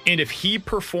 and if he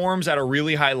performs at a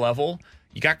really high level,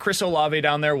 you got Chris Olave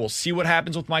down there. We'll see what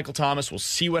happens with Michael Thomas. We'll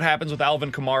see what happens with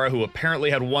Alvin Kamara, who apparently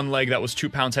had one leg that was 2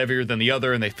 pounds heavier than the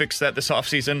other, and they fixed that this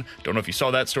offseason. Don't know if you saw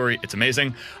that story. It's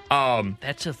amazing.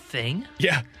 That's a thing?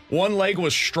 Yeah. One leg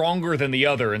was stronger than the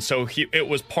other, and so it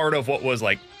was part of what was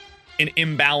like an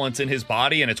imbalance in his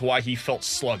body, and it's why he felt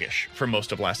sluggish for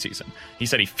most of last season. He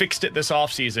said he fixed it this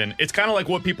offseason. It's kind of like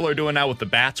what people are doing now with the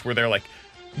bats, where they're like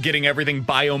getting everything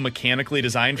biomechanically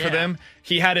designed for them.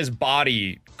 He had his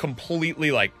body completely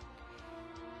like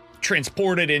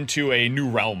transported into a new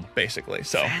realm, basically.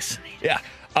 So fascinating. Yeah.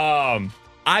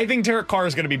 I think Derek Carr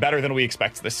is going to be better than we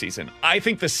expect this season. I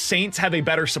think the Saints have a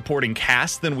better supporting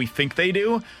cast than we think they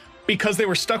do, because they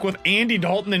were stuck with Andy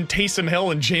Dalton and Taysom Hill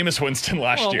and Jameis Winston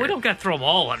last year. We don't got to throw them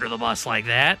all under the bus like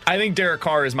that. I think Derek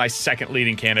Carr is my second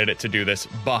leading candidate to do this,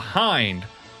 behind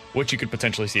what you could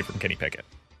potentially see from Kenny Pickett.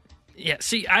 Yeah,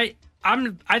 see, I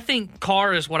think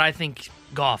Carr is what I think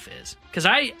Goff is. Because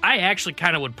I actually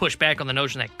kind of would push back on the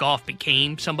notion that Goff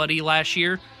became somebody last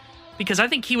year, because I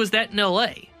think he was that in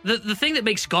L.A. The thing that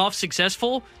makes Goff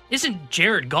successful isn't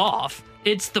Jared Goff.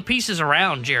 It's the pieces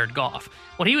around Jared Goff.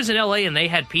 When he was in L.A. and they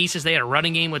had pieces, they had a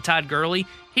running game with Todd Gurley,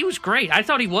 he was great. I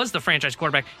thought he was the franchise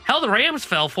quarterback. Hell, the Rams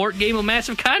fell for it, gave him a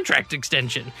massive contract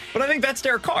extension. But I think that's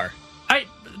Derek Carr.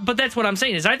 But that's what I'm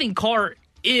saying, is I think Carr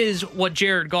is what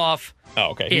Jared Goff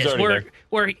He's already there.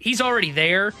 Where he's already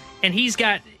there, and he's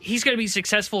going to be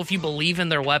successful if you believe in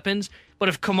their weapons. But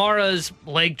if Kamara's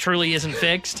leg truly isn't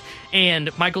fixed,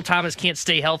 and Michael Thomas can't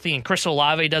stay healthy, and Chris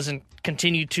Olave doesn't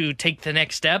continue to take the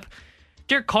next step,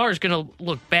 Derek Carr is going to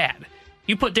look bad.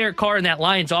 You put Derek Carr in that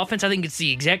Lions offense, I think it's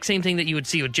the exact same thing that you would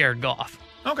see with Jared Goff.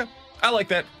 Okay. I like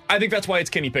that. I think that's why it's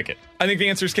Kenny Pickett. I think the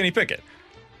answer is Kenny Pickett.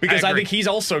 Because I think he's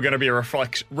also going to be a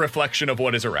reflection of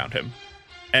what is around him.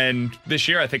 And this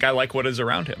year, I think I like what is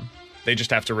around him. They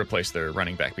just have to replace their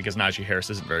running back, because Najee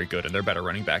Harris isn't very good, and their better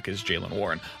running back is Jalen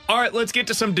Warren. All right, let's get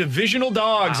to some divisional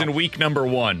dogs in week number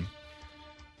 1.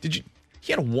 He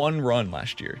had one run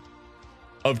last year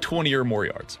of 20 or more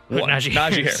yards. One. Najee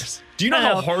Harris. Do you know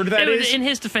how hard that is? In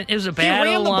his defense, it was a bad O-line.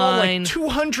 He ran the ball like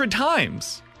 200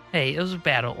 times. Hey, it was a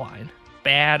bad O-line.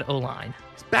 Bad O-line.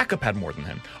 His backup had more than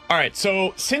him. All right,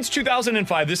 so since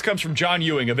 2005, this comes from John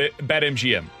Ewing of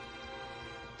BetMGM.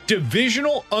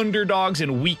 Divisional underdogs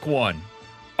in week 1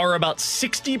 are about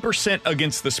 60%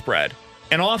 against the spread,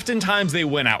 and oftentimes they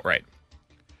win outright.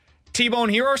 T-Bone,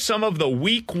 here are some of the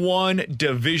week 1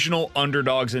 divisional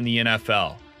underdogs in the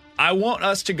NFL. I want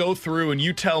us to go through and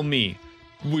you tell me,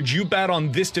 would you bet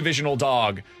on this divisional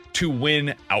dog to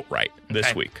win outright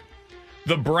this week?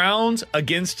 The Browns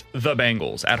against the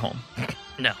Bengals at home.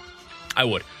 No. I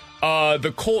would.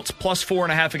 The Colts plus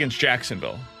 4.5 against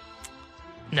Jacksonville.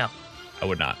 No. I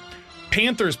would not.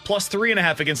 Panthers plus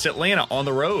 3.5 against Atlanta on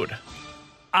the road.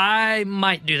 I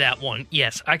might do that one.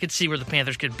 Yes, I could see where the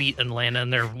Panthers could beat Atlanta in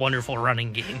their wonderful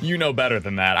running game. You know better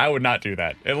than that. I would not do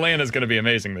that. Atlanta's going to be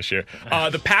amazing this year.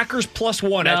 The Packers plus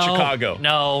 1 at Chicago.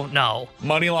 No.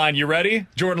 Money line, you ready?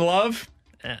 Jordan Love?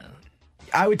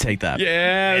 I would take that.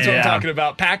 Yeah, that's what I'm talking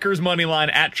about. Packers money line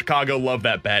at Chicago. Love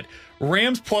that bet.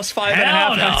 Rams plus 5.5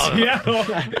 at Seattle.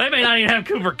 They may not even have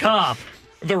Cooper Kupp.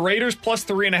 The Raiders plus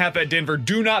 3.5 at Denver.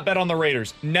 Do not bet on the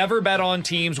Raiders. Never bet on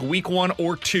teams week 1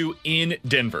 or 2 in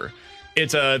Denver.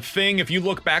 It's a thing, if you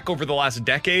look back over the last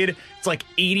decade, it's like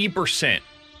 80%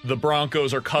 the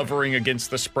Broncos are covering against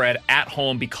the spread at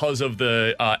home because of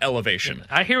the elevation.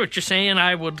 I hear what you're saying.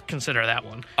 I would consider that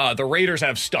one. The Raiders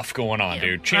have stuff going on,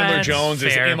 dude. Chandler Jones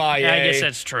is MIA. Yeah, I guess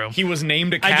that's true. He was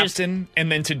named a captain,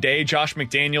 and then today Josh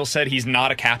McDaniels said he's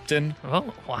not a captain.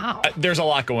 Oh, wow. There's a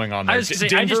lot going on there.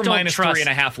 Denver minus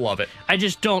 3.5, love it. I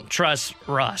just don't trust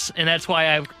Russ, and that's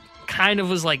why I kind of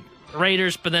was like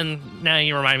Raiders, but then now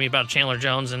you remind me about Chandler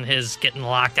Jones and his getting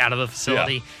locked out of the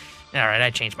facility. Yeah. All right, I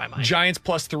changed my mind. Giants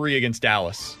plus 3 against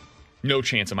Dallas. No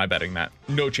chance am I betting that.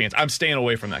 No chance. I'm staying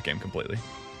away from that game completely.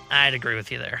 I'd agree with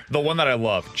you there. The one that I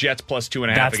love, Jets plus 2.5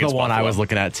 against That's the one Buffalo. I was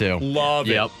looking at, too. Love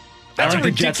it. That's a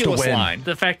ridiculous line.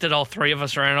 The fact that all 3 of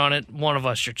us are in on it, one of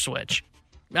us should switch.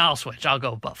 I'll switch. I'll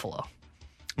go Buffalo.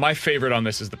 My favorite on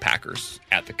this is the Packers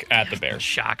at at the Bears.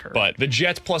 Shocker. But the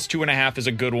Jets plus 2.5 is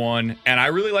a good one, and I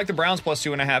really like the Browns plus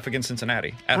 2.5 against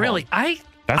Cincinnati. Really? Home.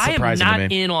 I am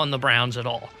not in on the Browns at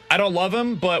all. I don't love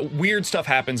them, but weird stuff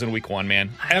happens in week one, man.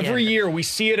 Every year we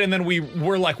see it, and then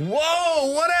we're like,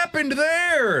 whoa, what happened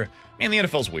there? Man, the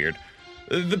NFL's weird.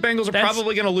 The Bengals are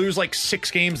probably going to lose like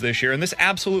 6 games this year, and this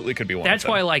absolutely could be one of them. That's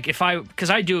why, like, because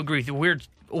I do agree with you,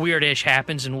 weird-ish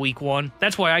happens in week one.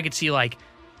 That's why I could see, like,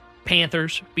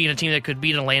 Panthers being a team that could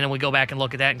beat Atlanta, and we go back and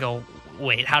look at that and go,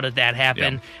 wait, how did that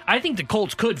happen? Yeah. I think the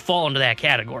Colts could fall into that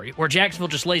category, where Jacksonville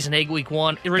just lays an egg week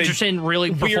one. Richardson really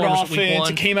performs week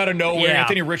one. It came out of nowhere. Yeah.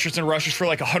 Anthony Richardson rushes for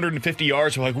like 150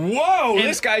 yards. We're like, whoa,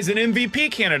 this guy's an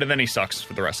MVP candidate. And then he sucks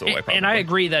for the rest of the way, probably. And I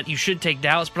agree that you should take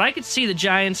Dallas, but I could see the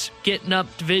Giants getting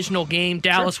up divisional game.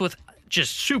 Dallas with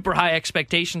just super high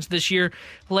expectations this year,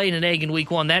 laying an egg in week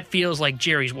one. That feels like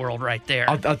Jerry's world right there.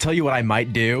 I'll tell you what I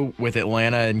might do with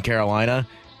Atlanta and Carolina.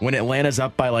 When Atlanta's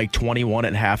up by like 21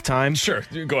 at halftime. Sure.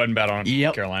 Go ahead and bet on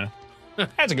Carolina.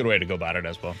 That's a good way to go about it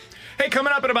as well. Hey,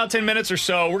 coming up in about 10 minutes or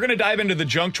so, we're going to dive into the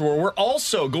junk drawer. We're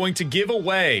also going to give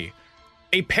away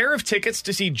a pair of tickets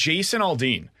to see Jason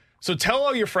Aldean. So tell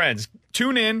all your friends,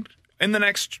 tune in the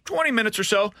next 20 minutes or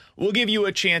so. We'll give you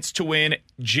a chance to win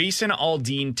Jason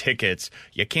Aldean tickets.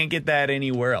 You can't get that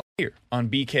anywhere else. Here on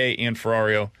BK and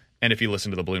Ferrario. And if you listen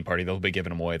to the balloon party, they'll be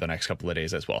giving them away the next couple of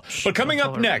days as well. But coming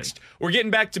up next, we're getting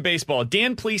back to baseball.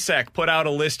 Dan Plesac put out a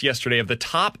list yesterday of the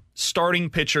top starting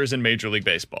pitchers in Major League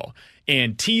Baseball.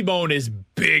 And T-Bone is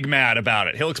big mad about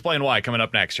it. He'll explain why coming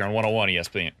up next here on 101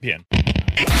 ESPN.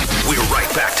 We're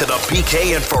right back to the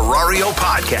BK and Ferrario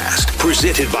podcast,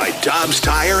 presented by Dobbs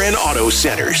Tire and Auto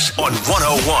Centers on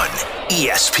 101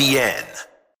 ESPN.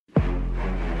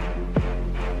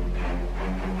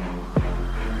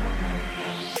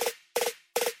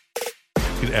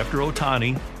 After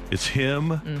Ohtani, it's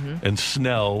him and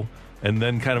Snell, and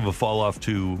then kind of a fall off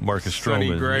to Marcus Stroman.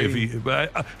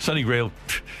 Sonny Gray.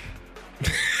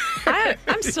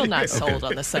 I'm still not sold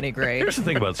on the Sonny Gray. Here's the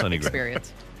thing about Sonny Gray.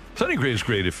 Experience. Sonny Gray is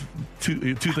great if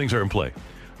two things are in play.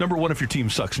 Number one, if your team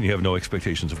sucks and you have no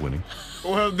expectations of winning.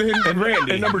 Well, then,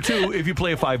 Randy. And number two, if you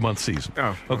play a 5-month season.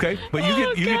 Oh. Okay? But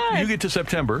you get to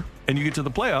September and you get to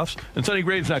the playoffs, and Sonny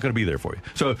Gray's not going to be there for you.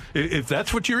 So if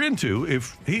that's what you're into,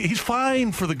 if he's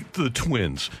fine for the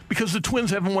Twins, because the Twins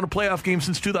haven't won a playoff game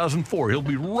since 2004. He'll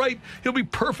be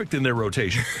perfect in their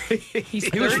rotation. He's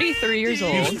 33 years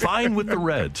old. He was fine with the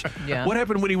Reds. Yeah. What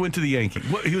happened when he went to the Yankees?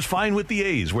 He was fine with the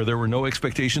A's, where there were no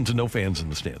expectations and no fans in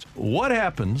the stands. What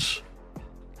happens?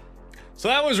 So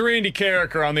that was Randy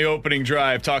Carricker on the opening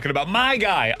drive talking about my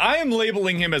guy. I am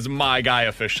labeling him as my guy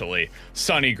officially,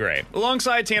 Sonny Gray.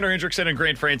 Alongside Tanner Hendrickson and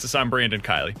Grant Francis, I'm Brandon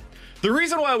Kiley. The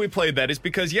reason why we played that is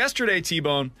because yesterday,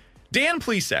 T-Bone, Dan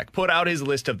Plesac put out his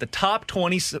list of the top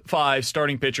 25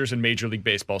 starting pitchers in Major League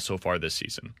Baseball so far this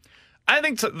season. I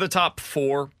think the top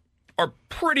 4 are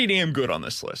pretty damn good on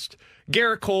this list.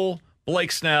 Garrett Cole,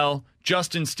 Blake Snell,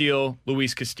 Justin Steele,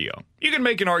 Luis Castillo. You can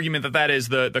make an argument that is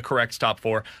the correct top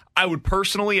 4. I would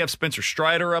personally have Spencer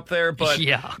Strider up there, but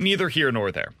neither here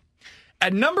nor there.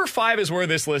 At number 5 is where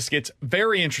this list gets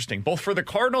very interesting, both for the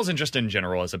Cardinals and just in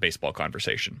general as a baseball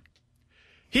conversation.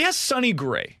 He has Sonny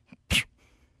Gray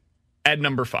at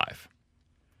number 5.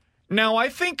 Now, I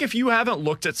think if you haven't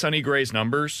looked at Sonny Gray's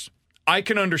numbers, I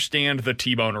can understand the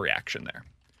T-Bone reaction there,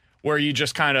 where you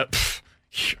just kind of,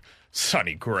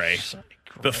 Sonny Gray.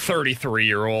 The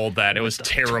 33-year-old that it was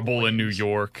terrible in New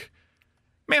York.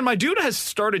 Man, my dude has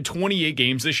started 28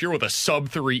 games this year with a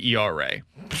sub-3 ERA.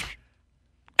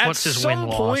 What's his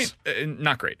win-loss?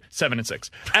 Not great. 7-6.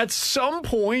 At some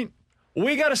point,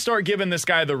 we got to start giving this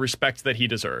guy the respect that he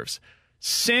deserves.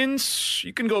 Since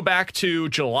you can go back to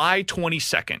July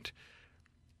 22nd,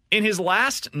 in his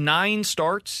last 9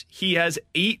 starts, he has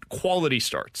 8 quality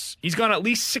starts. He's gone at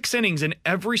least 6 innings in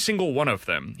every single one of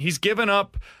them. He's given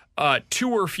up 2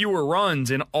 or fewer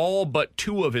runs in all but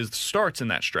 2 of his starts in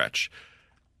that stretch.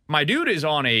 My dude is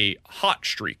on a hot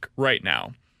streak right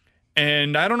now.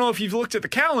 And I don't know if you've looked at the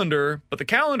calendar, but the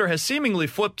calendar has seemingly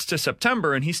flipped to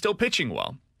September, and he's still pitching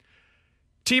well.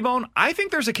 T-Bone, I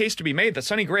think there's a case to be made that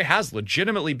Sonny Gray has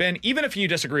legitimately been, even if you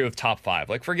disagree with top 5,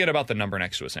 like forget about the number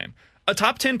next to his name, a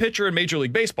top 10 pitcher in Major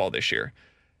League Baseball this year.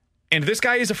 And this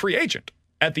guy is a free agent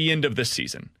at the end of this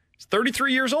season. He's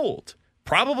 33 years old.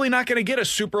 Probably not going to get a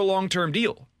super long-term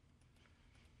deal.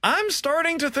 I'm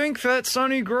starting to think that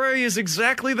Sonny Gray is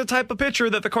exactly the type of pitcher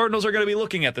that the Cardinals are going to be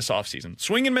looking at this offseason.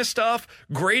 Swing and miss stuff,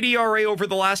 great ERA over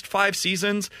the last 5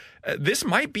 seasons. This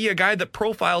might be a guy that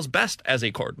profiles best as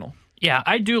a Cardinal. Yeah,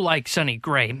 I do like Sonny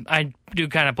Gray. I do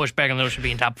kind of push back on the notion of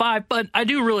being top 5, but I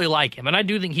do really like him, and I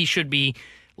do think he should be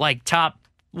like top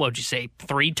what would you say,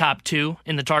 3 top 2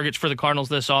 in the targets for the Cardinals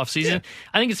this offseason. Yeah.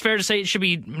 I think it's fair to say it should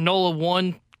be Nola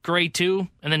 1, Gray 2,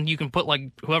 and then you can put like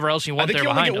whoever else you want there behind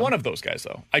him. I think you only get one of those guys,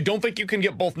 though. I don't think you can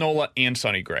get both Nola and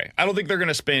Sonny Gray. I don't think they're going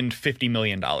to spend $50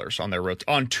 million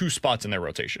on 2 spots in their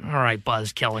rotation. All right,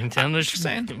 Buzz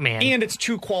Kellington. Man. And it's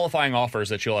 2 qualifying offers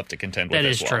that you'll have to contend with. That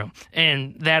is true.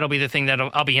 And that'll be the thing that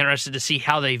I'll be interested to see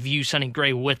how they view Sonny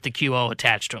Gray with the QO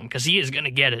attached to him, because he is going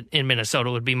to get it in Minnesota,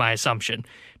 would be my assumption.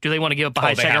 Do they want to give up a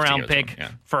high second-round pick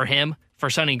for him, for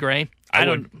Sonny Gray? I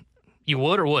don't. You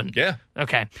would or wouldn't? Yeah.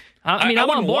 Okay. I mean, I'm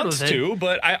on board with it.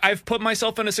 But I've put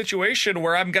myself in a situation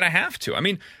where I'm going to have to. I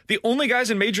mean, the only guys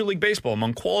in Major League Baseball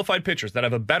among qualified pitchers that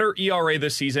have a better ERA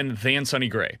this season than Sonny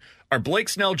Gray are Blake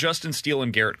Snell, Justin Steele,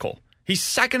 and Garrett Cole. He's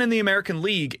second in the American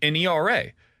League in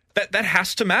ERA. That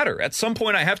has to matter. At some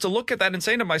point, I have to look at that and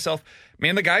say to myself,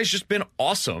 man, the guy's just been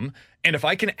awesome. And if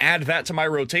I can add that to my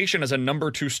rotation as a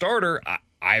number 2 starter,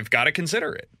 I've got to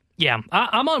consider it. Yeah,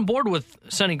 I'm on board with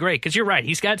Sonny Gray, because you're right.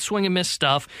 He's got swing and miss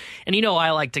stuff. And I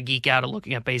like to geek out at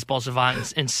looking at Baseball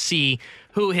Savant and see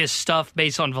who his stuff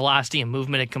based on velocity and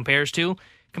movement it compares to.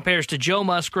 Compares to Joe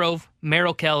Musgrove,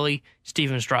 Merrill Kelly,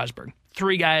 Steven Strasburg.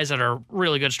 3 guys that are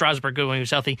really good. Strasburg good when he was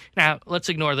healthy. Now, let's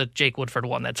ignore the Jake Woodford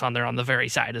one that's on there on the very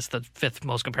side as the 5th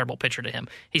most comparable pitcher to him.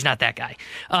 He's not that guy.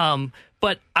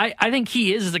 But I think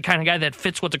he is the kind of guy that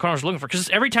fits what the Cardinals are looking for. Because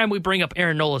every time we bring up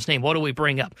Aaron Nola's name, what do we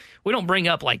bring up? We don't bring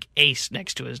up like ace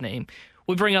next to his name.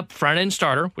 We bring up front-end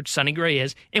starter, which Sonny Gray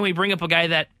is, and we bring up a guy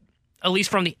that, at least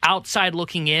from the outside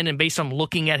looking in and based on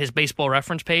looking at his baseball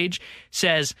reference page,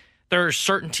 says there's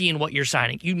certainty in what you're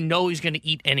signing. You know he's going to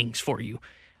eat innings for you.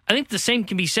 I think the same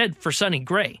can be said for Sonny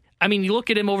Gray. I mean, you look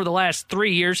at him over the last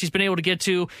 3 years, he's been able to get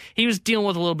to, he was dealing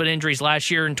with a little bit of injuries last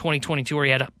year in 2022 where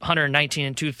he had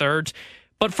 119 2/3.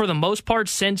 But for the most part,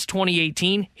 since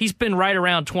 2018, he's been right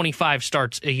around 25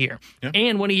 starts a year. Yeah.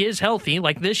 And when he is healthy,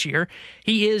 like this year,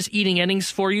 he is eating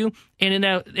innings for you. And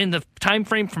in the time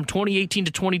frame from 2018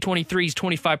 to 2023, he's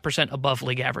 25% above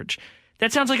league average.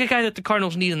 That sounds like a guy that the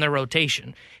Cardinals need in their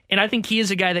rotation. And I think he is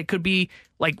a guy that could be,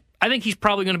 I think he's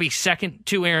probably going to be second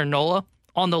to Aaron Nola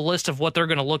on the list of what they're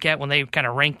going to look at when they kind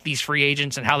of rank these free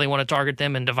agents and how they want to target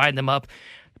them and divide them up.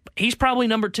 He's probably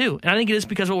number 2, and I think it is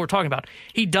because of what we're talking about.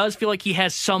 He does feel like he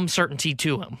has some certainty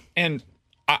to him. And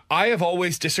I have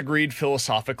always disagreed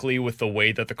philosophically with the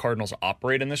way that the Cardinals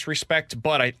operate in this respect,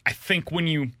 but I think when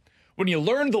you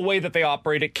learn the way that they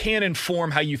operate, it can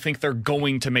inform how you think they're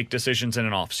going to make decisions in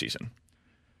an offseason.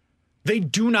 They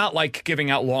do not like giving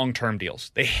out long-term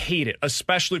deals. They hate it,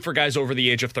 especially for guys over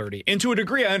the age of 30. And to a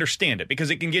degree, I understand it,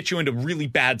 because it can get you into really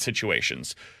bad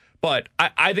situations. But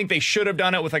I think they should have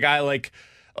done it with a guy like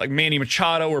Manny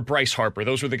Machado or Bryce Harper.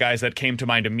 Those were the guys that came to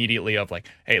mind immediately of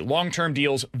hey, long-term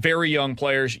deals, very young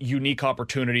players, unique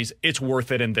opportunities. It's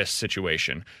worth it in this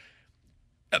situation.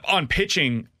 On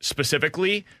pitching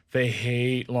specifically, they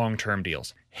hate long-term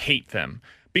deals. Hate them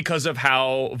because of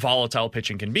how volatile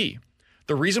pitching can be.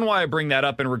 The reason why I bring that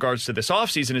up in regards to this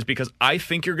offseason is because I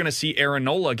think you're going to see Aaron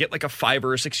Nola get a 5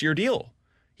 or a 6 year deal.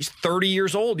 He's 30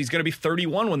 years old. He's going to be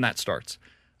 31 when that starts.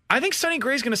 I think Sonny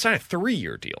Gray's going to sign a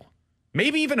 3-year deal.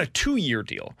 Maybe even a 2-year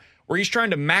deal, where he's trying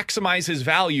to maximize his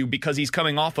value because he's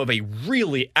coming off of a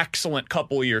really excellent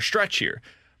couple-year stretch here.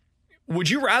 Would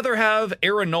you rather have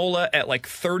Aaron Nola at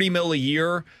 $30 million a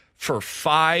year for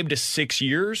 5 to 6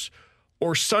 years,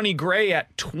 or Sonny Gray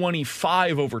at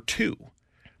 25 over 2?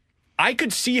 I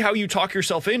could see how you talk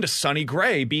yourself into Sonny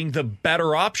Gray being the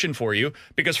better option for you,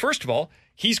 because first of all,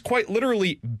 he's quite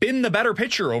literally been the better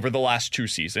pitcher over the last 2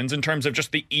 seasons in terms of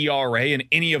just the ERA and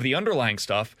any of the underlying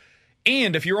stuff.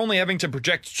 And if you're only having to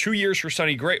project 2 years for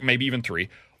Sonny Gray, maybe even 3,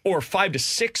 or 5 to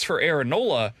 6 for Aaron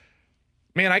Nola,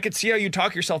 man, I could see how you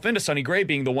talk yourself into Sonny Gray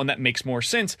being the one that makes more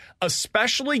sense,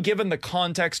 especially given the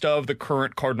context of the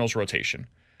current Cardinals rotation.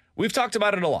 We've talked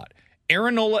about it a lot.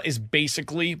 Aaron Nola is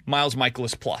basically Miles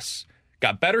Mikolas plus.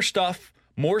 Got better stuff,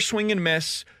 more swing and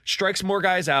miss, strikes more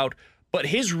guys out, but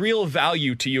his real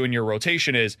value to you in your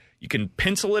rotation is you can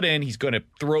pencil it in, he's going to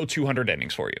throw 200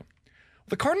 innings for you.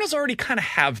 The Cardinals already kind of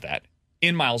have that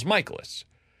in Miles Mikolas.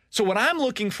 So what I'm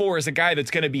looking for is a guy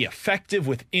that's going to be effective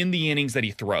within the innings that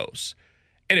he throws.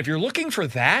 And if you're looking for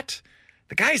that,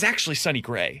 the guy is actually Sonny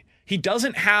Gray. He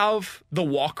doesn't have the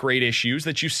walk rate issues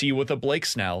that you see with a Blake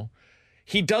Snell.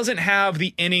 He doesn't have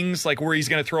the innings where he's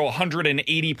going to throw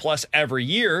 180 plus every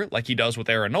year like he does with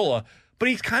Aaron Nola, but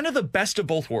he's kind of the best of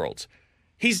both worlds.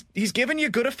 He's given you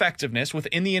good effectiveness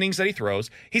within the innings that he throws.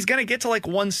 He's going to get to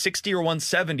 160 or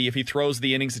 170 if he throws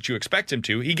the innings that you expect him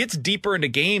to. He gets deeper into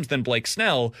games than Blake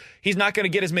Snell. He's not going to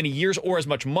get as many years or as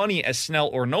much money as Snell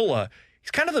or Nola.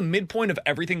 He's kind of the midpoint of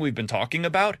everything we've been talking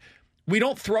about, we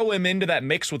don't throw him into that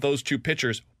mix with those two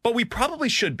pitchers, but we probably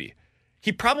should be.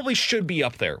 He probably should be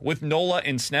up there with Nola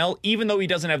and Snell, even though he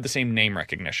doesn't have the same name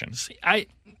recognition.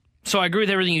 So I agree with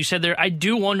everything you said there. I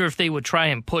do wonder if they would try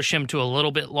and push him to a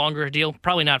little bit longer deal.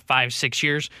 Probably not 5-6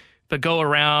 years, but go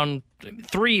around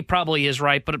 3 probably is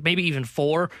right, but maybe even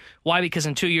 4. Why? Because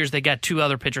in 2 years they got 2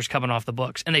 other pitchers coming off the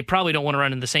books, and they probably don't want to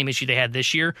run into the same issue they had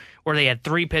this year, where they had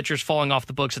 3 pitchers falling off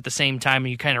the books at the same time,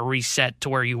 and you kind of reset to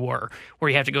where you were, where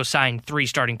you have to go sign 3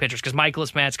 starting pitchers because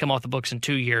Michaelis Matz come off the books in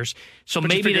 2 years. So but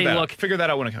maybe they figure that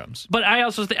out when it comes. But I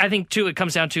also I think too it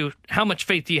comes down to how much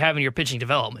faith do you have in your pitching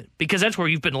development, because that's where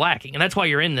you've been lacking, and that's why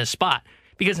you're in this spot.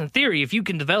 Because in theory, if you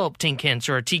can develop Tink Hintz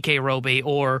or a TK Roby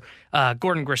or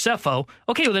Gordon Graceffo,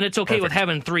 okay, well then it's okay with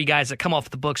having 3 guys that come off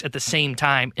the books at the same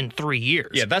time in 3 years.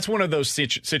 Yeah, that's one of those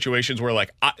situations where, like,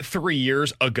 3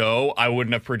 years ago, I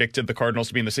wouldn't have predicted the Cardinals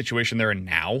to be in the situation they're in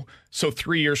now. So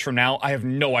 3 years from now, I have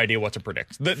no idea what to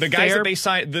predict. The guys that they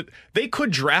signed, they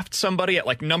could draft somebody at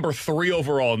like number 3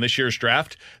 overall in this year's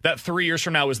draft. That 3 years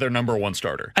from now is their number 1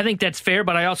 starter. I think that's fair,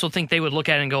 but I also think they would look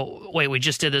at it and go, wait, we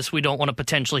just did this. We don't want to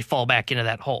potentially fall back into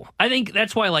that hole. I think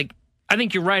that's why, I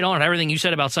think you're right on everything you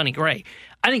said about Sonny Gray.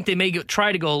 I think they may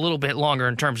try to go a little bit longer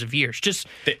in terms of years. Just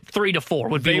 3 to 4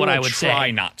 would be what I would say. They will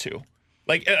try not to.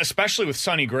 Like, especially with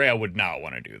Sonny Gray, I would not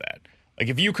want to do that. Like,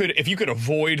 if you could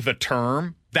avoid the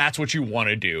term, that's what you want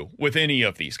to do with any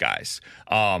of these guys.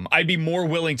 I'd be more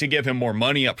willing to give him more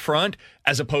money up front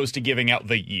as opposed to giving out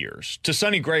the years to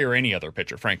Sonny Gray or any other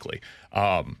pitcher, frankly.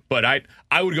 But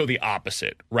I would go the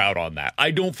opposite route on that.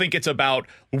 I don't think it's about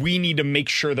we need to make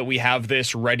sure that we have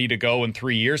this ready to go in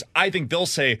 3 years. I think they'll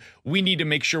say we need to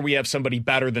make sure we have somebody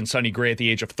better than Sonny Gray at the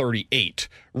age of 38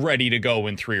 ready to go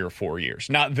in 3 or 4 years.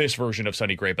 Not this version of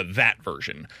Sonny Gray, but that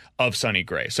version of Sonny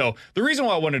Gray. So the reason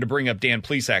why I wanted to bring up Dan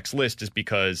Plesac's list is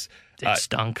because it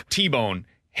stunk. T-Bone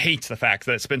hates the fact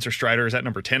that Spencer Strider is at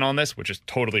number 10 on this, which is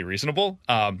totally reasonable.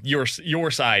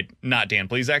 Your side, not Dan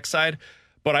Plesac's side.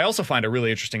 But I also find it really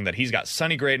interesting that he's got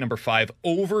Sonny Gray at number 5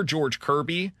 over George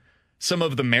Kirby, some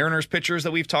of the Mariners pitchers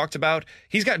that we've talked about.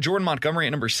 He's got Jordan Montgomery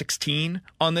at number 16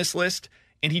 on this list,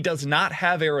 and he does not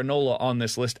have Aaron Nola on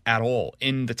this list at all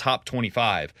in the top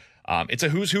 25. It's a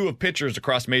who's who of pitchers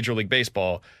across Major League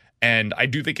Baseball, and I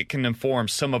do think it can inform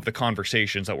some of the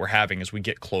conversations that we're having as we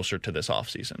get closer to this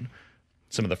offseason.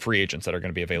 Some of the free agents that are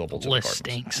going to be available to the Cardinals.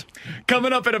 Stinks.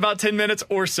 Coming up in about 10 minutes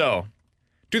or so.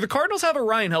 Do the Cardinals have a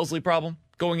Ryan Helsley problem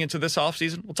going into this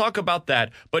offseason? We'll talk about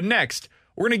that. But next,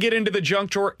 we're going to get into the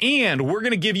junk drawer, and we're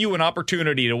going to give you an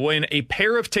opportunity to win a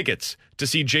pair of tickets to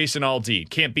see Jason Aldean.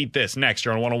 Can't beat this. Next,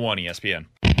 you're on 101 ESPN.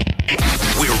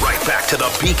 We're right back to the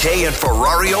BK and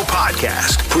Ferrario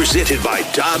podcast, presented by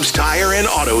Dobbs Tire and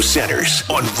Auto Centers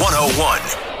on 101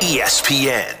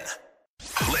 ESPN.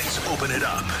 Let's open it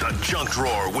up. The junk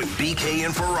drawer with BK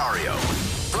and Ferrario.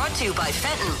 Brought to you by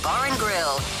Fenton Bar and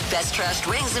Grill. Best trashed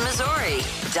wings in Missouri.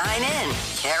 Dine in,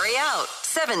 carry out,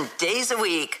 7 days a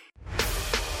week.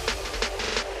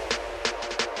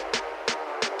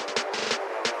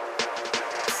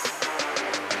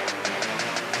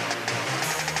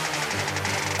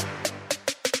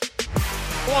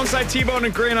 Alongside T-Bone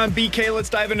and Grant on BK, let's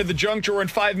dive into the junk drawer in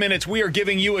 5 minutes. We are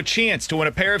giving you a chance to win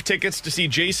a pair of tickets to see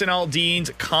Jason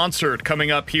Aldean's concert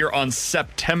coming up here on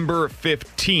September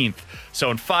 15th.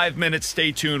 So in 5 minutes,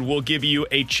 stay tuned. We'll give you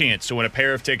a chance to win a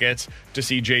pair of tickets to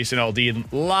see Jason Aldean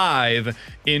live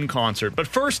in concert. But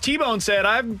first, T-Bone said,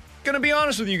 I'm going to be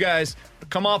honest with you guys,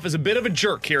 come off as a bit of a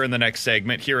jerk here in the next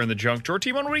segment here in the junk drawer.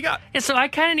 T-Bone, what do you got? Yeah, so I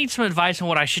kind of need some advice on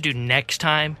what I should do next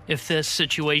time if this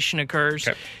situation occurs.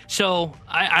 Okay. So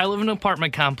I live in an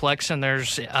apartment complex, and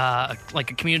there's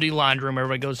like a community laundry room.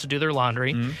 Everybody goes to do their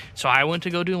laundry. Mm-hmm. So I went to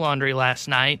go do laundry last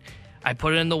night. I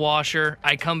put it in the washer.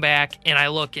 I come back, and I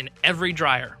look, in every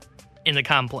dryer in the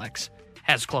complex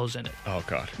has clothes in it. Oh,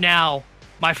 God. Now,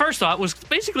 my first thought was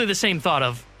basically the same thought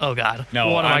of, oh, God,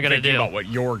 what am I going to do? I'm thinking about what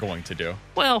you're going to do.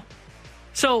 Well,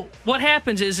 so what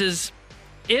happens is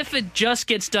if it just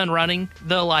gets done running,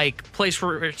 the place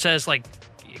where it says it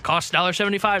costs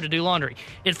 $1.75 to do laundry,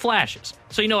 it flashes.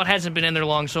 So it hasn't been in there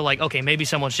long, so okay, maybe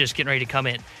someone's just getting ready to come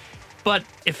in. But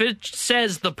if it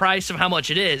says the price of how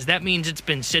much it is, that means it's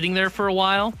been sitting there for a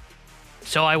while.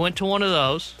 So I went to one of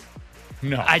those.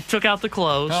 No. I took out the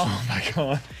clothes. Oh, my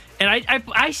God. And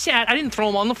I sat, I didn't throw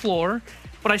them on the floor,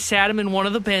 but I sat them in one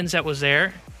of the bins that was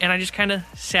there, and I just kind of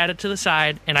sat it to the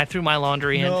side, and I threw my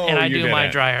laundry in, and I do my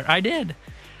dryer. I did.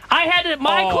 I had it,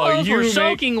 my clothes were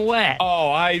soaking wet.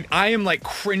 Oh, I am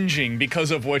cringing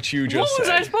because of what you just said.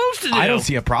 What was I supposed to do? I don't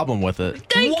see a problem with it.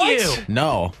 Thank you.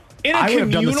 No. In a I would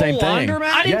have done the same thing. laundromat?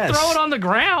 I didn't Yes. throw it on the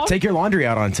ground. Take your laundry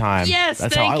out on time. Yes,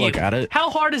 That's thank how I you. look at it. How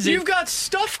hard is it? You've got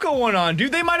stuff going on,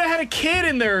 dude. They might have had a kid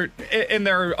in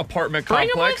their apartment Bring 'em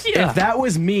complex. with you. If that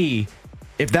was me,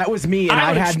 and I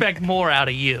would had expect more out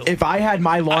of you. if I had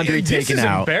my laundry This taken is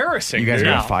out, embarrassing, you guys are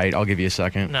dude. gonna fight. I'll give you a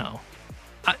second. No.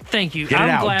 Thank you. Get it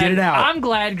out. Glad, Get it out. I'm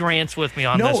glad Grant's with me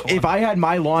on this No, one. if I had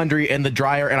my laundry in the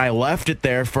dryer and I left it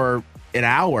there for an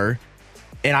hour,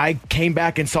 and I came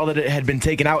back and saw that it had been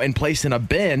taken out and placed in a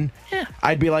bin,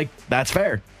 I'd be like, that's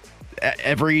fair.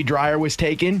 Every dryer was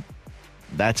taken.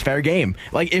 That's fair game.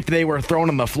 Like, if they were thrown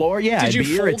on the floor, I'd you be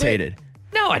fold irritated.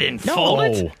 No, I didn't fold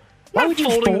it. Why Not would you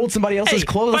folding- fold somebody else's Hey,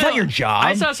 clothes? That's by not the your way, job.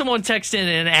 I saw someone text in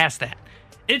and ask that.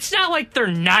 It's not like they're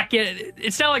not getting.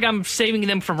 It's not like I'm saving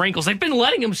them from wrinkles. They've been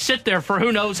letting them sit there for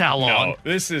who knows how long. No,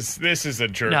 this is a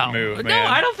jerk move, man. No,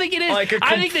 I don't think it is. Like a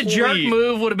I think the jerk complete-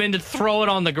 move would have been to throw it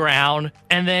on the ground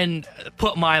and then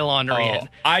put my laundry in.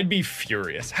 I'd be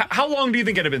furious. How long do you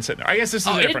think it'd have been sitting there? I guess this is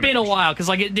a It'd different. been a while because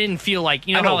like it didn't feel like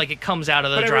I know. how like it comes out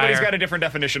of the But dryer. everybody's got a different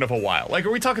definition of a while. Like,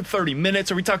 are we talking 30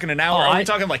 minutes? Are we talking an hour? Are we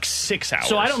talking like 6 hours?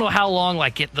 So I don't know how long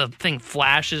the thing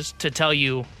flashes to tell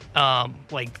you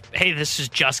hey, this has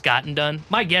just gotten done.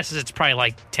 My guess is it's probably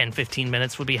like 10, 15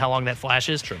 minutes would be how long that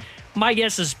flashes. True. My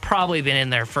guess is probably been in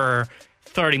there for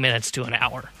 30 minutes to an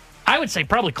hour. I would say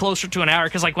probably closer to an hour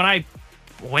because like when I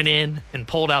went in and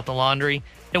pulled out the laundry,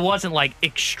 it wasn't like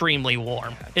extremely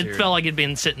warm. It felt like it'd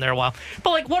been sitting there a while.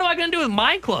 But like, what am I going to do with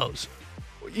my clothes?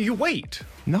 You wait.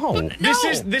 No.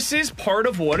 This is part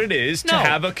of what it is to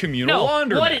have a communal No.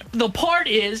 laundromat. The part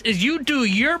is you do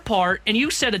your part and you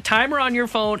set a timer on your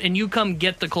phone and you come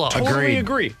get the clothes. Totally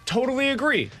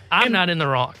agree. I'm not in the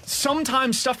wrong.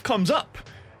 Sometimes stuff comes up,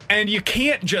 and you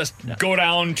can't just go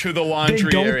down to the laundry Then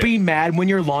don't area. be mad when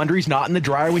your laundry's not in the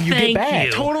dryer when you Thank get back.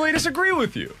 you. Totally disagree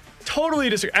with you. Totally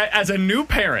disagree. As a new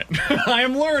parent, I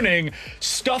am learning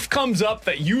stuff comes up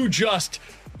that you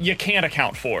can't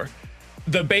account for.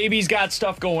 The baby's got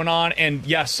stuff going on, and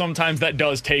yes, sometimes that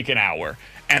does take an hour.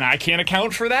 And I can't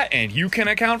account for that, and you can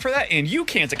account for that, and you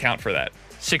can't account for that.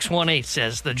 618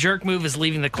 says the jerk move is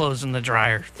leaving the clothes in the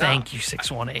dryer. Thank you,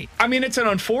 618. I mean, it's an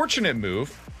unfortunate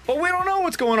move, but we don't know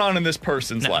what's going on in this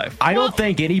person's life. I don't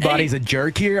think anybody's a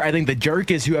jerk here. I think the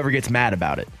jerk is whoever gets mad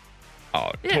about it.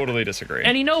 Oh, totally disagree.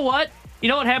 And you know what? You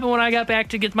know what happened when I got back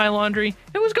to get my laundry?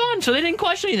 It was gone, so they didn't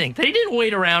question anything. They didn't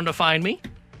wait around to find me.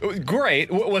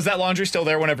 Great. Was that laundry still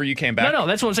there whenever you came back? No,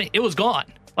 that's what I'm saying. It was gone.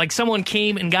 Like someone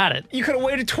came and got it. You could have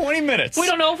waited 20 minutes. We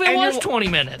don't know if it was 20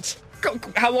 minutes.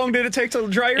 How long did it take to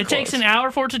dry your clothes? It takes an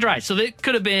hour for it to dry. So it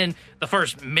could have been the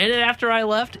first minute after I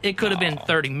left. It could have been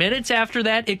 30 minutes after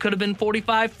that. It could have been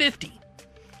 45, 50.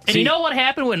 And you know what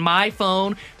happened when my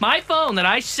phone that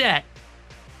I set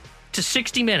to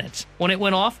 60 minutes, when it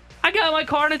went off, I got in my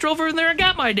car and I drove over there and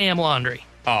got my damn laundry.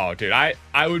 Oh, dude, I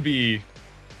would be...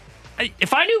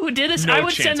 If I knew who did this, No I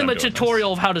would chance send them a I'm doing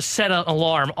tutorial of how to set an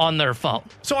alarm on their phone.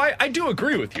 So I do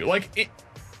agree with you. Like,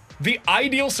 the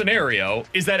ideal scenario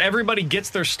is that everybody gets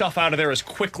their stuff out of there as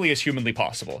quickly as humanly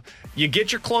possible. You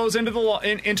get your clothes into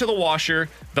the washer.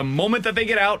 The moment that they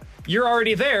get out, you're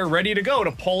already there, ready to go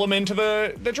to pull them into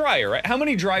the dryer, right? How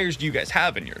many dryers do you guys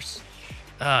have in yours?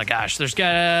 Gosh, there's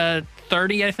got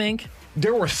 30, I think.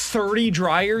 There were 30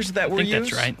 dryers that were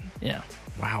used? That's right. Yeah.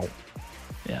 Wow.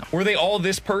 Yeah. Were they all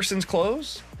this person's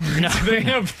clothes? No. Did they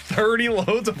have 30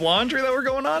 loads of laundry that were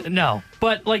going on? No,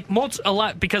 but like a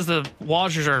lot because the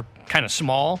washers are kind of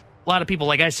small. A lot of people,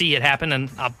 like I see it happen, and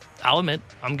I'll admit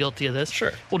I'm guilty of this.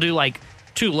 Sure, we'll do like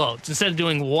 2 loads instead of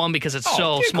doing 1 because it's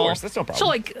so of small. course, that's no problem. So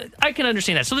like I can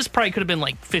understand that. So this probably could have been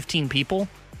like 15 people.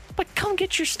 But come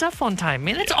get your stuff on time,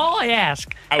 man. That's all I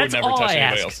ask. I would That's never all touch I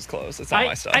anybody ask. else's clothes. It's not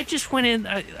my stuff. I just went in.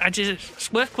 I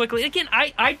just left quickly. Again,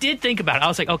 I did think about it. I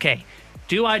was like, okay,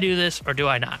 do I do this or do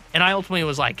I not? And I ultimately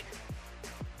was like,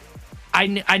 I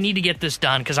need to get this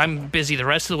done because I'm busy the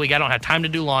rest of the week. I don't have time to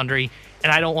do laundry,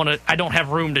 and I don't have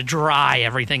room to dry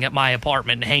everything at my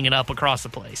apartment and hang it up across the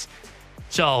place.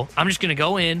 So I'm just gonna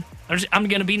go in. I'm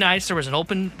gonna be nice. There was an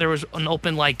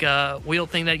open like wheel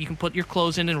thing that you can put your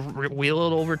clothes in and wheel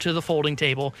it over to the folding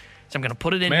table. So I'm gonna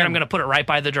put it in here. I'm gonna put it right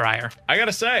by the dryer. I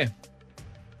gotta say,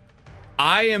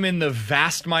 I am in the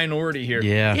vast minority here.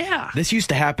 Yeah. This used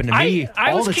to happen to me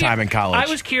all the time in college.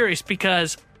 I was curious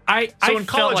because I in college,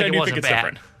 felt like I it do wasn't think it's bad.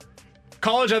 different.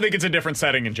 College, I think it's a different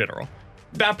setting in general.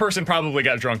 That person probably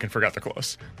got drunk and forgot their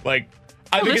clothes. Like,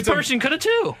 I think this person could have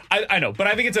too. I know, but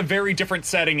I think it's a very different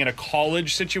setting in a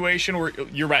college situation where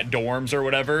you're at dorms or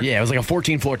whatever. Yeah, it was like a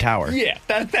 14-floor tower. Yeah,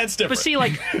 that's different. But see,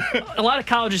 like a lot of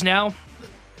colleges now,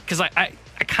 because I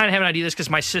kind of have an idea of this because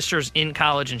my sister's in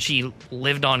college and she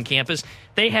lived on campus.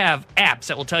 They have apps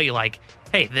that will tell you, like,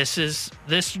 hey,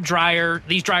 these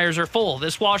dryers are full,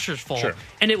 this washer's full. Sure.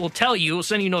 And it will tell you, it will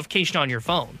send you a notification on your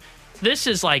phone. This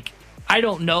is like, I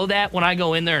don't know that when I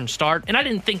go in there and start. And I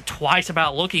didn't think twice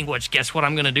about looking, which guess what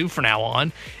I'm going to do from now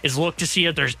on, is look to see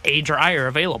if there's a dryer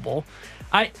available.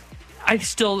 I'm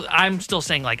still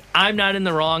saying, like, I'm not in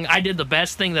the wrong. I did the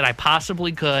best thing that I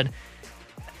possibly could.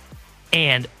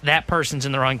 And that person's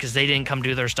in the wrong because they didn't come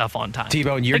do their stuff on time.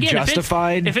 T-Bone, you're Again,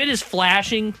 justified. If it is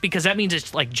flashing, because that means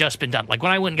it's like just been done. Like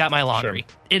when I went and got my laundry,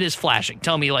 it is flashing.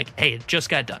 Tell me like, hey, it just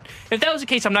got done. If that was the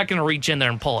case, I'm not going to reach in there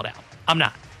and pull it out. I'm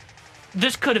not.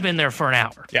 This could have been there for an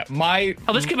hour. Yeah,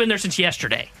 this could have been there since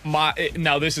yesterday.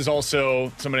 Now, this is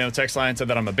also, somebody on the text line said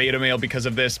that I'm a beta male because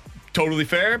of this. Totally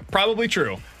fair. Probably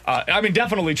true.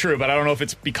 Definitely true, but I don't know if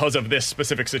it's because of this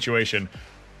specific situation.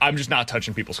 I'm just not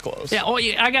touching people's clothes. Yeah,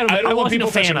 I don't want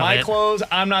people touching my it. clothes.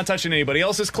 I'm not touching anybody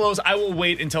else's clothes. I will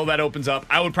wait until that opens up.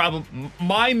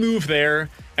 My move there,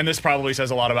 and this probably says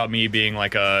a lot about me being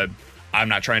like I'm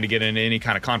not trying to get into any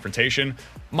kind of confrontation.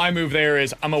 My move there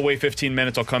is I'm going to wait 15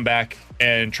 minutes. I'll come back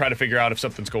and try to figure out if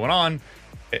something's going on.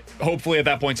 Hopefully at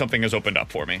that point something has opened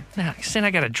up for me. Now, then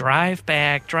I got to drive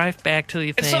back to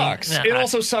the thing. It sucks. It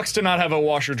also sucks to not have a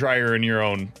washer dryer in your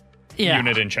own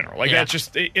unit in general. Like that's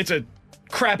just, it's a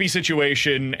crappy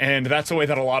situation, and that's the way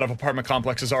that a lot of apartment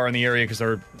complexes are in the area because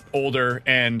they're older.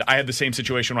 And I had the same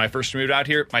situation when I first moved out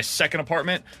here. My second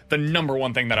apartment, the number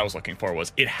one thing that I was looking for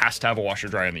was it has to have a washer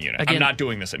dryer in the unit. Again, I'm not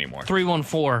doing this anymore.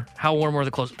 314, how warm were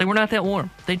the clothes? They were not that warm.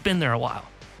 They'd been there a while.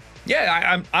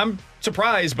 Yeah, I'm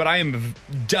surprised, but I am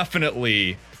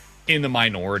definitely in the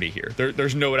minority here.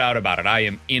 There's no doubt about it. I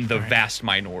am in the vast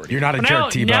minority. You're not a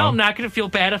jerk, T-Bone. Now I'm not going to feel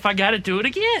bad if I got to do it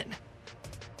again.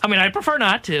 I mean, I prefer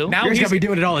not to. Now he's going to be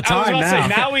doing it all the time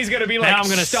now he's going to be like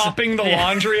stopping the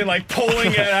laundry and like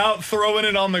pulling it out, throwing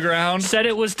it on the ground. Said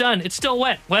it was done. It's still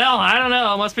wet. Well, I don't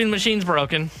know. It must be the machine's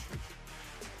broken.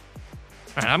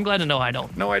 All right, I'm glad to know I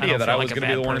don't. No idea that I was like going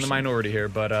to be the one in the minority here,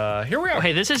 but here we are. Oh,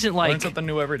 hey, this isn't like... Learn something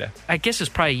new every day. I guess it's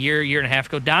probably a year and a half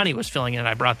ago. Donnie was filling in, and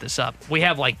I brought this up. We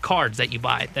have like cards that you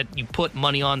buy, that you put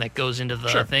money on that goes into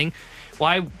the thing. Well,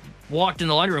 I walked in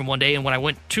the laundry room one day, and when I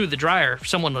went to the dryer,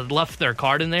 someone had left their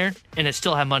card in there, and it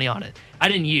still had money on it. I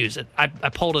didn't use it. I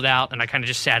pulled it out, and I kind of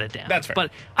just sat it down. That's fair.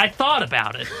 But I thought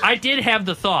about it. I did have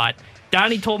the thought.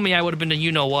 Donnie told me I would have been a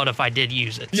you-know-what if I did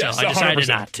use it, yes, so I decided 100%.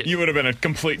 Not to. You would have been a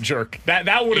complete jerk.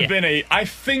 That would have been I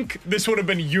think this would have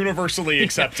been universally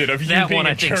accepted of you being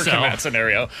a jerk in that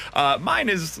scenario. Mine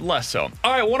is less so.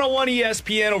 All right, 101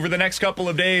 ESPN over the next couple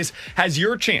of days has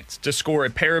your chance to score a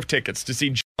pair of tickets to see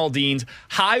Jason Aldean's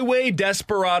Highway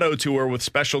Desperado Tour with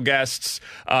special guests,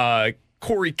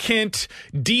 Corey Kent,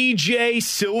 DJ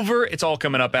Silver. It's all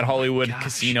coming up at Hollywood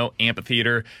Casino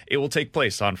Amphitheater. It will take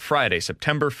place on Friday,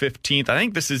 September 15th. I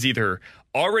think this is either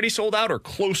already sold out or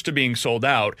close to being sold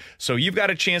out. So you've got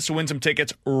a chance to win some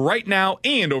tickets right now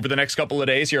and over the next couple of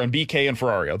days here on BK and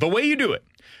Ferrario. The way you do it,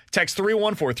 text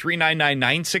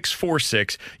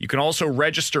 314-399-9646. You can also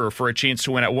register for a chance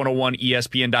to win at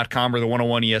 101ESPN.com or the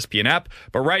 101 ESPN app.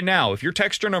 But right now, if you're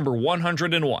texter number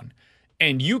 101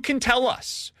 and you can tell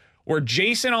us where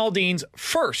Jason Aldean's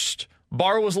first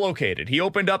bar was located. He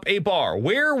opened up a bar.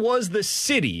 Where was the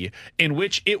city in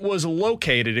which it was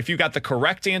located? If you got the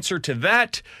correct answer to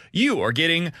that, you are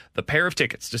getting the pair of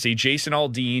tickets to see Jason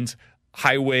Aldean's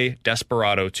Highway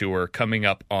Desperado Tour coming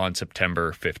up on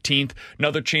September 15th.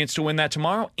 Another chance to win that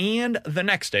tomorrow and the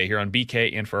next day here on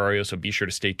BK and Ferrario, so be sure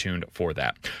to stay tuned for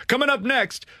that. Coming up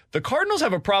next, the Cardinals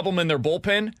have a problem in their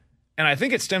bullpen, and I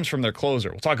think it stems from their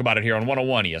closer. We'll talk about it here on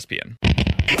 101 ESPN.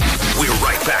 We're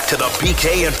right back to the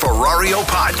BK and Ferrario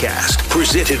podcast,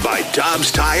 presented by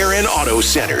Dobbs Tire and Auto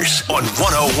Centers on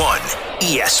 101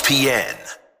 ESPN.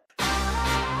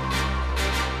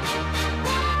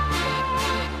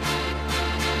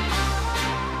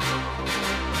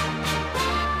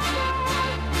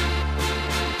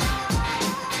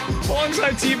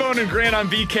 Alongside T-Bone and Grant on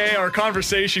BK, our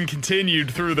conversation continued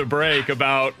through the break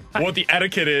about what the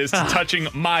etiquette is to touching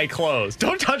my clothes.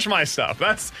 Don't touch my stuff.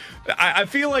 I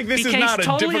feel like this is not a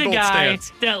totally difficult the guy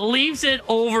stance. That leaves it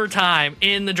overtime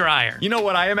in the dryer. You know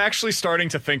what? I am actually starting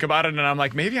to think about it, and I'm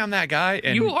like, maybe I'm that guy.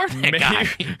 And you are that guy.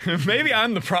 Maybe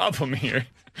I'm the problem here.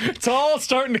 It's all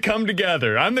starting to come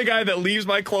together. I'm the guy that leaves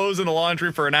my clothes in the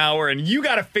laundry for an hour, and you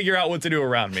got to figure out what to do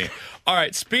around me. All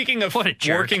right, speaking of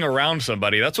working around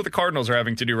somebody, that's what the Cardinals are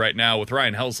having to do right now with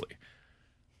Ryan Helsley.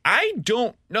 I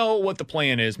don't know what the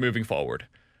plan is moving forward.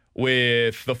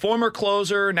 With the former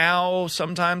closer, now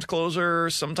sometimes closer,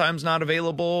 sometimes not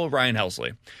available, Ryan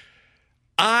Helsley.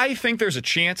 I think there's a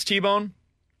chance, T-Bone,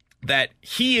 that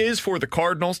he is for the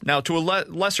Cardinals, now to a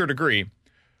lesser degree,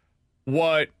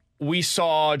 what we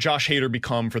saw Josh Hader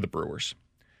become for the Brewers.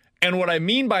 And what I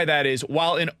mean by that is,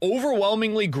 while an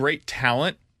overwhelmingly great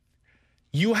talent,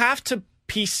 you have to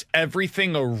piece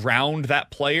everything around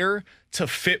that player to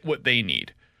fit what they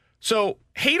need. So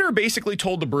Hader basically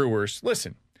told the Brewers,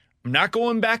 listen, I'm not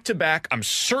going back to back. I'm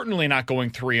certainly not going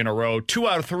 3 in a row. 2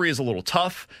 out of 3 is a little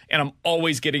tough, and I'm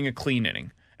always getting a clean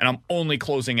inning, and I'm only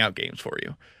closing out games for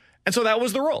you. And so that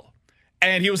was the role.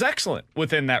 And he was excellent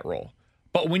within that role.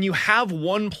 But when you have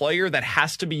one player that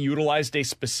has to be utilized a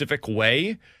specific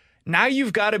way, now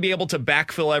you've got to be able to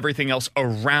backfill everything else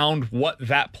around what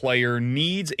that player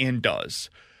needs and does.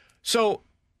 So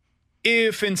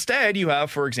if instead you have,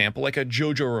 for example, like a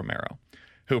Jojo Romero,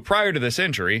 who prior to this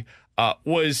injury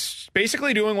was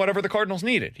basically doing whatever the Cardinals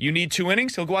needed. You need 2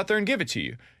 innings, he'll go out there and give it to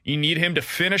you. You need him to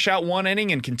finish out 1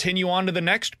 inning and continue on to the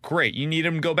next, great. You need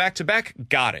him to go back to back,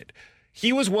 got it.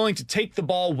 He was willing to take the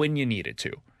ball when you needed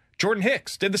to. Jordan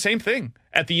Hicks did the same thing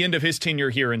at the end of his tenure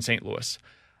here in St. Louis.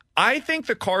 I think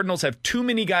the Cardinals have too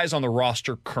many guys on the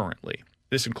roster currently.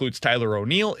 This includes Tyler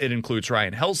O'Neill, it includes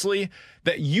Ryan Helsley,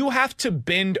 that you have to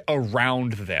bend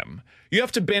around them. You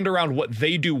have to bend around what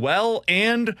they do well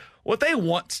and what they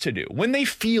want to do when they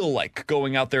feel like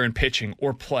going out there and pitching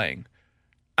or playing.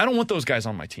 I don't want those guys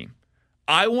on my team.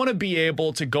 I want to be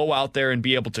able to go out there and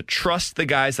be able to trust the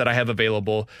guys that I have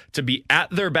available to be at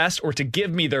their best or to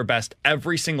give me their best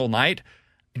every single night.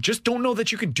 I just don't know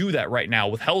that you can do that right now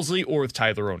with Helsley or with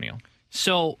Tyler O'Neill.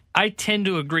 So I tend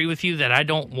to agree with you that I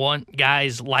don't want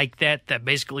guys like that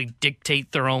basically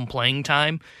dictate their own playing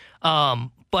time.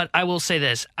 But I will say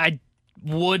this. I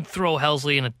would throw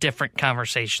Helsley in a different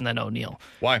conversation than O'Neill.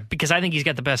 Why? Because I think he's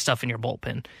got the best stuff in your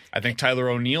bullpen. I think Tyler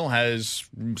O'Neill has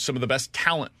some of the best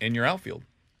talent in your outfield.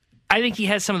 I think he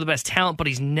has some of the best talent, but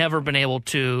he's never been able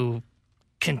to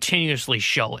continuously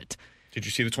show it. Did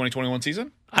you see the 2021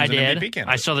 season? I did.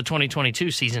 I saw the 2022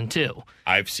 season too.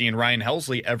 I've seen Ryan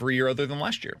Helsley every year other than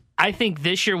last year. I think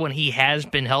this year when he has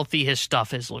been healthy, his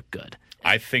stuff has looked good.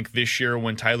 I think this year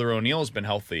when Tyler O'Neill has been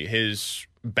healthy, his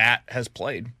bat has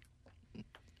played.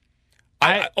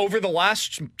 Over the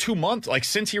last 2 months, like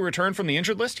since he returned from the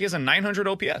injured list, he has a 900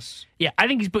 OPS. Yeah, I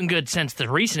think he's been good since the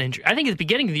recent injury. I think at the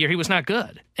beginning of the year, he was not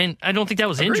good. And I don't think that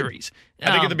was Agreed. Injuries.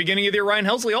 I think at the beginning of the year, Ryan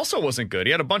Helsley also wasn't good.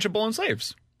 He had a bunch of blown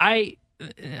saves. I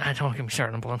don't get me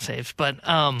started on blown saves, but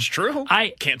it's true.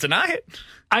 I can't deny it.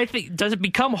 I think, does it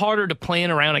become harder to plan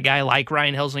around a guy like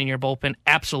Ryan Helsley in your bullpen?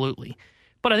 Absolutely.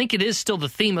 But I think it is still the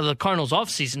theme of the Cardinals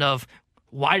offseason of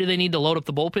why do they need to load up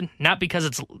the bullpen? Not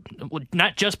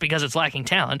just because it's lacking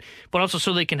talent, but also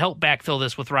so they can help backfill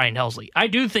this with Ryan Helsley. I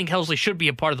do think Helsley should be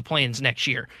a part of the plans next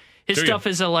year. His stuff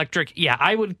is electric. Yeah,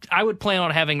 I would plan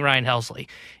on having Ryan Helsley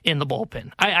in the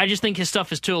bullpen. I just think his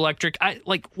stuff is too electric.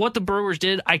 Like what the Brewers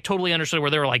did, I totally understood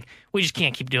where they were like, we just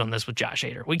can't keep doing this with Josh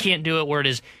Hader. We can't do it where it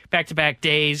is back-to-back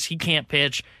days. He can't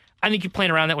pitch. I think you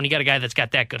plan around that when you got a guy that's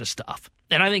got that good of stuff.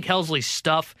 And I think Helsley's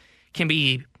stuff can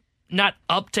be not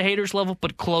up to Hader's level,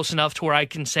 but close enough to where I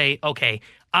can say, okay,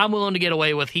 I'm willing to get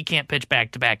away with he can't pitch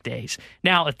back-to-back days.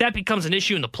 Now, if that becomes an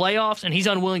issue in the playoffs and he's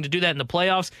unwilling to do that in the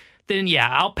playoffs, then yeah,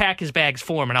 I'll pack his bags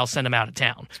for him and I'll send him out of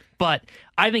town. But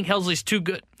I think Helsley's too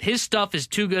good. His stuff is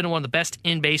too good and one of the best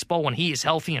in baseball when he is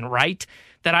healthy and right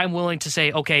that I'm willing to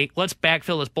say, okay, let's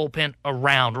backfill this bullpen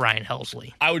around Ryan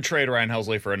Helsley. I would trade Ryan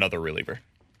Helsley for another reliever.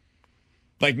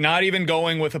 Like, not even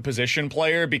going with a position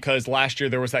player, because last year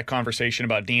there was that conversation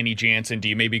about Danny Jansen. Do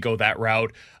you maybe go that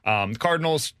route? The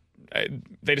Cardinals,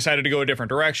 they decided to go a different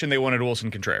direction. They wanted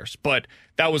Wilson Contreras. But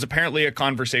that was apparently a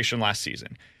conversation last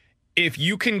season. If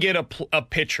you can get a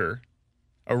pitcher,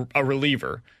 a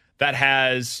reliever, that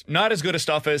has not as good a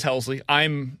stuff as Helsley,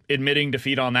 I'm admitting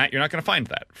defeat on that. You're not going to find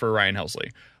that for Ryan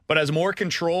Helsley. But has more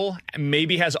control,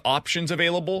 maybe has options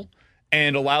available,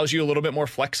 and allows you a little bit more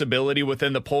flexibility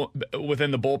within the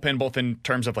bullpen, both in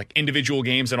terms of like individual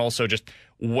games and also just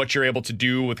what you're able to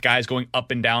do with guys going up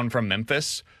and down from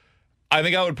Memphis. I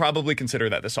think I would probably consider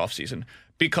that this offseason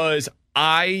because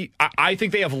I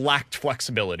think they have lacked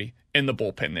flexibility in the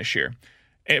bullpen this year,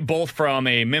 both from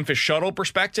a Memphis shuttle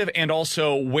perspective and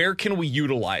also where can we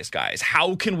utilize guys?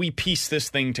 How can we piece this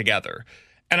thing together?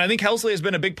 And I think Helsley has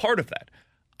been a big part of that.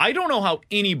 I don't know how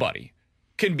anybody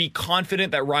can be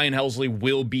confident that Ryan Helsley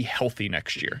will be healthy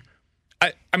next year.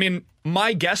 I mean,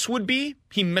 my guess would be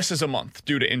he misses a month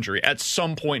due to injury at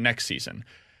some point next season.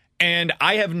 And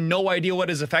I have no idea what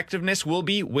his effectiveness will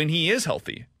be when he is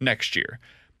healthy next year.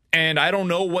 And I don't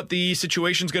know what the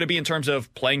situation's going to be in terms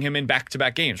of playing him in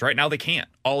back-to-back games. Right now, they can't.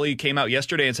 Ollie came out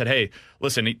yesterday and said, hey,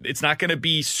 listen, it's not going to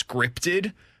be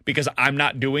scripted because I'm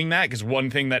not doing that, because one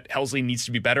thing that Helsley needs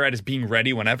to be better at is being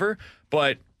ready whenever.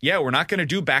 But yeah, we're not going to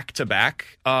do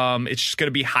back-to-back. It's just going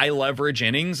to be high-leverage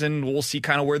innings, and we'll see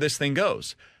kind of where this thing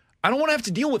goes. I don't want to have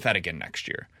to deal with that again next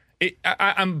year.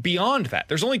 I'm beyond that.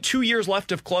 There's only 2 years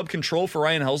left of club control for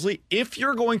Ryan Helsley. If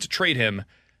you're going to trade him,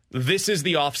 this is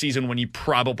the offseason when you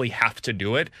probably have to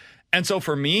do it. And so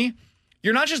for me,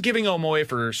 you're not just giving him away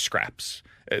for scraps.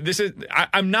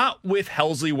 I'm not with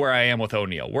Helsley where I am with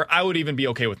O'Neill, where I would even be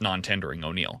okay with non-tendering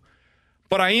O'Neill.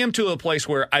 But I am to a place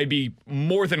where I'd be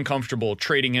more than comfortable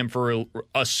trading him for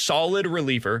a solid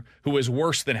reliever who is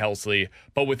worse than Helsley,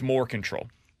 but with more control.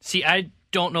 See, I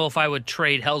don't know if I would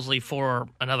trade Helsley for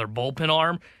another bullpen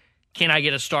arm. Can I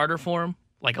get a starter for him?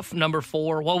 Like a number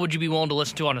 4? What would you be willing to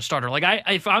listen to on a starter? Like,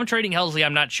 if I'm trading Helsley,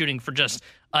 I'm not shooting for just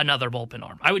another bullpen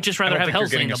arm. I would just rather have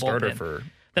Helsley in the bullpen.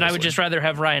 Then I would just rather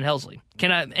have Ryan Helsley.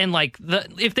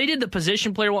 If they did the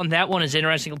position player one, that one is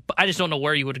interesting. I just don't know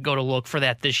where you would go to look for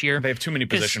that this year. They have too many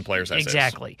position players.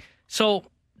 Exactly. So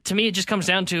to me, it just comes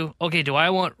down to, okay, do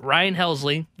I want Ryan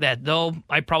Helsley, that though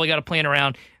I probably got to plan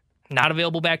around, not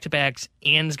available back-to-backs,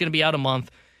 and is going to be out a month,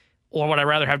 or would I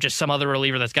rather have just some other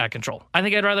reliever that's got control? I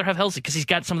think I'd rather have Helsley because he's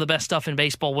got some of the best stuff in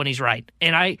baseball when he's right.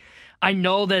 And I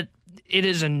know that it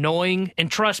is annoying,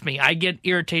 and trust me, I get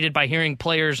irritated by hearing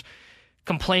players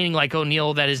complaining like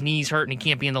O'Neill that his knee's hurt and he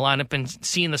can't be in the lineup, and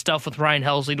seeing the stuff with Ryan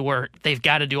Helsley to where they've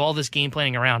got to do all this game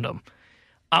planning around him.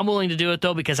 I'm willing to do it,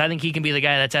 though, because I think he can be the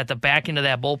guy that's at the back end of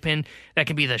that bullpen that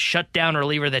can be the shutdown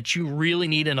reliever that you really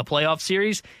need in a playoff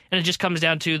series. And it just comes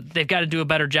down to they've got to do a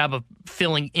better job of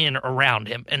filling in around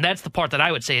him. And that's the part that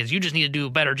I would say is you just need to do a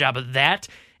better job of that,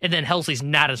 and then Helsley's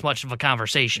not as much of a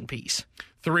conversation piece.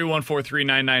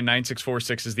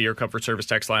 314-399-9646 is the Air Comfort Service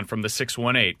text line from the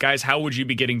 618. Guys, how would you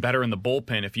be getting better in the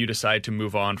bullpen if you decide to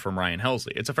move on from Ryan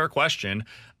Helsley? It's a fair question.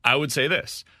 I would say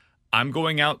this. I'm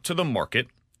going out to the market.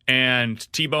 And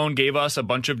T-Bone gave us a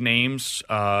bunch of names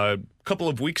a couple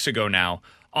of weeks ago now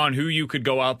on who you could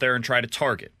go out there and try to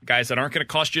target. Guys that aren't going to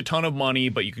cost you a ton of money,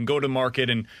 but you can go to market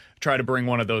and try to bring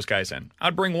one of those guys in.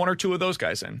 I'd bring one or two of those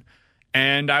guys in.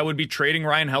 And I would be trading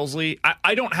Ryan Helsley.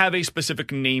 I don't have a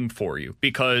specific name for you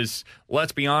because,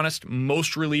 let's be honest,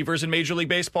 most relievers in Major League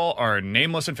Baseball are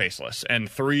nameless and faceless. And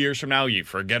 3 years from now, you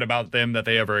forget about them, that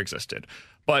they ever existed.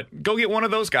 But go get one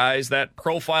of those guys that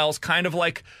profiles kind of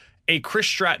like a Chris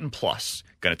Stratton plus.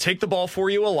 Going to take the ball for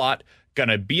you a lot. Going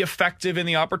to be effective in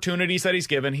the opportunities that he's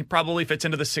given. He probably fits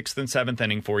into the 6th and 7th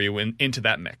inning for you into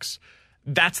that mix.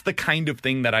 That's the kind of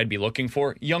thing that I'd be looking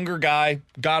for. Younger guy,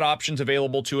 got options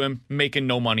available to him, making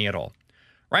no money at all.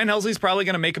 Ryan Helsley's probably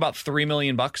going to make about $3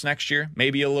 million next year,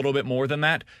 maybe a little bit more than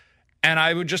that. And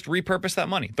I would just repurpose that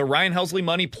money. The Ryan Helsley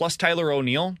money plus Tyler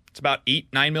O'Neill, it's about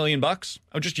 $8-9 million. I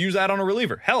would just use that on a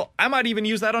reliever. Hell, I might even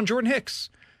use that on Jordan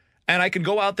Hicks. And I can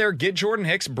go out there, get Jordan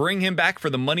Hicks, bring him back for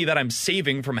the money that I'm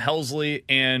saving from Helsley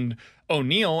and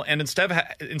O'Neill. And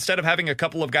instead of having a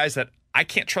couple of guys that I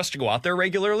can't trust to go out there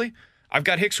regularly, I've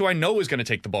got Hicks who I know is going to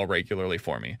take the ball regularly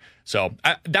for me. So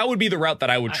that would be the route that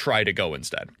I would try to go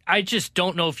instead. I just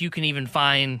don't know if you can even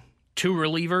find two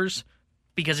relievers,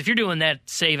 because if you're doing that,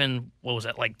 saving, what was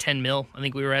that, like 10 mil, I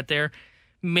think we were at there,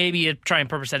 maybe you try and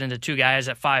purpose that into two guys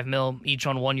at 5 mil each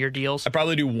on 1 year deals. I'd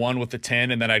probably do one with the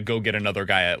 10, and then I'd go get another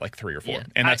guy at like 3 or 4. Yeah,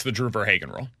 and that's the Drew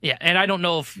Verhagen rule. Yeah, and I don't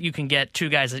know if you can get two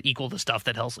guys that equal the stuff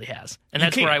that Helsley has. And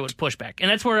that's where I would push back. And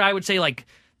that's where I would say, like,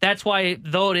 that's why,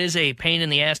 though it is a pain in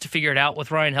the ass to figure it out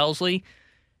with Ryan Helsley,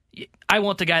 I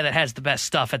want the guy that has the best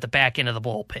stuff at the back end of the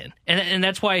bullpen. And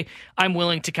that's why I'm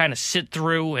willing to kind of sit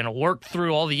through and work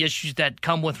through all the issues that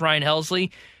come with Ryan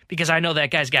Helsley, because I know that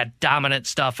guy's got dominant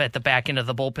stuff at the back end of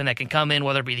the bullpen that can come in,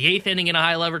 whether it be the 8th inning in a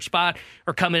high leverage spot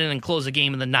or come in and close the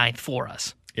game in the 9th for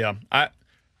us. Yeah.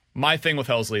 My thing with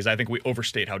Helsley is I think we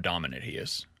overstate how dominant he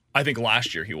is. I think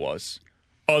last year he was.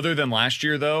 Other than last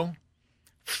year, though,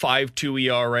 5.2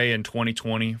 ERA in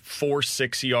 2020,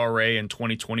 4.6 ERA in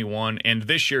 2021, and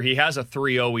this year he has a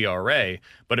 3.0 ERA,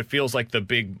 but it feels like the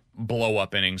big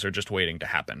blow-up innings are just waiting to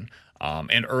happen.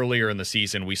 And earlier in the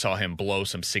season, we saw him blow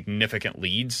some significant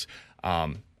leads.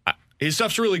 His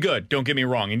stuff's really good, don't get me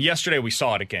wrong. And yesterday we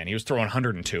saw it again. He was throwing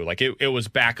 102. Like, it was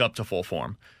back up to full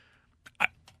form.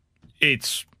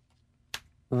 It's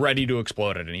ready to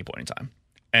explode at any point in time.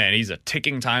 And he's a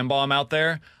ticking time bomb out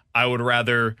there. I would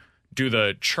rather do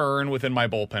the churn within my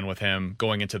bullpen with him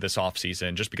going into this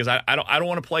offseason, just because I don't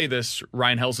want to play this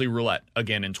Ryan Helsley roulette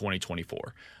again in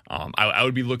 2024. I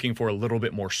would be looking for a little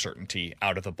bit more certainty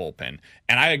out of the bullpen.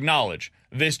 And I acknowledge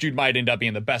this dude might end up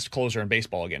being the best closer in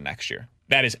baseball again next year.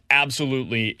 That is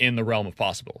absolutely in the realm of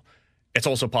possible. It's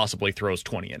also possible he throws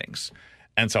 20 innings.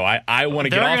 And so I want to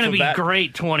get off They're of going to that. be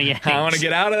great 20 innings. I want to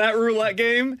get out of that roulette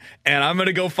game, and I'm going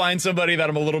to go find somebody that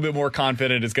I'm a little bit more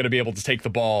confident is going to be able to take the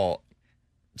ball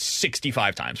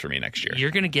 65 times for me next year.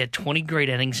 You're going to get 20 great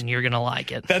innings, and you're going to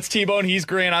like it. That's T-Bone. He's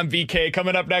Grant. I'm VK.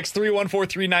 Coming up next,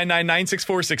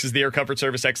 314-399-9646 is the Air Comfort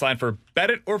Service X line for Bet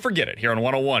It or Forget It here on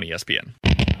 101 ESPN.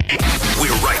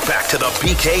 We're right back to the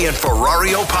BK and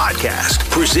Ferrario podcast,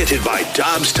 presented by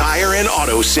Dobbs Tire and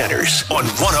Auto Centers on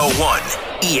 101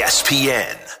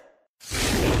 ESPN.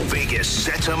 Vegas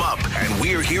sets them up, and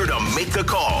we're here to make the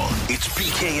call. It's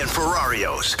BK and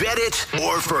Ferrario's Bet It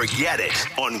or Forget It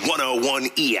on 101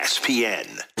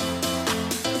 ESPN.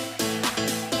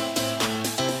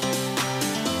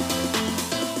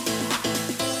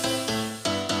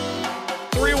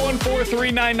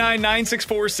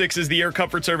 314-399-9646 is the Air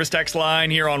Comfort Service text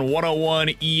line here on 101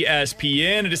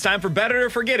 ESPN. It is time for Bet It or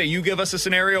Forget It. You give us a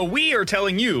scenario. We are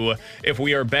telling you if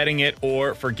we are betting it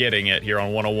or forgetting it here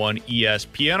on 101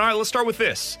 ESPN. All right, let's start with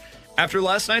this. After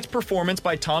last night's performance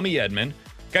by Tommy Edman,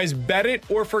 guys, bet it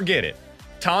or forget it.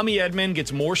 Tommy Edman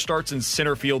gets more starts in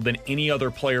center field than any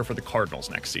other player for the Cardinals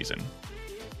next season.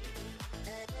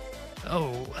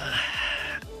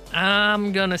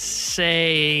 I'm going to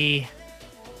say...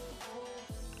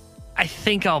 I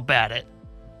think I'll bet it.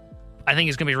 I think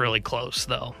it's going to be really close,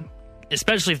 though,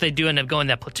 especially if they do end up going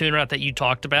that platoon route that you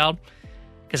talked about,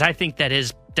 because I think that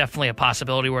is definitely a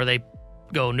possibility where they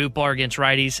go Nootbaar against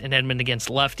righties and Edman against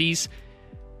lefties.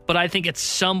 But I think at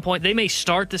some point, they may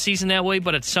start the season that way,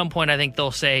 but at some point I think they'll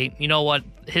say, you know what,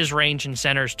 his range in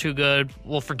center is too good.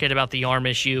 We'll forget about the arm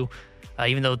issue.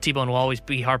 Even though T-Bone will always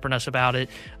be harping us about it.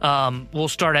 We'll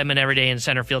start Edman every day in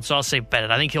center field, so I'll say bet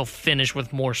it. I think he'll finish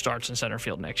with more starts in center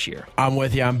field next year. I'm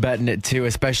with you. I'm betting it, too,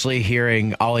 especially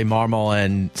hearing Ollie Marmol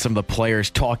and some of the players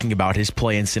talking about his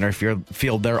play in center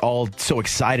field. They're all so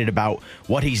excited about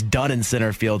what he's done in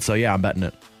center field, so yeah, I'm betting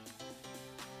it.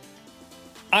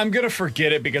 I'm going to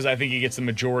forget it because I think he gets the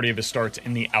majority of his starts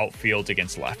in the outfield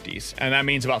against lefties, and that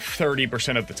means about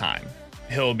 30% of the time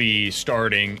he'll be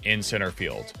starting in center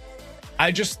field.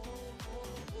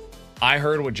 I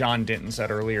heard what John Denton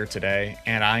said earlier today,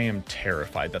 and I am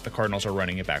terrified that the Cardinals are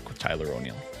running it back with Tyler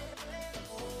O'Neill.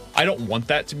 I don't want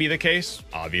that to be the case.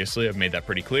 Obviously, I've made that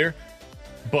pretty clear.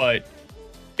 But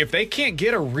if they can't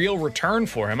get a real return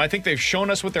for him, I think they've shown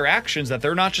us with their actions that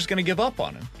they're not just going to give up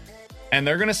on him. And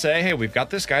they're going to say, hey, we've got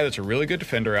this guy that's a really good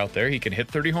defender out there. He can hit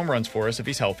 30 home runs for us if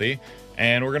he's healthy,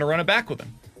 and we're going to run it back with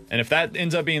him. And if that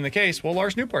ends up being the case, well,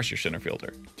 Lars Nootbaar's your center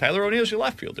fielder. Tyler O'Neill's your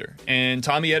left fielder. And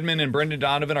Tommy Edman and Brendan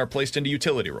Donovan are placed into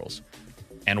utility roles.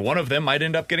 And one of them might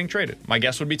end up getting traded. My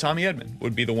guess would be Tommy Edman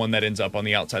would be the one that ends up on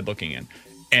the outside looking in.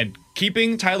 And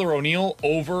keeping Tyler O'Neill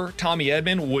over Tommy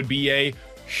Edman would be a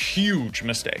huge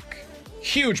mistake.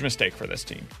 Huge mistake for this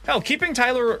team. Hell, keeping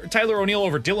Tyler O'Neill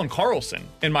over Dylan Carlson,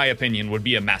 in my opinion, would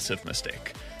be a massive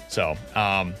mistake. So,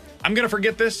 I'm going to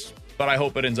forget this, but I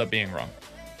hope it ends up being wrong.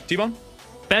 T-Bone?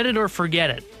 Bet it or forget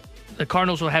it. The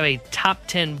Cardinals will have a top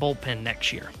 10 bullpen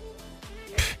next year.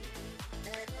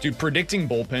 Dude, predicting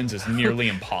bullpens is nearly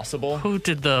impossible. Who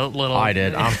did the little... I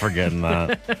did. I'm forgetting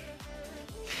that.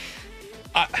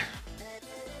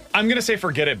 I'm going to say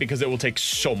forget it because it will take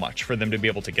so much for them to be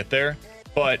able to get there.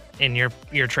 But... And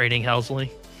you're trading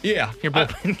Helsley? Yeah. Your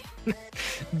bullpen?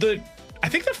 I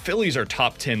think the Phillies are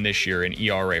top 10 this year in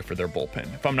ERA for their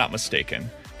bullpen, if I'm not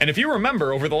mistaken. And if you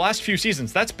remember, over the last few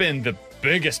seasons, that's been the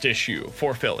biggest issue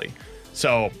for Philly.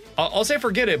 So I'll say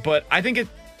forget it, but I think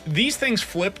these things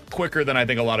flip quicker than I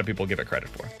think a lot of people give it credit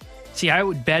for. See, I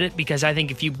would bet it because I think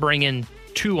if you bring in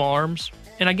two arms,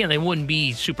 and again, they wouldn't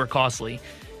be super costly.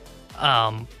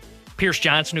 Pierce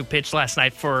Johnson, who pitched last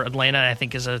night for Atlanta, I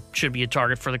think should be a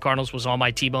target for the Cardinals, was on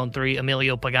my T-Bone 3.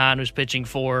 Emilio Pagan, who's pitching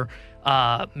for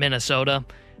Minnesota.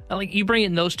 You bring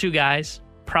in those two guys,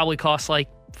 probably cost like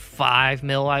 $5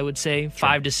 million, I would say,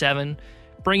 5 to 7.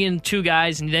 Bring in two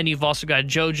guys, and then you've also got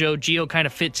JoJo. Gio kind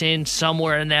of fits in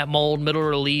somewhere in that mold, middle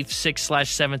relief,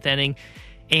 6/7th inning,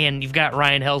 and you've got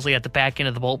Ryan Helsley at the back end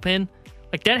of the bullpen.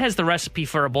 That has the recipe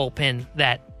for a bullpen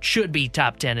that should be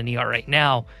top 10 in ERA.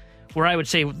 Now, where I would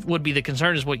say would be the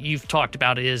concern is what you've talked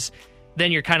about is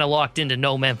then you're kind of locked into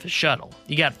no Memphis shuttle.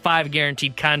 You got 5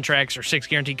 guaranteed contracts or 6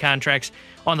 guaranteed contracts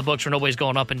on the books where nobody's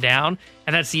going up and down,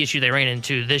 and that's the issue they ran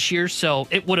into this year. So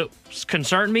it would have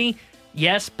concerned me,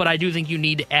 yes, but I do think you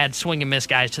need to add swing and miss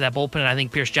guys to that bullpen, and I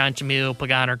think Pierce Johnson, Emilio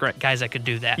Pagan are guys that could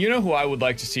do that. You know who I would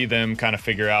like to see them kind of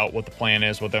figure out what the plan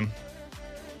is with him?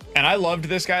 And I loved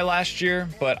this guy last year,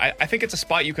 but I think it's a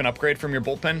spot you can upgrade from your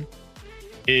bullpen,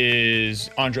 is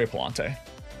Andre Palante.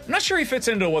 I'm not sure he fits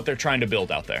into what they're trying to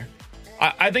build out there.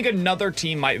 I think another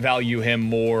team might value him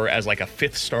more as like a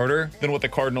fifth starter than what the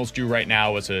Cardinals do right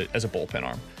now as a bullpen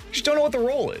arm. Just don't know what the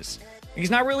role is. He's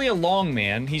not really a long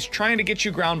man. He's trying to get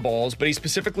you ground balls, but he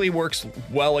specifically works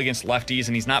well against lefties,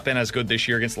 and he's not been as good this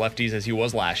year against lefties as he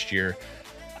was last year.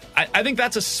 I think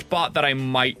that's a spot that I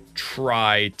might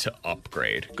try to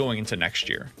upgrade going into next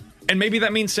year. And maybe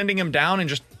that means sending him down and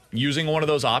just using one of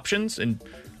those options and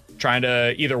trying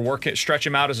to either stretch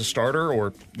him out as a starter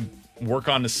or work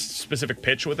on a specific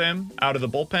pitch with him out of the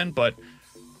bullpen. But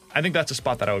I think that's a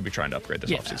spot that I would be trying to upgrade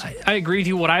this offseason. I agree with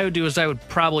you. What I would do is I would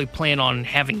probably plan on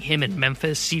having him in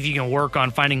Memphis, see if you can work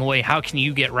on finding a way, how can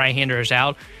you get right-handers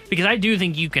out? Because I do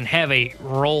think you can have a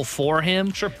role for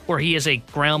him where he is a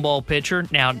ground ball pitcher.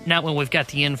 Now, not when we've got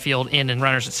the infield in and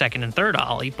runners at second and third,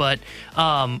 Ollie, but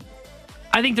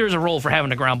I think there's a role for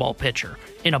having a ground ball pitcher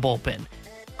in a bullpen.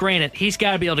 Granted, he's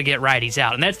got to be able to get righties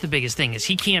out, and that's the biggest thing is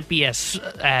he can't be as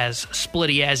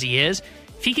splitty as he is.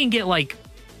 If he can get like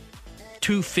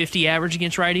 250 average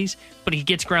against righties, but he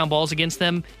gets ground balls against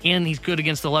them, and he's good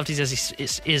against the lefties as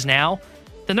he is now,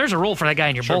 then there's a role for that guy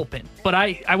in your bullpen. But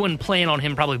I wouldn't plan on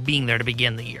him probably being there to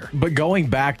begin the year. But going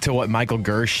back to what Michael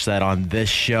Gersh said on this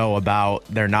show about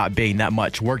there not being that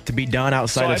much work to be done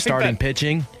outside of starting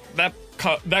pitching. That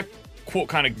quote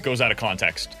kind of goes out of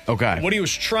context. Okay. What he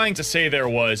was trying to say there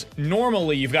was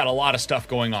normally you've got a lot of stuff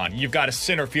going on. You've got a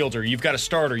center fielder, you've got a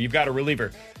starter, you've got a reliever.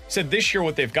 He said this year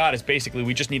what they've got is basically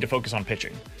we just need to focus on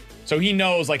pitching. So he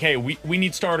knows like, hey, we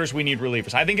need starters, we need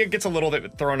relievers. I think it gets a little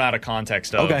bit thrown out of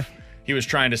context of he was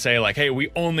trying to say like, hey,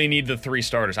 we only need the 3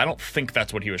 starters. I don't think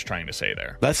that's what he was trying to say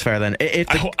there. That's fair then.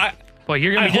 Well,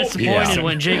 you're going to be disappointed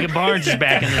when Jacob Barnes is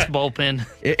back in this bullpen.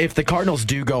 If the Cardinals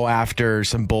do go after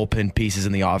some bullpen pieces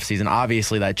in the offseason,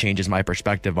 obviously that changes my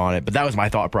perspective on it. But that was my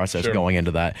thought process going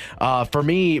into that. For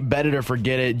me, bet it or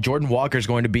forget it, Jordan Walker is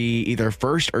going to be either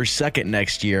first or second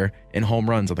next year in home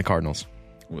runs on the Cardinals.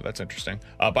 Ooh, that's interesting.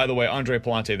 By the way, Andre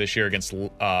Palante this year against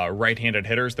right-handed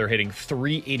hitters, they're hitting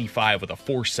 .385 with a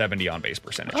 .470 on base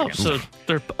percentage. Oh, so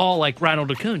they're all like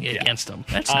Ronald Acuna against them.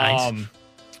 That's nice.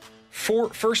 For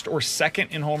first or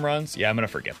second in home runs, I'm going to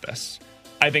forget this.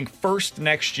 I think first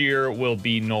next year will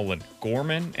be Nolan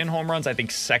Gorman in home runs. I think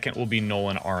second will be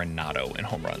Nolan Arenado in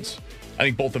home runs. I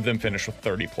think both of them finish with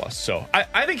 30-plus. So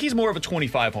I think he's more of a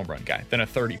 25 home run guy than a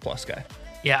 30-plus guy.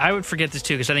 Yeah, I would forget this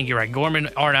too because I think you're right. Gorman,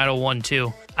 Arenado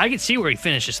 1-2. I could see where he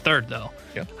finishes third, though.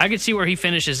 Yep. I could see where he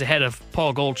finishes ahead of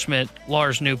Paul Goldschmidt,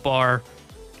 Lars Nootbaar.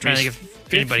 Trying to think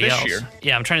of anybody else. Year.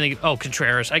 Yeah, I'm trying to think of,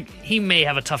 Contreras. He may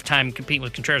have a tough time competing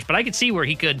with Contreras, but I could see where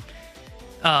he could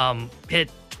hit.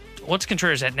 What's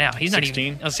Contreras at now? He's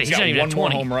 16. Not even. He's got not even one at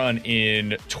 20. more home run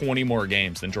in 20 more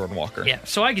games than Jordan Walker. Yeah,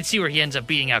 so I could see where he ends up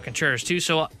beating out Contreras too.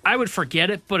 So I would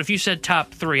forget it, but if you said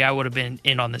top 3, I would have been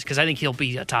in on this because I think he'll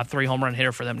be a top 3 home run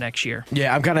hitter for them next year.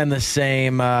 Yeah, I'm kind of in the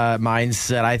same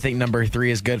mindset. I think number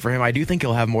 3 is good for him. I do think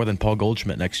he'll have more than Paul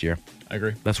Goldschmidt next year. I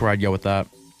agree. That's where I'd go with that.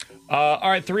 All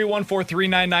right,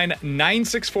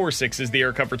 314-399-9646 is the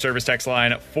Air Comfort Service text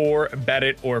line for Bet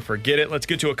It or Forget It. Let's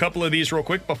get to a couple of these real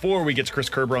quick before we get to Chris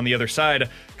Kerber on the other side.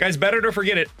 Guys, Bet It or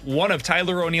Forget It, one of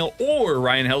Tyler O'Neill or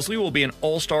Ryan Helsley will be an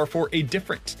all-star for a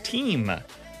different team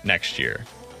next year.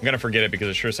 I'm going to forget it because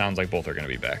it sure sounds like both are going to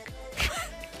be back.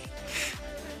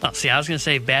 Oh, see, I was going to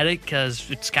say Bet It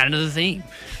because it's kind of the theme.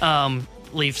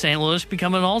 Leave St. Louis,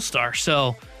 become an all-star.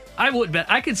 So I would bet.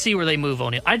 I could see where they move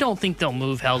O'Neill. I don't think they'll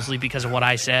move Helsley because of what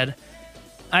I said.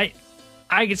 I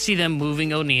could see them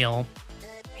moving O'Neill.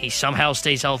 He somehow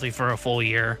stays healthy for a full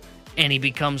year, and he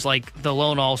becomes like the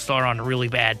lone all-star on a really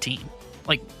bad team.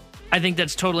 Like, I think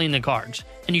that's totally in the cards,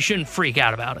 and you shouldn't freak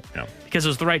out about it because it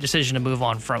was the right decision to move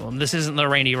on from him. This isn't the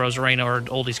Randy Rosarena or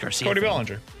Oldie Garcia. Cody thing.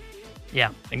 Bellinger.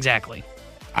 Yeah, exactly.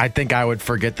 I think I would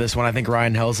forget this one. I think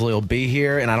Ryan Helsley will be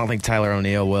here, and I don't think Tyler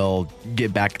O'Neill will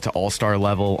get back to all-star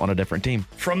level on a different team.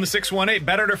 From the 618,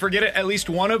 better to forget it, at least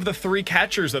one of the 3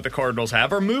 catchers that the Cardinals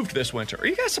have are moved this winter. Are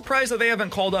you guys surprised that they haven't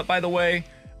called up, by the way,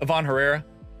 Ivan Herrera?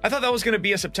 I thought that was going to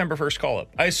be a September 1st call-up.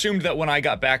 I assumed that when I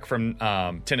got back from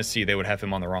Tennessee, they would have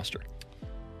him on the roster.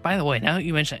 By the way, now that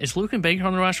you mention it, is Lucan Baker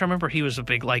on the roster? I remember he was a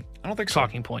big I don't think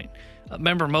talking point.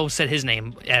 Remember Mo said his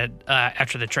name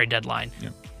after the trade deadline. Yeah.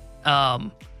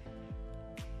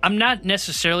 I'm not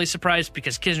necessarily surprised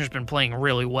because Kisner's been playing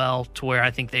really well to where I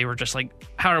think they were just like,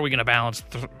 how are we going to balance?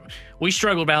 We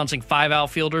struggled balancing 5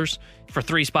 outfielders for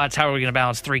 3 spots. How are we going to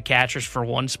balance 3 catchers for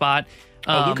 1 spot?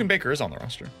 Lucan Baker is on the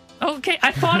roster. Okay,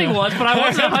 I thought he was, but I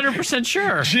wasn't 100%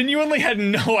 sure. Genuinely had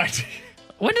no idea.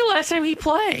 When did the last time he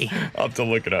play? I'll have to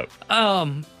look it up.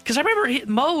 Because I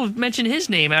remember Mo mentioned his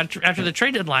name after the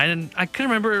trade deadline, and I couldn't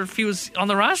remember if he was on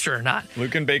the roster or not.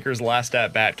 Lucan Baker's last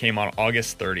at-bat came on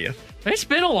August 30th. It's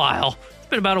been a while.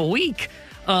 been about a week.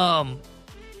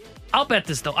 I'll bet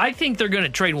this, though. I think they're going to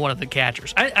trade one of the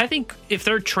catchers. I think if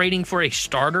they're trading for a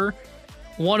starter,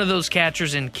 one of those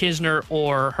catchers in Kisner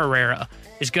or Herrera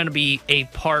is going to be a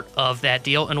part of that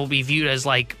deal and will be viewed as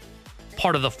like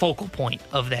part of the focal point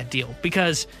of that deal.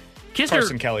 Because Kisner...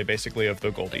 Carson Kelly, basically, of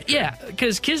the Goldie. Yeah,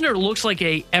 because Kisner looks like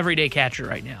a everyday catcher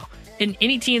right now. And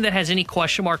any team that has any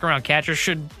question mark around catchers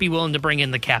should be willing to bring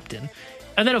in the captain.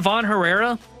 And then Ivan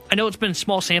Herrera, I know it's been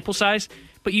small sample size,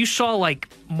 but you saw like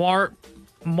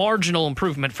marginal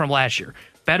improvement from last year.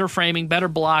 Better framing, better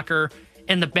blocker,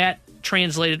 and the bat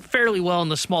translated fairly well in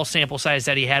the small sample size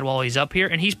that he had while he's up here,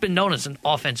 and he's been known as an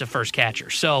offensive first catcher.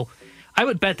 So I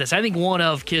would bet this. I think one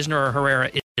of Kisner or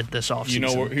Herrera is this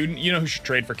offseason. You know who should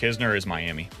trade for Kisner is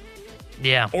Miami.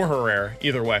 Yeah. Or Herrera,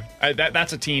 either way.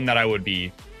 That's a team that I would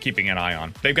be keeping an eye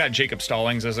on. They've got Jacob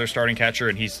Stallings as their starting catcher,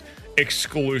 and he's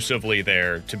exclusively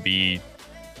there to be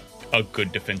a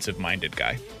good defensive-minded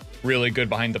guy. Really good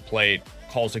behind the plate,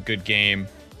 calls a good game,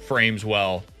 frames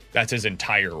well. That's his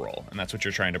entire role, and that's what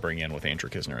you're trying to bring in with Andrew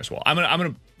Kisner as well. I'm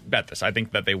gonna bet this. I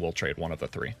think that they will trade one of the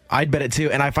three. I'd bet it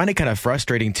too, and I find it kind of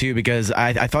frustrating too because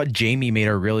I thought Jamie made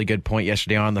a really good point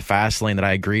yesterday on the fast lane that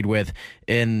I agreed with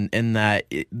in that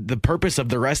the purpose of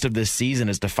the rest of this season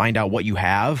is to find out what you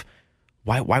have.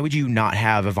 Why would you not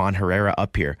have Ivan Herrera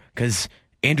up here? Because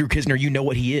Andrew Kisner, you know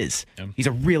what he is. Yeah. He's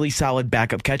a really solid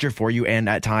backup catcher for you, and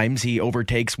at times he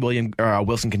overtakes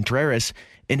Wilson Contreras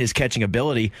in his catching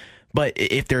ability. But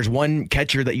if there's one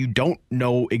catcher that you don't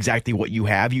know exactly what you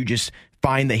have, you just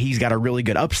find that he's got a really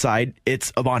good upside,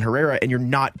 it's Ivan Herrera, and you're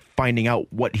not finding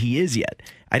out what he is yet.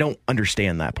 I don't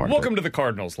understand that part. Welcome to the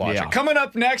Cardinals logic. Yeah. Coming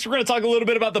up next, we're going to talk a little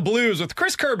bit about the Blues with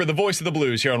Chris Kerber, the voice of the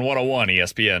Blues, here on 101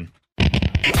 ESPN.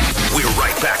 We're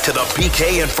right back to the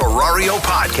BK and Ferrario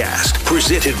podcast,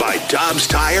 presented by Dobbs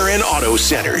Tire and Auto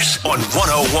Centers on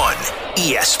 101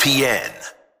 ESPN.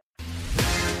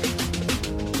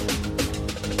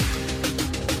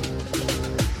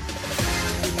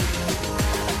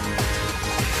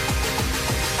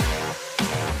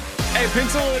 Hey,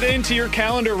 pencil it into your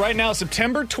calendar right now,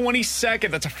 September 22nd.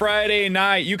 That's a Friday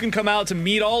night. You can come out to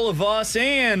meet all of us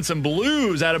and some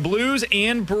Blues out of Blues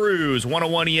and Brews.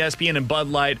 101 ESPN and Bud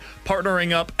Light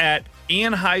partnering up at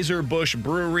Anheuser-Busch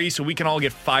Brewery so we can all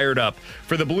get fired up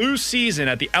for the Blues season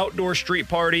at the Outdoor Street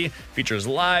Party. Features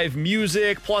live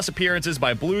music plus appearances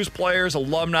by Blues players,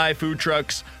 alumni, food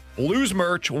trucks, Blues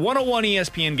merch, 101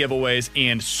 ESPN giveaways,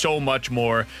 and so much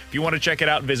more. If you want to check it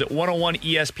out, visit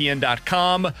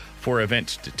 101ESPN.com for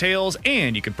event details,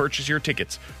 and you can purchase your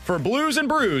tickets for Blues and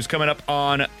Brews coming up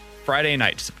on Friday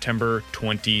night, September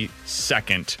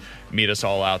 22nd. Meet us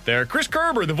all out there. Chris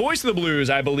Kerber, the voice of the Blues,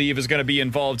 I believe, is going to be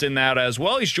involved in that as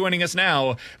well. He's joining us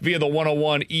now via the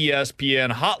 101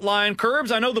 ESPN hotline.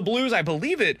 Kerbs, I know the Blues, I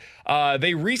believe it,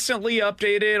 they recently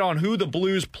updated on who the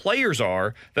Blues players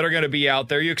are that are going to be out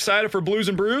there. You excited for Blues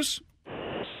and Brews?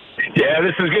 Yeah,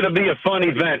 this is going to be a fun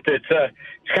event. It's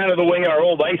kind of the way our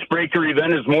old icebreaker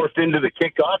event has morphed into the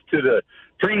kickoff to the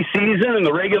preseason and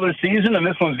the regular season, and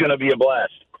this one's going to be a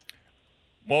blast.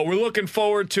 Well, we're looking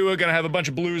forward to it. Going to have a bunch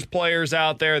of Blues players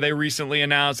out there. They recently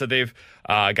announced that they've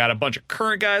got a bunch of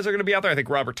current guys that are going to be out there. I think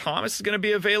Robert Thomas is going to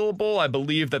be available. I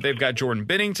believe that they've got Jordan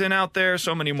Binnington out there.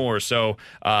 So many more. So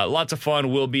lots of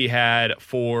fun will be had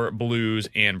for Blues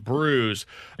and Brews.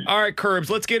 All right, Curbs,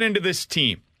 let's get into this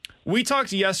team. We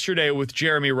talked yesterday with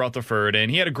Jeremy Rutherford, and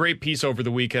he had a great piece over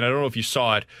the weekend. I don't know if you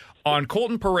saw it, on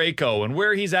Colton Parayko and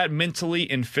where he's at mentally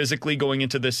and physically going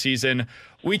into this season.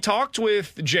 We talked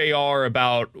with JR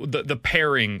about the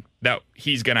pairing that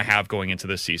he's going to have going into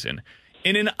this season.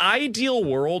 In an ideal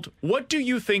world, what do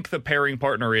you think the pairing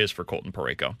partner is for Colton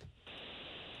Parayko?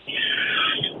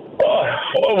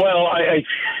 Well, I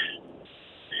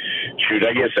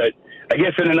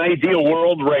guess in an ideal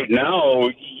world right now,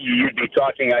 you'd be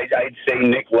talking. I'd say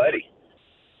Nick Leddy,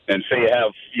 and so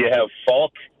you have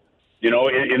Falk,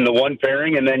 in the one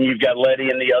pairing, and then you've got Leddy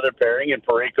in the other pairing, and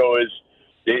Parayko is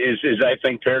I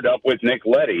think paired up with Nick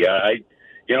Leddy.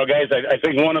 Guys, I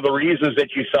think one of the reasons that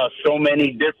you saw so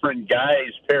many different guys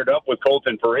paired up with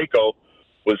Colton Parayko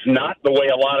was not the way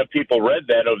a lot of people read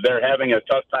that, of they're having a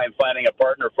tough time finding a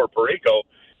partner for Parayko.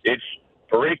 It's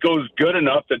Parayko's good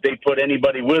enough that they put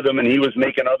anybody with him, and he was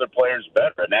making other players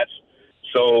better, and that's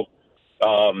so.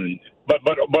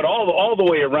 But all the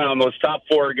way around, those top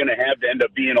four are going to have to end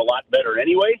up being a lot better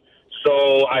anyway.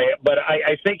 So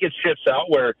I think it shifts out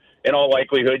where, in all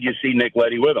likelihood, you see Nick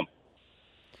Leddy with him.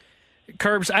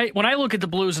 Curbs, when I look at the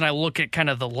Blues and I look at kind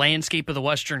of the landscape of the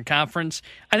Western Conference,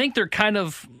 I think they're kind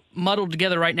of muddled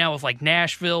together right now with like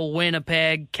Nashville,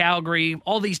 Winnipeg, Calgary,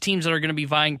 all these teams that are going to be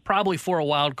vying probably for a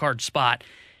wild card spot.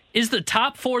 Is the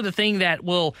top four the thing that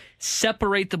will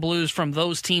separate the Blues from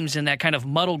those teams in that kind of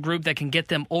muddled group that can get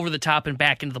them over the top and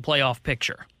back into the playoff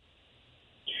picture?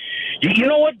 You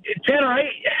know what, Tanner?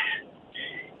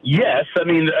 Yes. I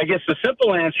mean, I guess the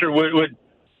simple answer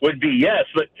would be yes.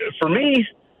 But for me,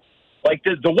 like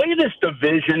the way this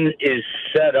division is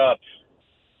set up,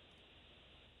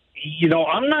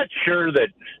 I'm not sure that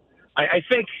I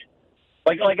think,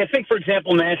 I think, for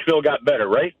example, Nashville got better,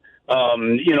 right?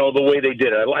 The way they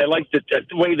did it. I like the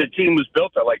way the team was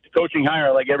built. I like the coaching hire.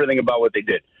 I like everything about what they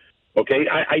did. Okay.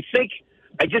 I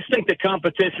just think the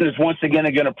competition is once again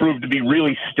going to prove to be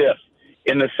really stiff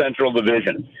in the Central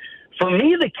Division. For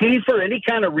me, the key for any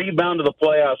kind of rebound to the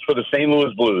playoffs for the St.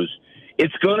 Louis Blues,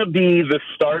 it's going to be the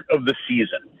start of the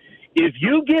season. If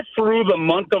you get through the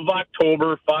month of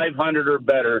October 500 or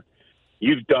better,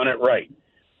 you've done it right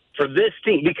for this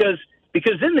team. Because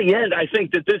in the end, I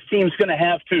think that this team's going to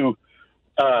have to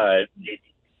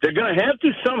they're going to have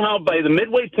to somehow, by the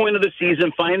midway point of the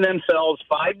season, find themselves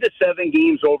 5 to 7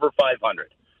 games over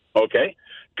 500. Okay?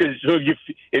 Because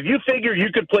if you figure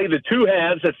you could play the two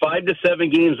halves at 5 to 7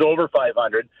 games over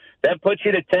 500, that puts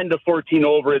you to 10 to 14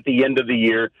 over at the end of the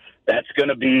year. That's going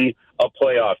to be a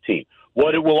playoff team.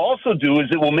 What it will also do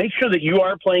is it will make sure that you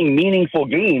are playing meaningful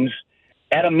games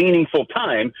at a meaningful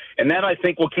time, and that, I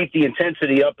think, will keep the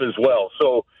intensity up as well.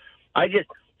 So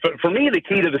for me, the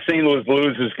key to the St. Louis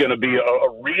Blues is going to be a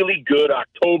really good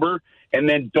October, and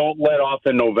then don't let off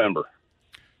in November.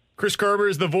 Chris Kerber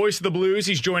is the voice of the Blues.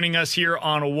 He's joining us here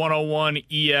on 101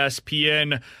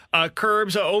 ESPN.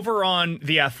 Kerbs, over on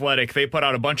The Athletic, they put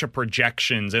out a bunch of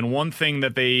projections, and one thing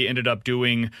that they ended up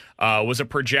doing was a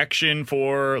projection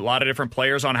for a lot of different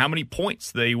players on how many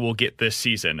points they will get this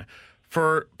season.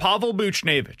 For Pavel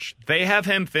Buchnevich, they have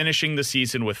him finishing the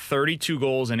season with 32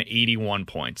 goals and 81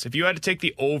 points. If you had to take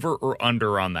the over or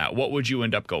under on that, what would you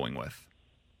end up going with?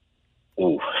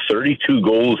 32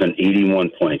 goals and 81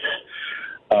 points.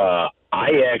 I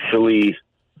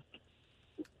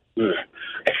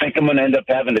think I'm going to end up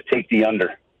having to take the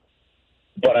under.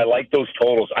 But I like those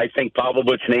totals. I think Pavel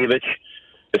Buchnevich,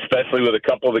 especially with a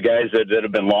couple of the guys that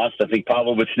have been lost, I think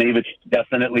Pavel Buchnevich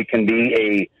definitely can be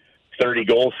a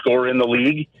 30-goal scorer in the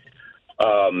league.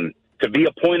 To be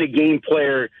a point-a-game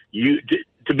player, you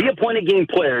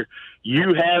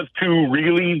have to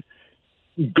really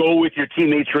go with your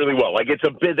teammates really well. Like that's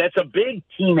a big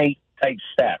teammate type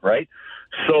stat, right?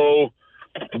 So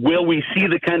will we see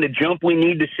the kind of jump we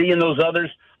need to see in those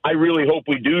others? I really hope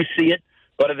we do see it,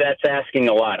 but that's asking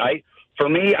a lot. For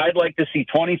me, I'd like to see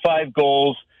 25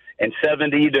 goals and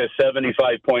 70 to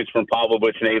 75 points from Pavel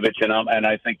Buchnevich, and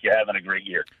I think you're having a great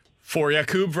year. For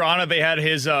Jakub Vrana, they had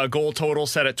his goal total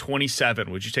set at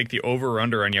 27. Would you take the over or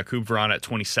under on Jakub Vrana at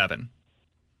 27?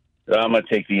 I'm going to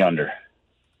take the under.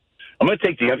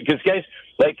 Because, guys,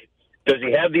 does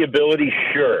he have the ability?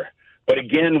 Sure. But,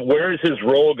 again, where's his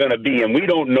role going to be? And we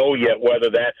don't know yet whether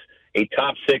that's a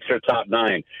top 6 or top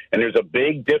 9. And there's a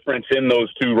big difference in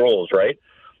those two roles, right?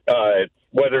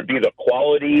 Whether it be the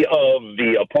quality of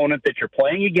the opponent that you're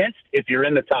playing against, if you're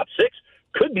in the top 6,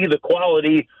 could be the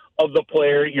quality of the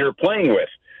player you're playing with.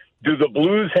 Do the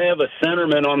Blues have a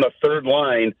centerman on the third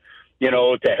line,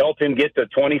 to help him get to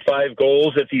 25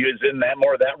 goals if he is in that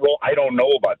role? I don't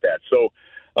know about that.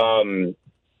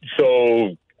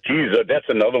 Geez, that's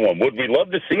another one. Would we love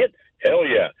to see it? Hell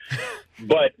yeah.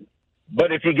 But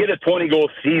if you get a 20-goal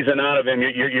season out of him,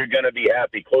 you're going to be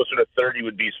happy. Closer to 30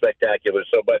 would be spectacular.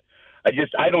 But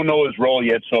I don't know his role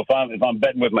yet. So if I'm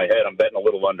betting with my head, I'm betting a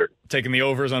little under. Taking the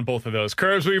overs on both of those.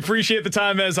 Curbs, we appreciate the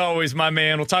time as always, my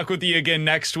man. We'll talk with you again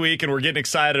next week, and we're getting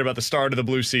excited about the start of the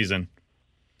Blue season.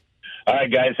 All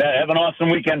right, guys. Have an awesome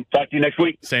weekend. Talk to you next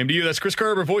week. Same to you. That's Chris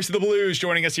Kerber, voice of the Blues,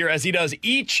 joining us here as he does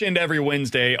each and every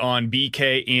Wednesday on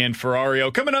BK and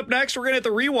Ferrario. Coming up next, we're going to hit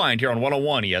the rewind here on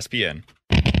 101 ESPN.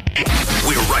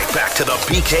 We're right back to the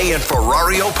BK and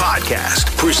Ferrario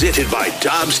podcast, presented by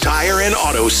Dobbs Tire and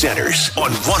Auto Centers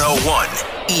on 101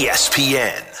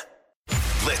 ESPN.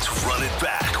 Let's run it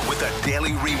back with a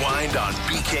daily rewind on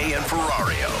BK and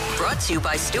Ferrario. Brought to you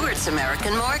by Stewart's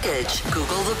American Mortgage.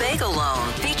 Google the Bagel Loan,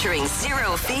 featuring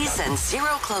 0 fees and 0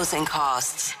 closing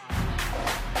costs.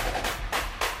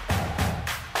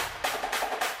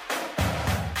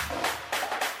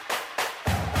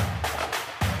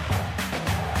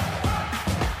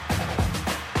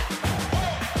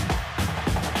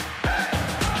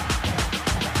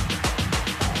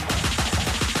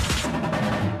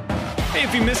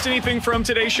 If you missed anything from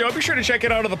today's show, be sure to check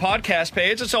it out on the podcast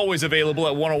page. It's always available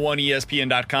at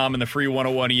 101ESPN.com and the free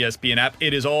 101 ESPN app.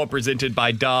 It is all presented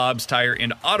by Dobbs Tire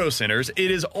and Auto Centers.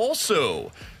 It is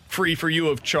also free for you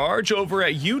of charge over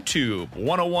at YouTube.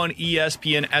 101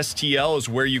 ESPN STL is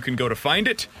where you can go to find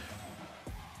it.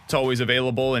 It's always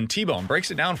available, and T-Bone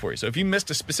breaks it down for you. So if you missed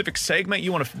a specific segment,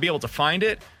 you want to be able to find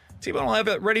it, T-Bone will have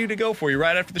it ready to go for you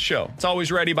right after the show. It's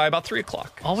always ready by about 3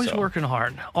 o'clock. Always working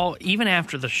hard, even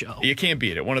after the show. You can't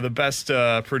beat it. One of the best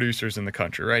producers in the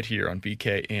country right here on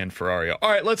BK and Ferrario. All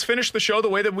right, let's finish the show the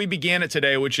way that we began it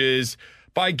today, which is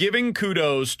by giving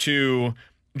kudos to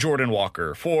Jordan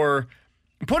Walker for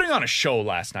putting on a show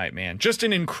last night, man. Just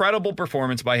an incredible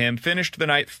performance by him. Finished the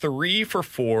night 3 for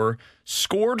 4,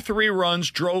 scored 3 runs,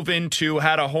 drove in 2,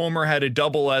 had a homer, had a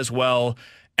double as well.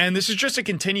 And this is just a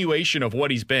continuation of what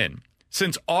he's been.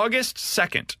 Since August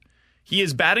 2nd, he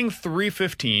is batting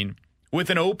 .315 with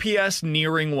an OPS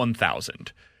nearing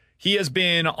 1,000. He has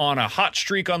been on a hot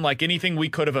streak unlike anything we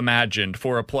could have imagined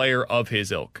for a player of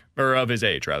his ilk, or of his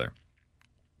age, rather.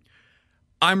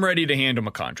 I'm ready to hand him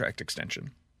a contract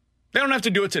extension. They don't have to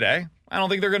do it today. I don't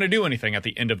think they're going to do anything at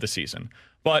the end of the season.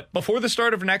 But before the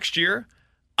start of next year,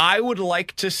 I would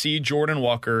like to see Jordan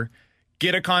Walker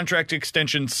get a contract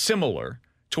extension similar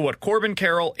to what Corbin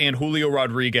Carroll and Julio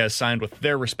Rodriguez signed with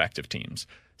their respective teams.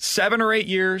 7 or 8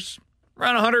 years,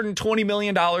 around $120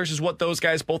 million is what those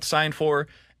guys both signed for.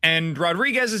 And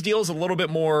Rodriguez's deal is a little bit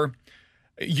more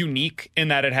unique in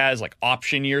that it has like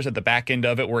option years at the back end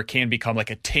of it where it can become like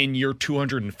a 10-year,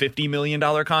 $250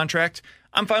 million contract.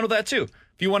 I'm fine with that too.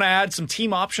 If you want to add some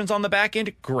team options on the back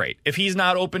end, great. If he's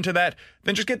not open to that,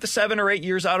 then just get the 7 or 8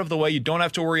 years out of the way. You don't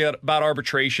have to worry about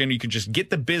arbitration. You can just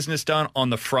get the business done on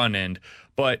the front end.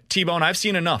 But T-Bone, I've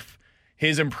seen enough.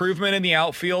 His improvement in the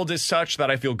outfield is such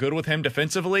that I feel good with him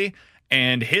defensively.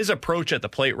 And his approach at the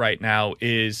plate right now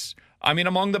is,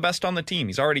 among the best on the team.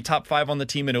 He's already top 5 on the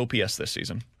team in OPS this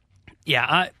season.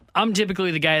 Yeah, I'm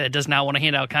typically the guy that does not want to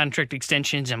hand out contract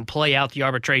extensions and play out the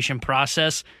arbitration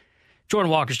process. Jordan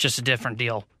Walker's just a different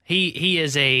deal. He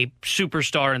is a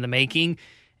superstar in the making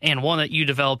and one that you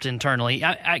developed internally.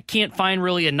 I can't find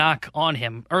really a knock on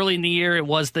him. Early in the year, it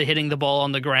was the hitting the ball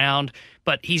on the ground,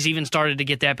 but he's even started to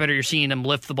get that better. You're seeing him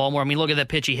lift the ball more. Look at that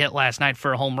pitch he hit last night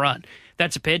for a home run.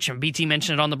 That's a pitch, and BT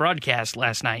mentioned it on the broadcast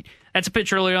last night. That's a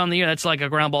pitch earlier on in the year. That's like a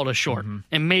ground ball to short,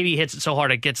 and maybe he hits it so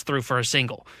hard it gets through for a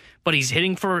single. But he's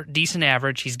hitting for decent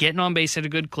average. He's getting on base at a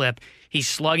good clip. He's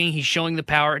slugging. He's showing the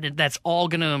power. That's all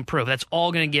going to improve. That's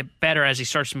all going to get better as he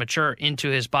starts to mature into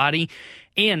his body.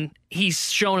 And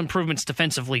he's shown improvements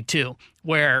defensively, too,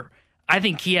 where I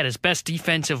think he had his best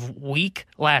defensive week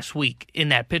last week in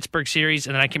that Pittsburgh series,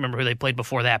 and then I can't remember who they played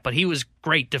before that, but he was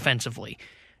great defensively.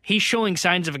 He's showing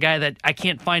signs of a guy that I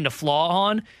can't find a flaw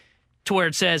on to where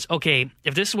it says, okay,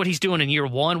 if this is what he's doing in year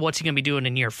 1, what's he going to be doing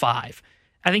in year 5?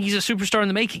 I think he's a superstar in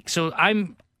the making. So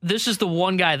this is the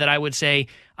one guy that I would say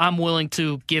I'm willing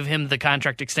to give him the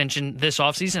contract extension this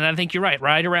offseason. And I think you're right.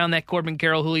 Right around that Corbin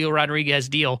Carroll, Julio Rodriguez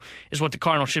deal is what the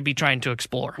Cardinals should be trying to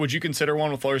explore. Would you consider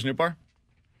one with Lars Nootbaar?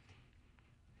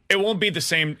 It won't be the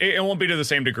same. It won't be to the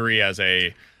same degree as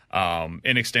an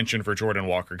extension for Jordan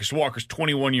Walker, because Walker's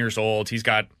 21 years old. He's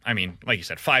got, like you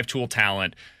said, 5-tool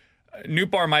talent.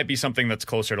 Nootbaar might be something that's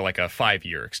closer to like a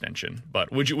 5-year extension. But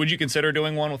would you consider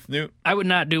doing one with Noot? I would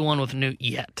not do one with Noot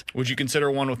yet. Would you consider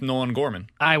one with Nolan Gorman?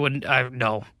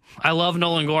 No. I love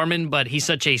Nolan Gorman, but he's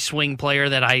such a swing player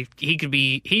that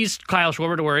he's Kyle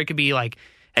Schwarber to where it could be like,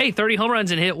 hey, 30 home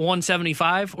runs and hit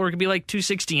 175, or it could be like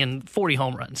 260 and 40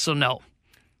 home runs. So no.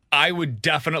 I would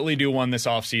definitely do one this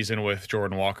offseason with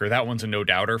Jordan Walker. That one's a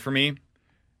no-doubter for me.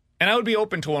 And I would be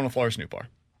open to one with Lars Nootbaar.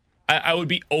 I would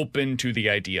be open to the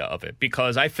idea of it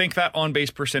because I think that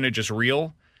on-base percentage is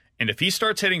real. And if he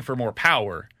starts hitting for more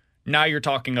power, now you're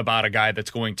talking about a guy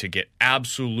that's going to get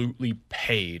absolutely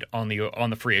paid on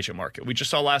the free agent market. We just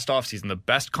saw last offseason the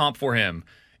best comp for him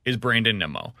is Brandon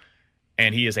Nimmo.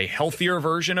 And he is a healthier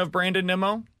version of Brandon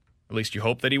Nimmo. At least you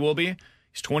hope that he will be.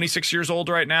 He's 26 years old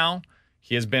right now.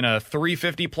 He has been a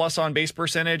 350-plus on-base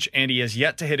percentage, and he has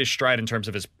yet to hit his stride in terms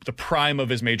of the prime of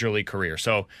his major league career.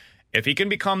 So if he can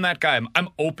become that guy, I'm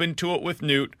open to it with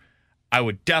Noot. I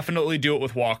would definitely do it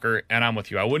with Walker, and I'm with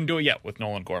you. I wouldn't do it yet with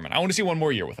Nolan Gorman. I want to see one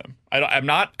more year with him. I'm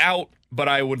not out, but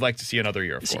I would like to see another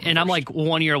year of Gorman. And I'm like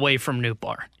 1 year away from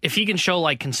Nootbaar. If he can show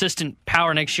like consistent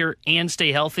power next year and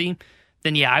stay healthy,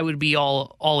 then yeah, I would be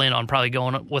all in on probably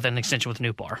going with an extension with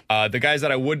Nootbaar. The guys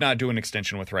that I would not do an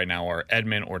extension with right now are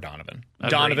Edman or Donovan.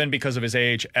 Agreed. Donovan because of his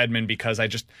age, Edman because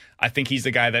I think he's the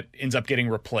guy that ends up getting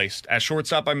replaced at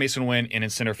shortstop by Mason Wynn and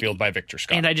in center field by Victor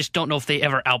Scott. And I just don't know if they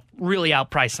ever really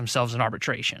outprice themselves in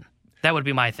arbitration. That would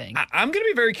be my thing. I'm going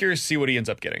to be very curious to see what he ends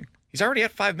up getting. He's already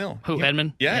at $5 million. Who,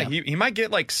 Edman? Yeah. He might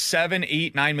get like $7,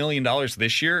 $8, $9 million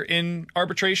this year in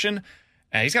arbitration.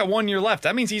 And he's got 1 year left.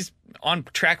 That means he's on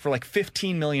track for like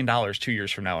 $15 million 2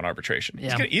 years from now in arbitration.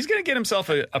 Yeah. He's going to get himself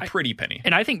a pretty penny.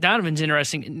 And I think Donovan's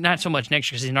interesting, not so much next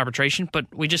year because he's in arbitration, but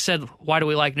we just said, why do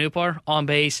we like Nootbaar? On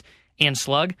base and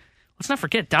slug. Let's not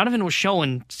forget, Donovan was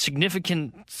showing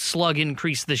significant slug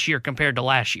increase this year compared to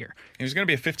last year. He was going to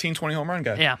be a 15, 20 home run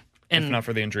guy. Yeah. If not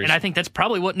for the injuries. And I think that's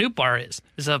probably what Nootbaar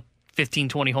is a 15,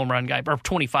 20 home run guy, or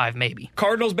 25 maybe.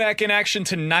 Cardinals back in action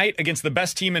tonight against the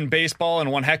best team in baseball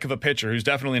and one heck of a pitcher who's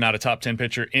definitely not a top 10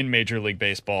 pitcher in Major League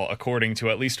Baseball, according to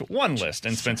at least one list,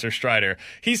 and Spencer Strider.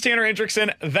 He's Tanner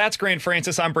Hendrickson. That's Grant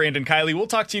Francis. I'm Brandon Kiley. We'll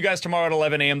talk to you guys tomorrow at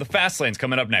 11 a.m. The Fast Lane's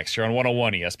coming up next here on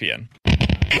 101 ESPN.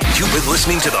 You've been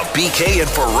listening to the BK and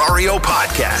Ferrario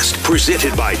podcast,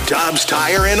 presented by Dobbs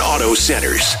Tire and Auto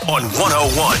Centers on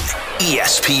 101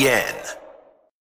 ESPN.